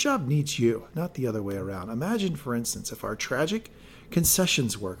 Your job needs you, not the other way around. Imagine, for instance, if our tragic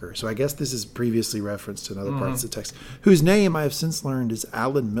concessions worker, so I guess this is previously referenced in other parts of the text, whose name I have since learned is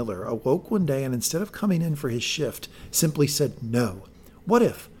Alan Miller, awoke one day and instead of coming in for his shift, simply said no. What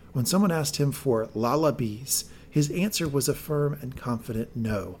if, when someone asked him for lullabies, his answer was a firm and confident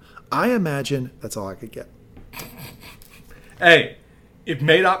no? I imagine that's all I could get. Hey, it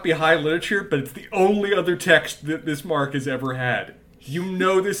may not be high literature, but it's the only other text that this Mark has ever had. You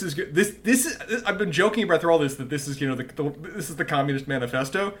know this is good. This is. I've been joking about through all this that this is this is the Communist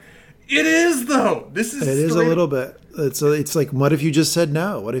Manifesto. It is though. This is. It is a little bit. It's like, what if you just said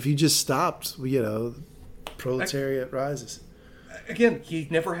no? What if you just stopped? Proletariat rises. Again, he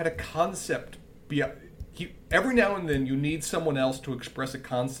never had a concept. Every now and then you need someone else to express a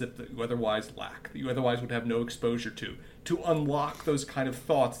concept that you otherwise lack, that you otherwise would have no exposure to unlock those kind of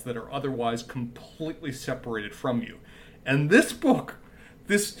thoughts that are otherwise completely separated from you. And this book,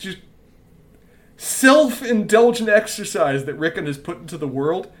 this just self-indulgent exercise that Rickon has put into the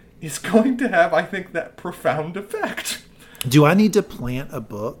world is going to have, I think, that profound effect. Do I need to plant a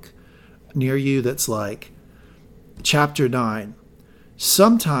book near you that's like Chapter 9?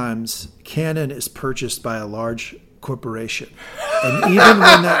 Sometimes canon is purchased by a large corporation. And even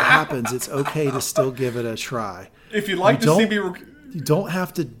when that happens, it's okay to still give it a try. If you'd like to see me... You don't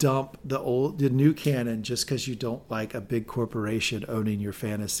have to dump the new canon just because you don't like a big corporation owning your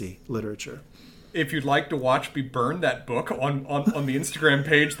fantasy literature. If you'd like to watch me burn that book on the Instagram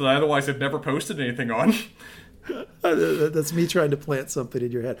page that I otherwise have never posted anything on. That's me trying to plant something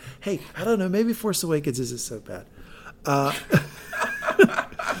in your head. Hey, I don't know, maybe Force Awakens isn't so bad.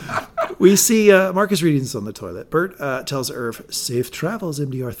 We see Marcus reading this on the toilet. Bert tells Irv, safe travels,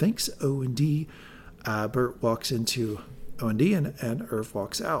 MDR. Thanks, O&D. Bert walks into O&D and Irv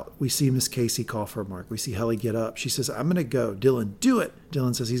walks out. We see Miss Casey call for Mark. We see Helly get up. She says, I'm going to go. Dylan, do it.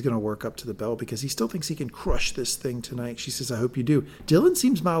 Dylan says he's going to work up to the bell because he still thinks he can crush this thing tonight. She says, I hope you do. Dylan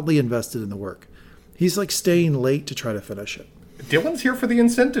seems mildly invested in the work. He's like staying late to try to finish it. Dylan's here for the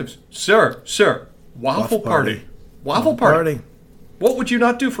incentives. Sir, waffle party. Waffle party. What would you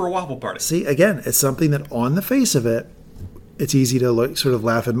not do for a waffle party? See, again, it's something that on the face of it, it's easy to sort of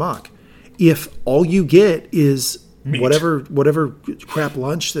laugh and mock. If all you get is meat, whatever crap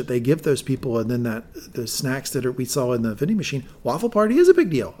lunch that they give those people, and then the snacks that we saw in the vending machine, waffle party is a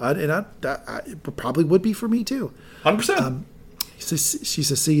big deal, it probably would be for me too. 100%. She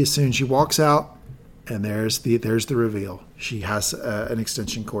says, "See you soon." She walks out, and there's the reveal. She has an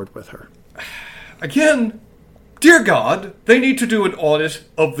extension cord with her. Again, dear God, they need to do an audit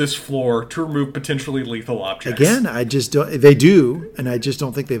of this floor to remove potentially lethal objects. Again, I just don't. They do, and I just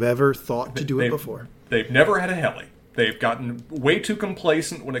don't think they've ever thought to do it before. They've never had a heli. They've gotten way too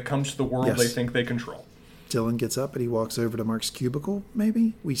complacent when it comes to the world they think they control. Dylan gets up and he walks over to Mark's cubicle,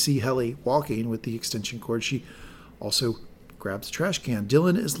 maybe. We see Helly walking with the extension cord. She also grabs a trash can.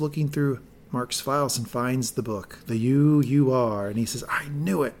 Dylan is looking through Mark's files and finds the book, The You Are, and he says, I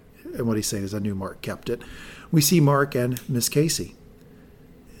knew it. And what he's saying is, I knew Mark kept it. We see Mark and Miss Casey.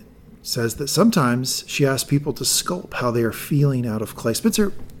 It says that sometimes she asks people to sculpt how they are feeling out of clay.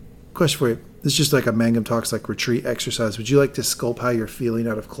 Spencer, question for you. This is just like a Mangum Talks like retreat exercise. Would you like to sculpt how you're feeling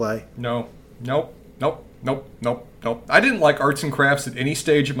out of clay? No. Nope. I didn't like arts and crafts at any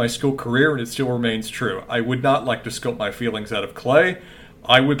stage of my school career, and it still remains true. I would not like to sculpt my feelings out of clay.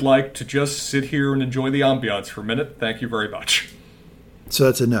 I would like to just sit here and enjoy the ambiance for a minute. Thank you very much. So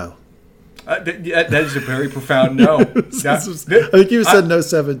that's a no. That is a very profound no. I think you said no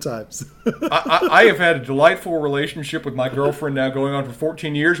 7 times. I have had a delightful relationship with my girlfriend now going on for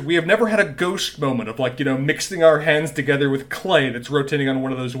 14 years. We have never had a ghost moment of mixing our hands together with clay that's rotating on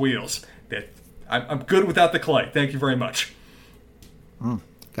one of those wheels. I'm good without the clay. Thank you very much.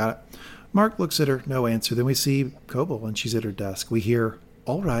 Got it. Mark looks at her, no answer. Then we see Coble, and she's at her desk. We hear,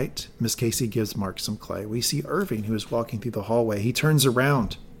 "All right." Miss Casey gives Mark some clay. We see Irving, who is walking through the hallway. He turns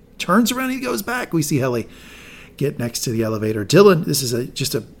around, he goes back. We see Helly get next to the elevator. Dylan, this is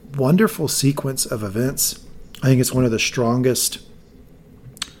just a wonderful sequence of events. I think it's one of the strongest,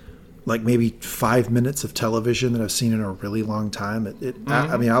 like maybe 5 minutes of television that I've seen in a really long time.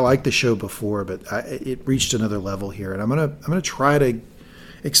 I mean, I liked the show before, but it reached another level here. And I'm gonna try to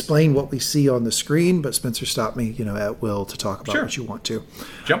explain what we see on the screen, but Spencer, stop me, at will to talk about what you want to.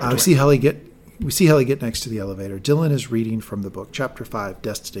 We see Helly get next to the elevator. Dylan is reading from the book, Chapter 5,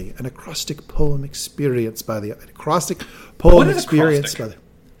 Destiny, an acrostic poem experienced by the.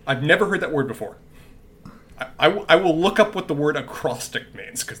 I've never heard that word before. I will look up what the word acrostic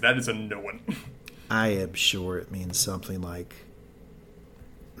means, because that is a new one. I am sure it means something like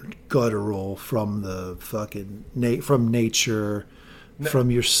guttural, from the fucking from nature.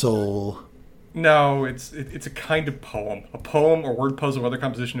 From your soul. No, it's a kind of poem. A poem or word puzzle or other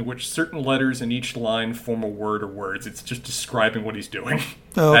composition in which certain letters in each line form a word or words. It's just describing what he's doing.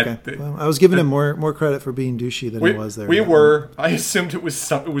 Oh, okay. Well, I was giving him more credit for being douchey than he was there. We were. I assumed it was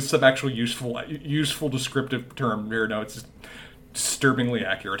some actual useful descriptive term here. No, it's just disturbingly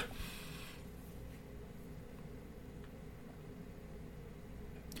accurate.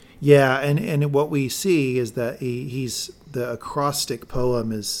 Yeah, and what we see is that the acrostic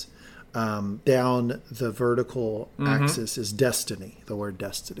poem is down the vertical axis is destiny, the word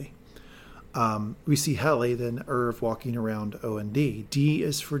destiny. We see Helly, then Irv walking around O and D. D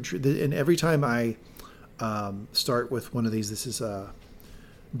is for, and every time I start with one of these, this is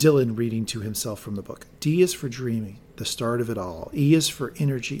Dylan reading to himself from the book. D is for dreaming, the start of it all. E is for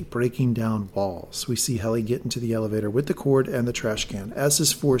energy, breaking down walls. We see Helly get into the elevator with the cord and the trash can. S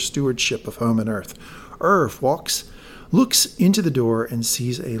is for stewardship of home and earth. Irv looks into the door and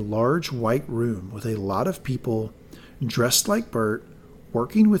sees a large white room with a lot of people dressed like Bert,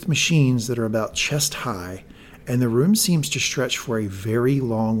 working with machines that are about chest high, and the room seems to stretch for a very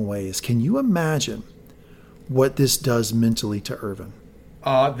long ways. Can you imagine what this does mentally to Irvin?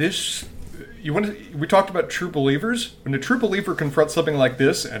 We talked about true believers. When a true believer confronts something like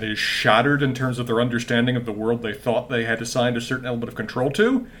this and is shattered in terms of their understanding of the world they thought they had assigned a certain element of control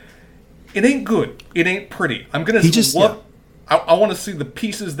to, it ain't good. It ain't pretty. I want to see the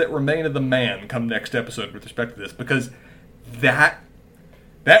pieces that remain of the man come next episode with respect to this, because that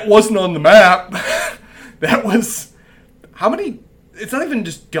wasn't on the map. That was how many? It's not even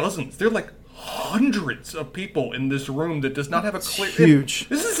just dozens. They're like hundreds of people in this room that does not have a clear. Huge.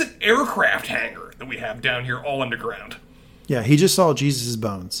 This is an aircraft hangar that we have down here, all underground. Yeah, he just saw Jesus'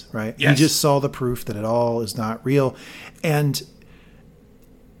 bones, right? Yes. He just saw the proof that it all is not real, and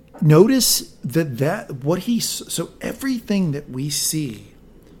notice so everything that we see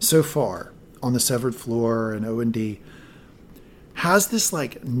so far on the severed floor and O&D has this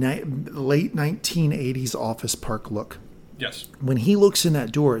like late 1980s office park look. Yes. When he looks in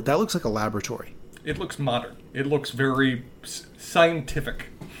that door, that looks like a laboratory. It looks modern. It looks very scientific.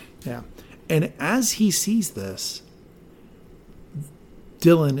 Yeah. And as he sees this,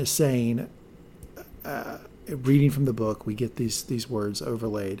 Dylan is saying, reading from the book, we get these words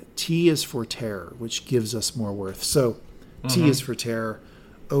overlaid. T is for terror, which gives us more worth. So T is for terror,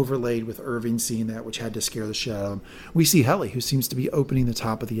 overlaid with Irving seeing that, which had to scare the shit out of him. We see Helly, who seems to be opening the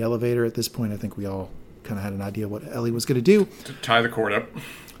top of the elevator. At this point, I think we all kind of had an idea what Ellie was going to do. To tie the cord up.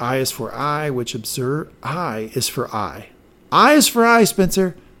 I is for I, which I is for I. I is for I,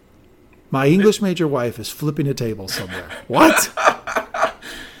 Spencer. My English major wife is flipping a table somewhere. What?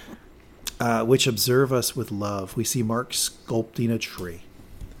 Which observe us with love. We see Mark sculpting a tree.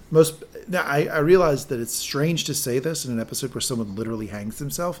 Now, I realize that it's strange to say this in an episode where someone literally hangs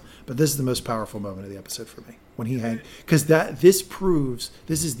himself, but this is the most powerful moment of the episode for me, when he hangs, because this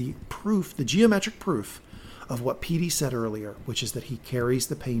is the proof, the geometric proof of what Petey said earlier, which is that he carries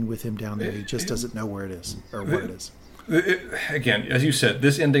the pain with him down there. He just doesn't know where it is or what it is. Again, as you said,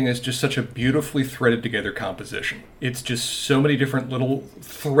 this ending is just such a beautifully threaded together composition. It's just so many different little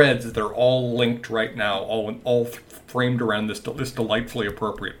threads that are all linked right now, all framed around this delightfully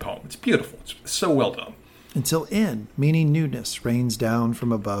appropriate poem. It's beautiful. It's so well done. Until N, meaning newness, rains down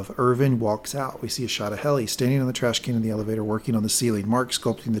from above. Irvin walks out. We see a shot of Helly standing on the trash can in the elevator, working on the ceiling. Mark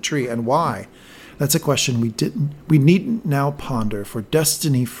sculpting the tree. And why? That's a question we needn't now ponder, for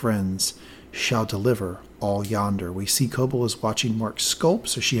destiny friends shall deliver all yonder. We see Coble is watching Mark sculpt,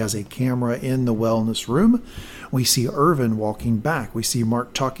 so she has a camera in the wellness room. We see Irvin walking back. We see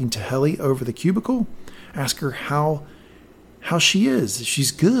Mark talking to Helly over the cubicle. Ask her how she is.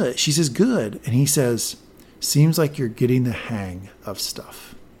 She's good. She says good. And he says, seems like you're getting the hang of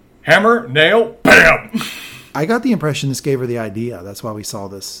stuff. Hammer, nail, bam! I got the impression this gave her the idea. That's why we saw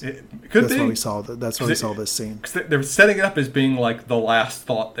this. It could that's be. Why we saw that's why we saw this scene. They're setting it up as being like the last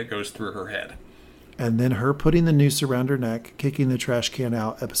thought that goes through her head. And then her putting the noose around her neck, kicking the trash can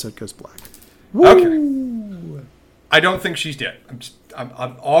out, episode goes black. Woo! Okay. I don't think she's dead. I'm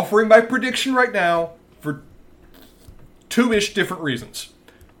offering my prediction right now for two-ish different reasons.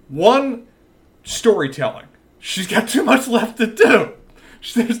 One, storytelling. She's got too much left to do.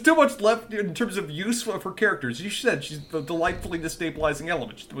 There's too much left in terms of use of her characters. You said she's the delightfully destabilizing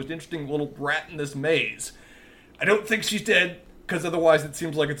element. She's the most interesting little rat in this maze. I don't think she's dead, because otherwise it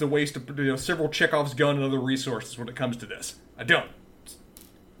seems like it's a waste of several Chekhov's gun and other resources when it comes to this. I don't.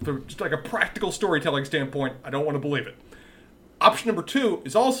 From just like a practical storytelling standpoint, I don't want to believe it. Option number two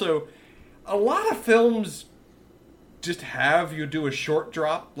is also, a lot of films just have you do a short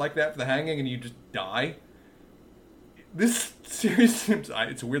drop like that for the hanging and you just die. This series seems,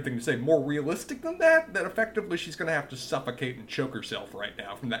 it's a weird thing to say, more realistic than that effectively she's going to have to suffocate and choke herself right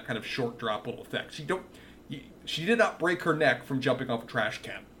now from that kind of short drop little effect. She did not break her neck from jumping off a trash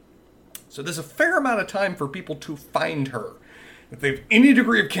can. So there's a fair amount of time for people to find her. If they have any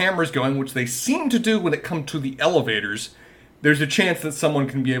degree of cameras going, which they seem to do when it comes to the elevators, there's a chance that someone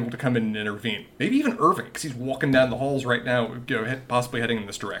can be able to come in and intervene. Maybe even Irving, because he's walking down the halls right now, possibly heading in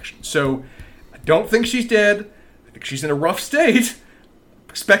this direction. So I don't think she's dead. I think she's in a rough state. I'm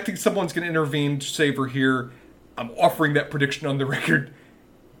expecting someone's going to intervene to save her here. I'm offering that prediction on the record.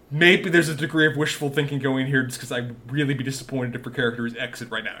 Maybe there's a degree of wishful thinking going here just because I'd really be disappointed if her character is exit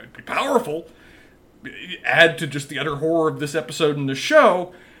right now. It'd be powerful. Add to just the utter horror of this episode and the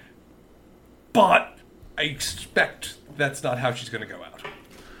show. But I expect that's not how she's going to go out.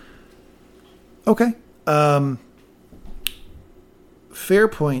 Okay. Fair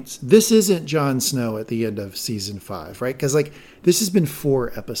points. This isn't Jon Snow at the end of season 5, right? Because this has been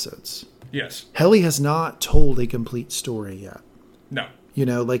 4 episodes. Yes. Helly has not told a complete story yet. No.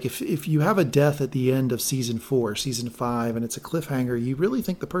 If you have a death at the end of season 4, season 5, and it's a cliffhanger, you really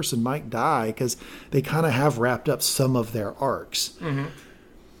think the person might die because they kind of have wrapped up some of their arcs. Mm-hmm.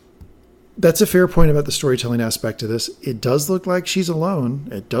 That's a fair point about the storytelling aspect of this. It does look like she's alone.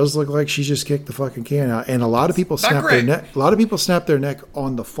 It does look like she just kicked the fucking can out, and a lot of people snap their neck. A lot of people snap their neck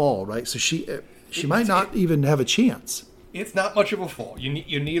on the fall, right? So she might not even have a chance. It's not much of a fall.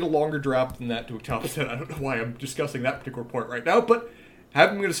 You need a longer drop than that to accomplish it. I don't know why I'm discussing that particular point right now, but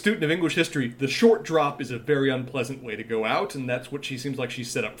having been a student of English history, the short drop is a very unpleasant way to go out, and that's what she seems like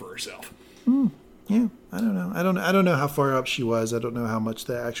she's set up for herself. Yeah, I don't know. I don't know how far up she was. I don't know how much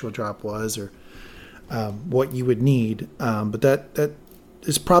the actual drop was, or what you would need. But that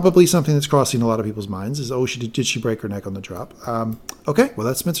is probably something that's crossing a lot of people's minds. Is did she break her neck on the drop? Okay, well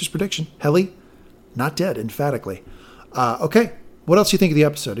that's Spencer's prediction. Helly, not dead, emphatically. Okay, what else do you think of the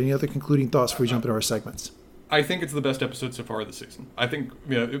episode? Any other concluding thoughts before we jump into our segments? I think it's the best episode so far of the season. I think,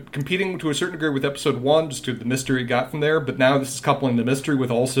 competing to a certain degree with episode 1, just to the mystery it got from there, but now this is coupling the mystery with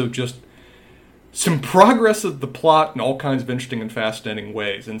also just some progress of the plot in all kinds of interesting and fascinating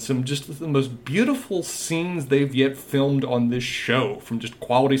ways, and some just the most beautiful scenes they've yet filmed on this show, from just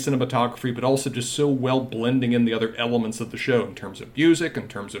quality cinematography, but also just so well blending in the other elements of the show in terms of music, in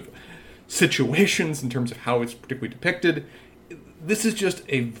terms of situations, in terms of how it's particularly depicted. This is just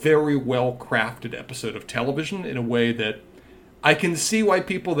a very well-crafted episode of television in a way that I can see why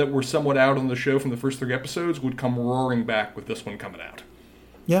people that were somewhat out on the show from the first 3 episodes would come roaring back with this one coming out.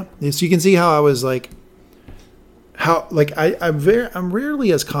 Yeah, so you can see how I was I'm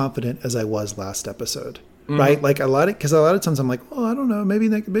rarely as confident as I was last episode, right? Like a lot of times I'm like, oh, I don't know, maybe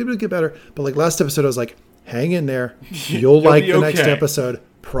it'll get better. But like last episode, I was like, hang in there, you'll like the next episode,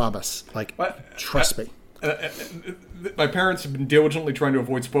 promise. Trust me. My parents have been diligently trying to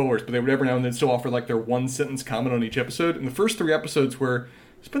avoid spoilers, but they would every now and then still offer their 1-sentence comment on each episode. And the first 3 episodes were,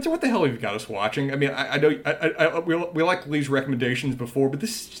 Spencer, what the hell have you got us watching? I mean, I know we like Lee's recommendations before, but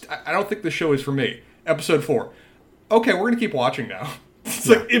this is just, I don't think the show is for me. Episode 4. Okay, we're going to keep watching now. It's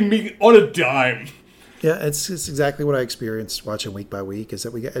immediate, on a dime. Yeah, it's exactly what I experienced watching week by week. Is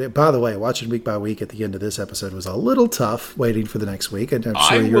that by the way, watching week by week at the end of this episode was a little tough waiting for the next week. And I'm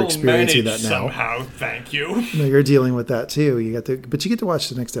sure you're experiencing that now. Somehow, thank you. No, you're dealing with that too. But you get to watch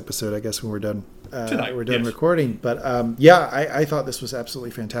the next episode, I guess, when we're done. Tonight, we're done recording. But I thought this was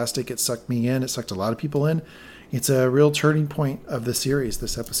absolutely fantastic. It sucked me in. It sucked a lot of people in. It's a real turning point of the series.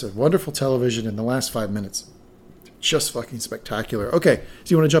 This episode, wonderful television in the last 5 minutes. Just fucking spectacular. Okay,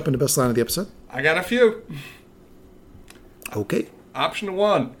 so you want to jump into best line of the episode? I got a few. Okay. Option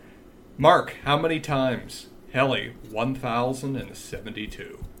 1. Mark, how many times? Helly,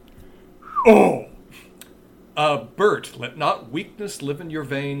 1,072. Oh! Bert, let not weakness live in your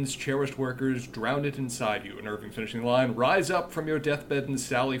veins, cherished workers, drown it inside you. And Irving finishing the line, rise up from your deathbed and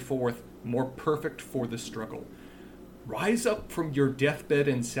sally forth, more perfect for the struggle. Rise up from your deathbed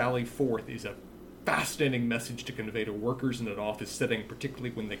and sally forth is a fascinating message to convey to workers in an office setting,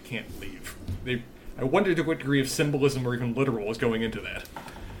 particularly when they can't leave. I wonder to what degree of symbolism or even literal is going into that.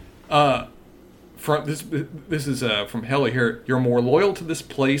 This is from Helly here. You're more loyal to this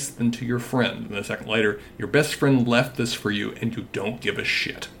place than to your friend. And a second later, your best friend left this for you, and you don't give a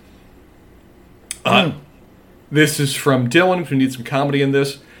shit. This is from Dylan, who needs some comedy in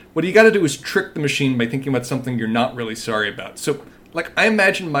this. What you got to do is trick the machine by thinking about something you're not really sorry about. So, like, I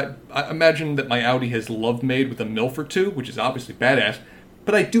imagine that my Audi has love made with a MILF or two, which is obviously badass,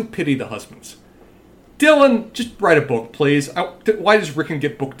 but I do pity the husbands. Dylan, just write a book, please. Why does Rickon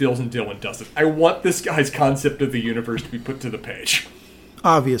get book deals and Dylan doesn't? I want this guy's concept of the universe to be put to the page.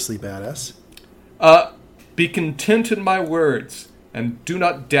 Obviously badass. Be content in my words, and do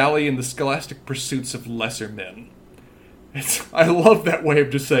not dally in the scholastic pursuits of lesser men. I love that way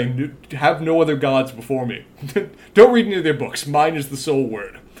of just saying, have no other gods before me. Don't read any of their books. Mine is the sole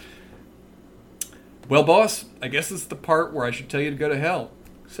word. Well, boss, I guess this is the part where I should tell you to go to hell.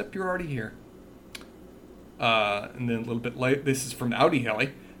 Except you're already here. And then a little bit late, this is from Audi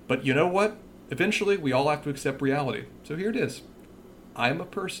Helly. But you know what? Eventually, we all have to accept reality. So here it is. I'm a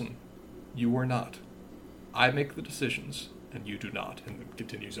person. You are not. I make the decisions, and you do not. And it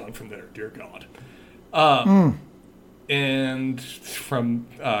continues on from there. Dear God. And from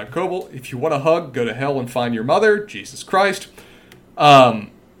Coble, if you want a hug, go to hell and find your mother. Jesus Christ.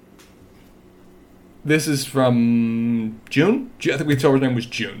 This is from June. I think we told her name was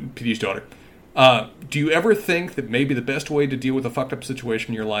June, PD's daughter. Do you ever think that maybe the best way to deal with a fucked up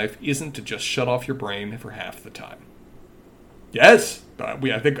situation in your life isn't to just shut off your brain for half the time? Yes. I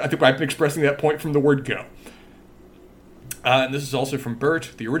think I've been expressing that point from the word go. And this is also from Bert,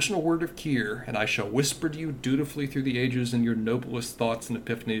 the original word of Keir, and I shall whisper to you dutifully through the ages, and your noblest thoughts and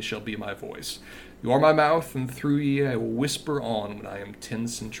epiphanies shall be my voice. You are my mouth, and through ye I will whisper on when I am 10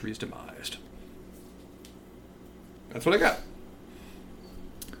 centuries demised. That's what I got.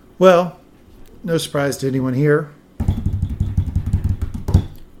 Well, no surprise to anyone here.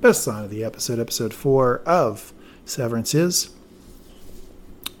 Best line of the episode 4 of Severance is,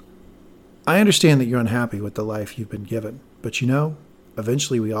 I understand that you're unhappy with the life you've been given, but you know,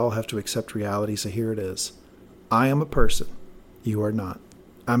 eventually we all have to accept reality, so here it is. I am a person. You are not.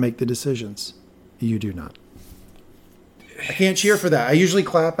 I make the decisions. You do not. I can't cheer for that. I usually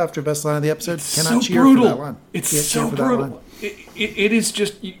clap after best line of the episode. It's Cannot so cheer brutal. for that line. It's so brutal. It is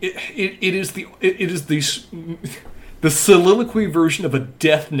the soliloquy version of a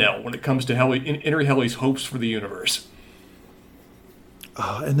death knell when it comes to Henry Helly's hopes for the universe.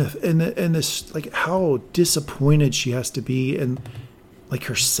 And this, like, how disappointed she has to be in, like,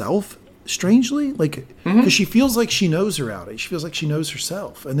 herself, strangely, like, because she feels like she knows her Audi, she feels like she knows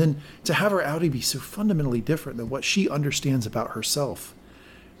herself, and then to have her Audi be so fundamentally different than what she understands about herself,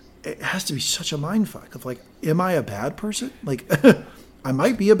 it has to be such a mindfuck of, like, am I a bad person? Like, I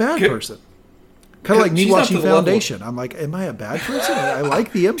might be a bad person. Kind of like me watching Foundation. I'm like, am I a bad person? I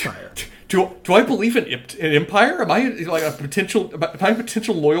like the Empire. Do I believe in Empire? Am I like a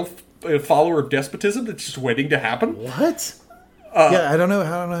potential loyal follower of despotism that's just waiting to happen? What? I don't know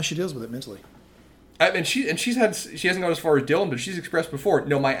how she deals with it mentally. She hasn't gone as far as Dylan, but she's expressed before,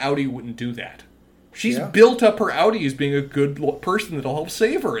 no, my Audi wouldn't do that. She's built up her Audi as being a good person that'll help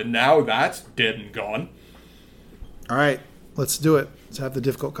save her, and now that's dead and gone. All right, let's do it. Let's have the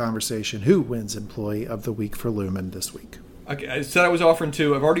difficult conversation. Who wins Employee of the Week for Lumon this week? Okay, I said I was offering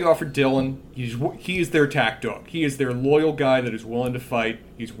two. I've already offered Dylan. He is their tack dog. He is their loyal guy that is willing to fight.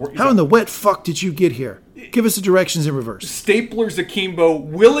 How in the wet fuck did you get here? Give us the directions in reverse. Stapler's akimbo,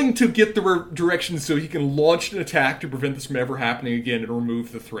 willing to get the directions so he can launch an attack to prevent this from ever happening again and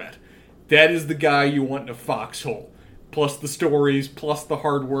remove the threat. That is the guy you want in a foxhole. Plus the stories, plus the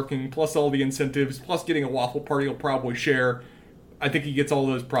hardworking, plus all the incentives, plus getting a waffle party he'll probably share. I think he gets all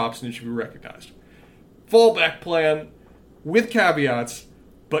those props and it should be recognized. Fallback plan, with caveats,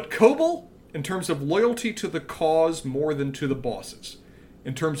 but Coble, in terms of loyalty to the cause more than to the bosses,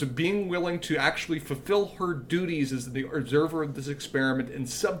 in terms of being willing to actually fulfill her duties as the observer of this experiment and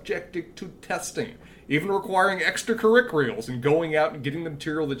subject it to testing, even requiring extracurriculars and going out and getting the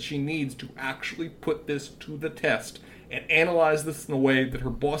material that she needs to actually put this to the test and analyze this in a way that her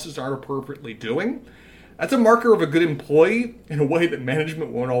bosses aren't appropriately doing, that's a marker of a good employee in a way that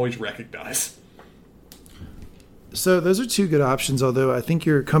management won't always recognize. So those are two good options, although I think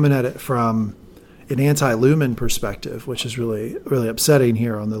you're coming at it from an anti-Lumen perspective, which is really, really upsetting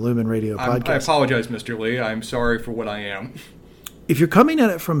here on the Lumen Radio podcast. I apologize, Mr. Lee. I'm sorry for what I am. If you're coming at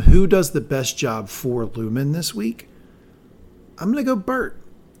it from who does the best job for Lumen this week, I'm going to go Bert.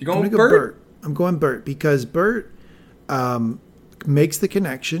 You going with Bert? I'm going Bert because Bert makes the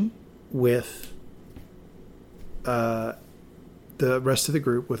connection with the rest of the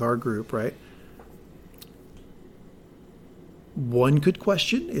group, with our group, right? One could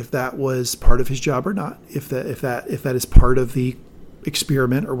question if that was part of his job or not, if that is part of the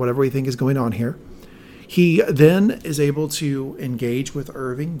experiment or whatever we think is going on here. He then is able to engage with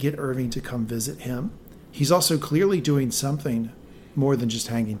Irving, get Irving to come visit him. He's also clearly doing something more than just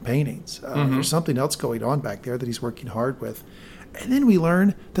hanging paintings. There's something else going on back there that he's working hard with. And then we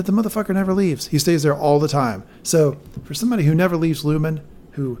learn that the motherfucker never leaves. He stays there all the time. So for somebody who never leaves Lumen,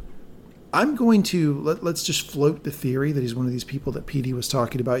 who I'm going to, let's just float the theory that he's one of these people that PD was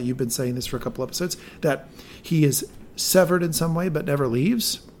talking about. You've been saying this for a couple episodes, that he is severed in some way but never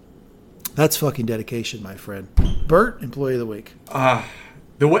leaves. That's fucking dedication, my friend. Bert, employee of the week. I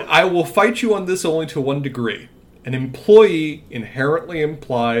will fight you on this only to one degree. An employee inherently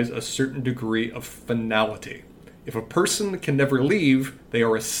implies a certain degree of finality. If a person can never leave, they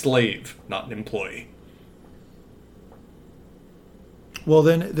are a slave, not an employee. Well,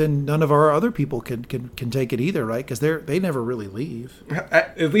 then none of our other people can take it either, right? Because they never really leave.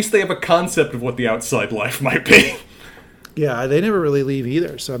 At least they have a concept of what the outside life might be. Yeah, they never really leave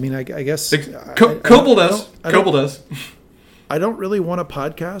either. So, I mean, I guess... Coble does. Coble does. I don't really want a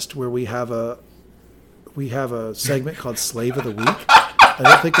podcast where we have a segment called Slave of the Week. I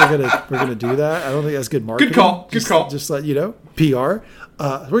don't think we're gonna do that. I don't think that's good marketing. Good call. Just let you know, PR.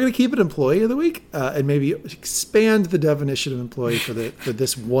 We're gonna keep it Employee of the Week and maybe expand the definition of employee for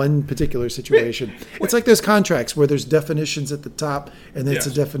this one particular situation. It's like those contracts where there's definitions at the top, and it's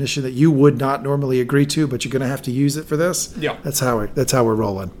a definition that you would not normally agree to, but you're gonna have to use it for this. Yeah, that's how we're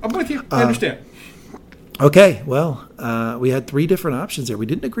rolling. I'm with you. I understand. Okay, well, we had 3 different options there. We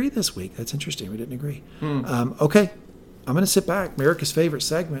didn't agree this week. That's interesting. We didn't agree. Okay, I'm going to sit back. America's favorite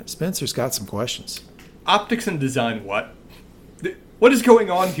segment. Spencer's got some questions. Optics and design, what? What is going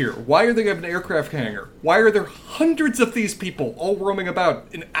on here? Why are they having an aircraft hangar? Why are there hundreds of these people all roaming about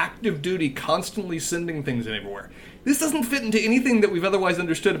in active duty, constantly sending things everywhere? This doesn't fit into anything that we've otherwise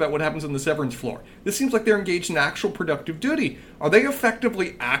understood about what happens on the severance floor. This seems like they're engaged in actual productive duty. Are they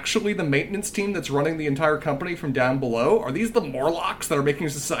effectively actually the maintenance team that's running the entire company from down below? Are these the Morlocks that are making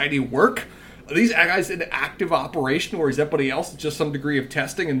society work? Are these guys in active operation, or is everybody else just some degree of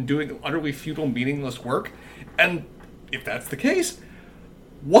testing and doing utterly futile, meaningless work? And if that's the case,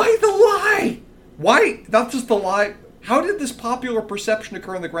 why the lie? Why, not just the lie, how did this popular perception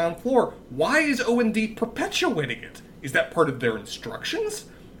occur on the ground floor? Why is O&D perpetuating it? Is that part of their instructions?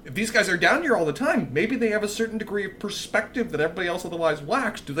 If these guys are down here all the time, maybe they have a certain degree of perspective that everybody else otherwise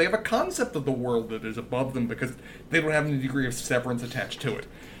lacks. Do they have a concept of the world that is above them because they don't have any degree of severance attached to it?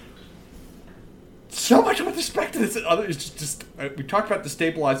 So much with respect to this. It's just we talked about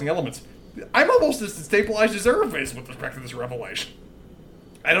destabilizing elements. I'm almost as destabilized as Irv is with respect to this revelation.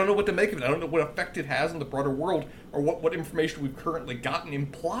 I don't know what to make of it. I don't know what effect it has on the broader world, or what information we've currently gotten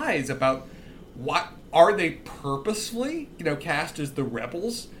implies about what are they purposefully, cast as the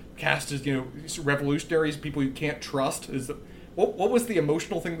rebels, cast as revolutionaries, people you can't trust. What was the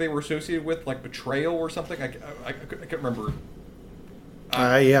emotional thing they were associated with, like betrayal or something? I can't remember.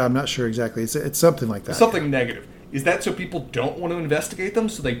 I'm not sure exactly. It's something like that. Something negative. Is that so people don't want to investigate them,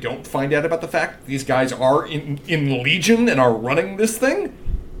 so they don't find out about the fact that these guys are in Legion and are running this thing?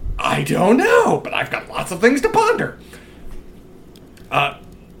 I don't know, but I've got lots of things to ponder.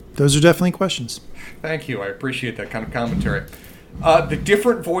 Those are definitely questions. Thank you. I appreciate that kind of commentary. The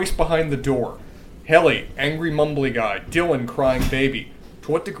different voice behind the door. Helly, angry mumbly guy. Dylan, crying baby.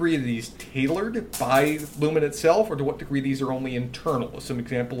 To what degree are these tailored by Lumen itself, or to what degree these are only internal? As some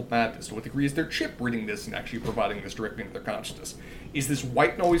example of madness. To what degree is their chip reading this and actually providing this directly into their consciousness? Is this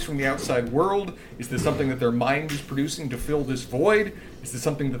white noise from the outside world? Is this something that their mind is producing to fill this void? Is this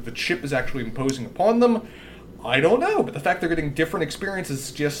something that the chip is actually imposing upon them? I don't know, but the fact they're getting different experiences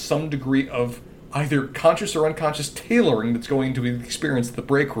suggests some degree of either conscious or unconscious tailoring that's going to be experienced at the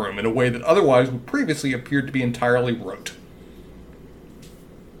break room in a way that otherwise would previously appear to be entirely rote.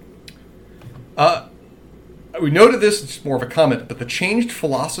 We noted this, it's more of a comment, but the changed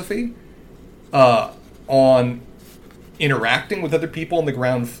philosophy on interacting with other people on the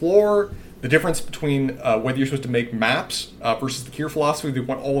ground floor, the difference between whether you're supposed to make maps versus the Kier philosophy, they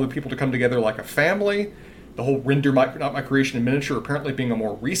want all the people to come together like a family, The whole render not my creation in miniature apparently being a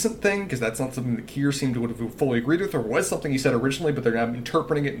more recent thing, because that's not something that Keir seemed to have fully agreed with, or was something he said originally, but they're now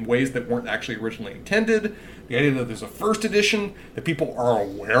interpreting it in ways that weren't actually originally intended. The idea that there's a first edition that people are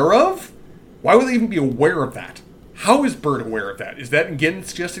aware of? Why would they even be aware of that? How is Bert aware of that? Is that, again,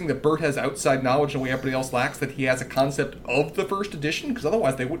 suggesting that Bert has outside knowledge in a way everybody else lacks, that he has a concept of the first edition? Because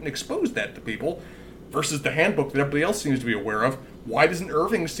otherwise they wouldn't expose that to people, versus the handbook that everybody else seems to be aware of. Why doesn't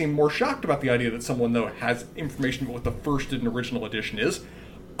Irving seem more shocked about the idea that someone, though, has information about what the first and original edition is?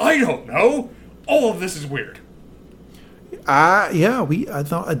 I don't know. All of this is weird.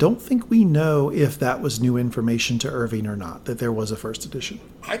 I don't think we know if that was new information to Irving or not, that there was a first edition.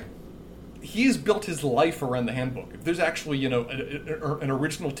 He's built his life around the handbook. If there's actually, an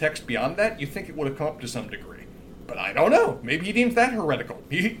original text beyond that, you think it would have come up to some degree. But I don't know. Maybe he deems that heretical.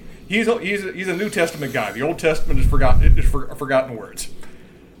 He's a New Testament guy. The Old Testament is forgotten words.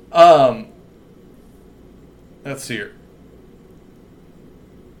 Let's see here.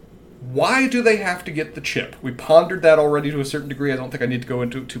 Why do they have to get the chip? We pondered that already to a certain degree. I don't think I need to go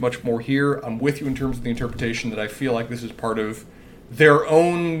into too much more here. I'm with you in terms of the interpretation that I feel like this is part of their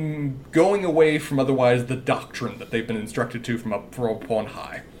own going away from otherwise the doctrine that they've been instructed to from up on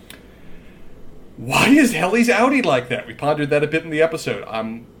high. Why is Helly's outie like that? We pondered that a bit in the episode.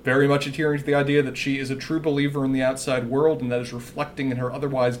 I'm very much adhering to the idea that she is a true believer in the outside world, and that is reflecting in her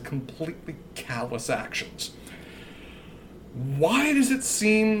otherwise completely callous actions. Why does it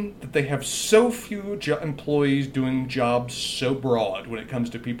seem that they have so few employees doing jobs so broad when it comes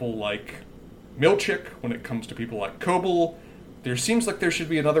to people like Milchick, when it comes to people like Koble? There seems like there should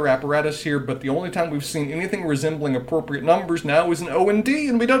be another apparatus here, but the only time we've seen anything resembling appropriate numbers now is an O&D,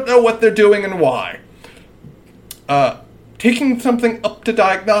 and we don't know what they're doing and why. Taking something up to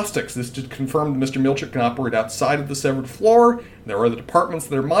diagnostics. This just confirmed that Mr. Milchick can operate outside of the severed floor. There are other departments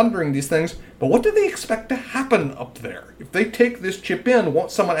that are monitoring these things, but what do they expect to happen up there? If they take this chip in, won't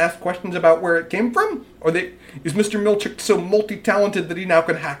someone ask questions about where it came from? Or is Mr. Milchick so multi-talented that he now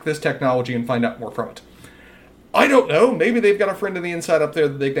can hack this technology and find out more from it? I don't know. Maybe they've got a friend on the inside up there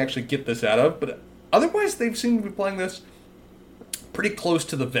that they can actually get this out of, but otherwise they've seemed to be playing this pretty close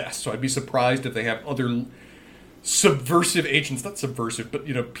to the vest, so I'd be surprised if they have other subversive agents, not subversive, but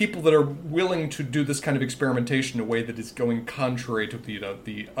people that are willing to do this kind of experimentation in a way that is going contrary to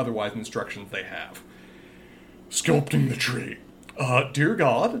the otherwise instructions they have. Sculpting the tree. Dear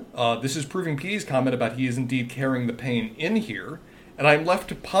God, this is proving P's comment about he is indeed carrying the pain in here, and I'm left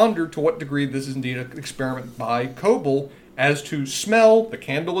to ponder to what degree this is indeed an experiment by Koble as to smell. The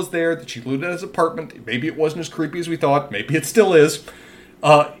candle is there, that she looted at his apartment. Maybe it wasn't as creepy as we thought. Maybe it still is.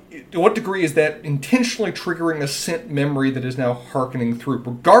 To what degree is that intentionally triggering a scent memory that is now hearkening through?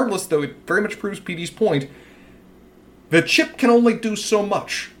 Regardless, though, it very much proves PD's point. The chip can only do so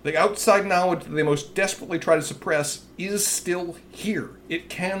much. The outside knowledge that they most desperately try to suppress is still here. It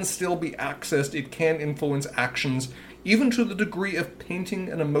can still be accessed. It can influence actions, even to the degree of painting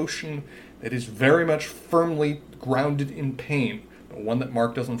an emotion that is very much firmly grounded in pain, but one that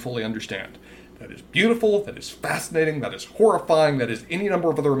Mark doesn't fully understand. That is beautiful, that is fascinating, that is horrifying, that is any number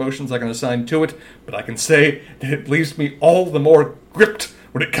of other emotions I can assign to it, but I can say that it leaves me all the more gripped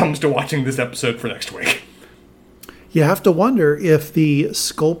when it comes to watching this episode for next week. You have to wonder if the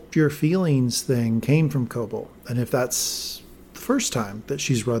sculpt your feelings thing came from Koble, and if that's the first time that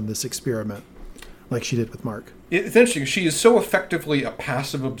she's run this experiment, like she did with Mark. It's interesting. She is so effectively a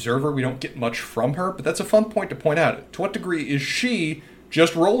passive observer, we don't get much from her, but that's a fun point to point out. To what degree is she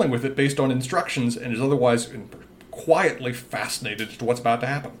just rolling with it based on instructions and is otherwise quietly fascinated as to what's about to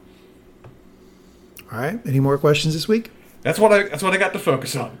happen? All right. Any more questions this week? That's what I got to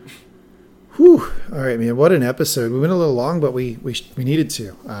focus on. Whew. All right, man. What an episode. We went a little long, but we needed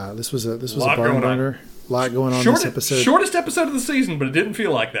to. This was a barn burner. A lot going on this episode. Shortest episode of the season, but it didn't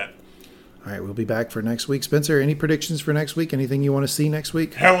feel like that. All right, we'll be back for next week. Spencer, any predictions for next week? Anything you want to see next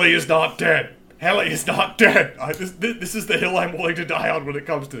week? Helly is not dead. Helly is not dead. This is the hill I'm willing to die on when it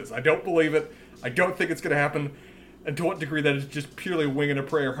comes to this. I don't believe it. I don't think it's going to happen. And to what degree that is just purely a wing and a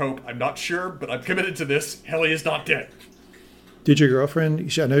prayer hope, I'm not sure, but I'm committed to this. Helly is not dead. Did your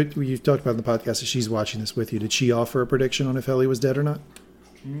girlfriend, I know you've talked about in the podcast that she's watching this with you, did she offer a prediction on if Helly was dead or not?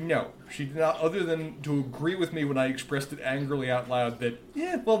 No, she did not, other than to agree with me when I expressed it angrily out loud that,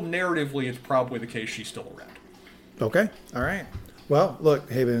 narratively it's probably the case she's still around. Okay, all right. Well, look,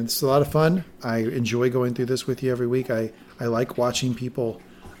 hey, man, it's a lot of fun. I enjoy going through this with you every week. I like watching people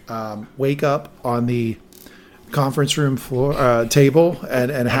wake up on the conference room floor table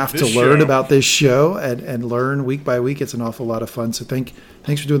and have to learn about this show and learn week by week. It's an awful lot of fun. So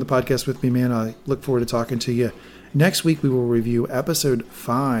thanks for doing the podcast with me, man. I look forward to talking to you Next week, we will review episode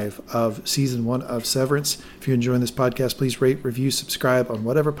 5 of season 1 of Severance. If you're enjoying this podcast, please rate, review, subscribe on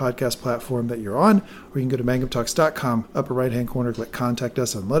whatever podcast platform that you're on, or you can go to mangumtalks.com, upper right-hand corner, click Contact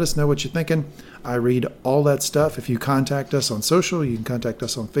Us, and let us know what you're thinking. I read all that stuff. If you contact us on social, you can contact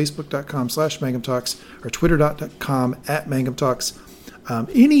us on facebook.com/mangumtalks or twitter.com/mangumtalks.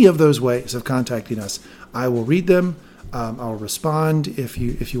 Any of those ways of contacting us, I will read them. I'll respond if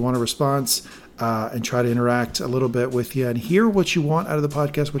you want a response, and try to interact a little bit with you and hear what you want out of the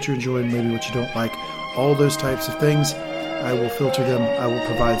podcast, what you're enjoying, maybe what you don't like, all those types of things. I will filter them. I will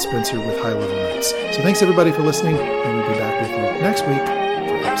provide Spencer with high-level notes. So thanks, everybody, for listening, and we'll be back with you next week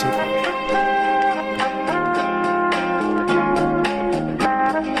for episode 5.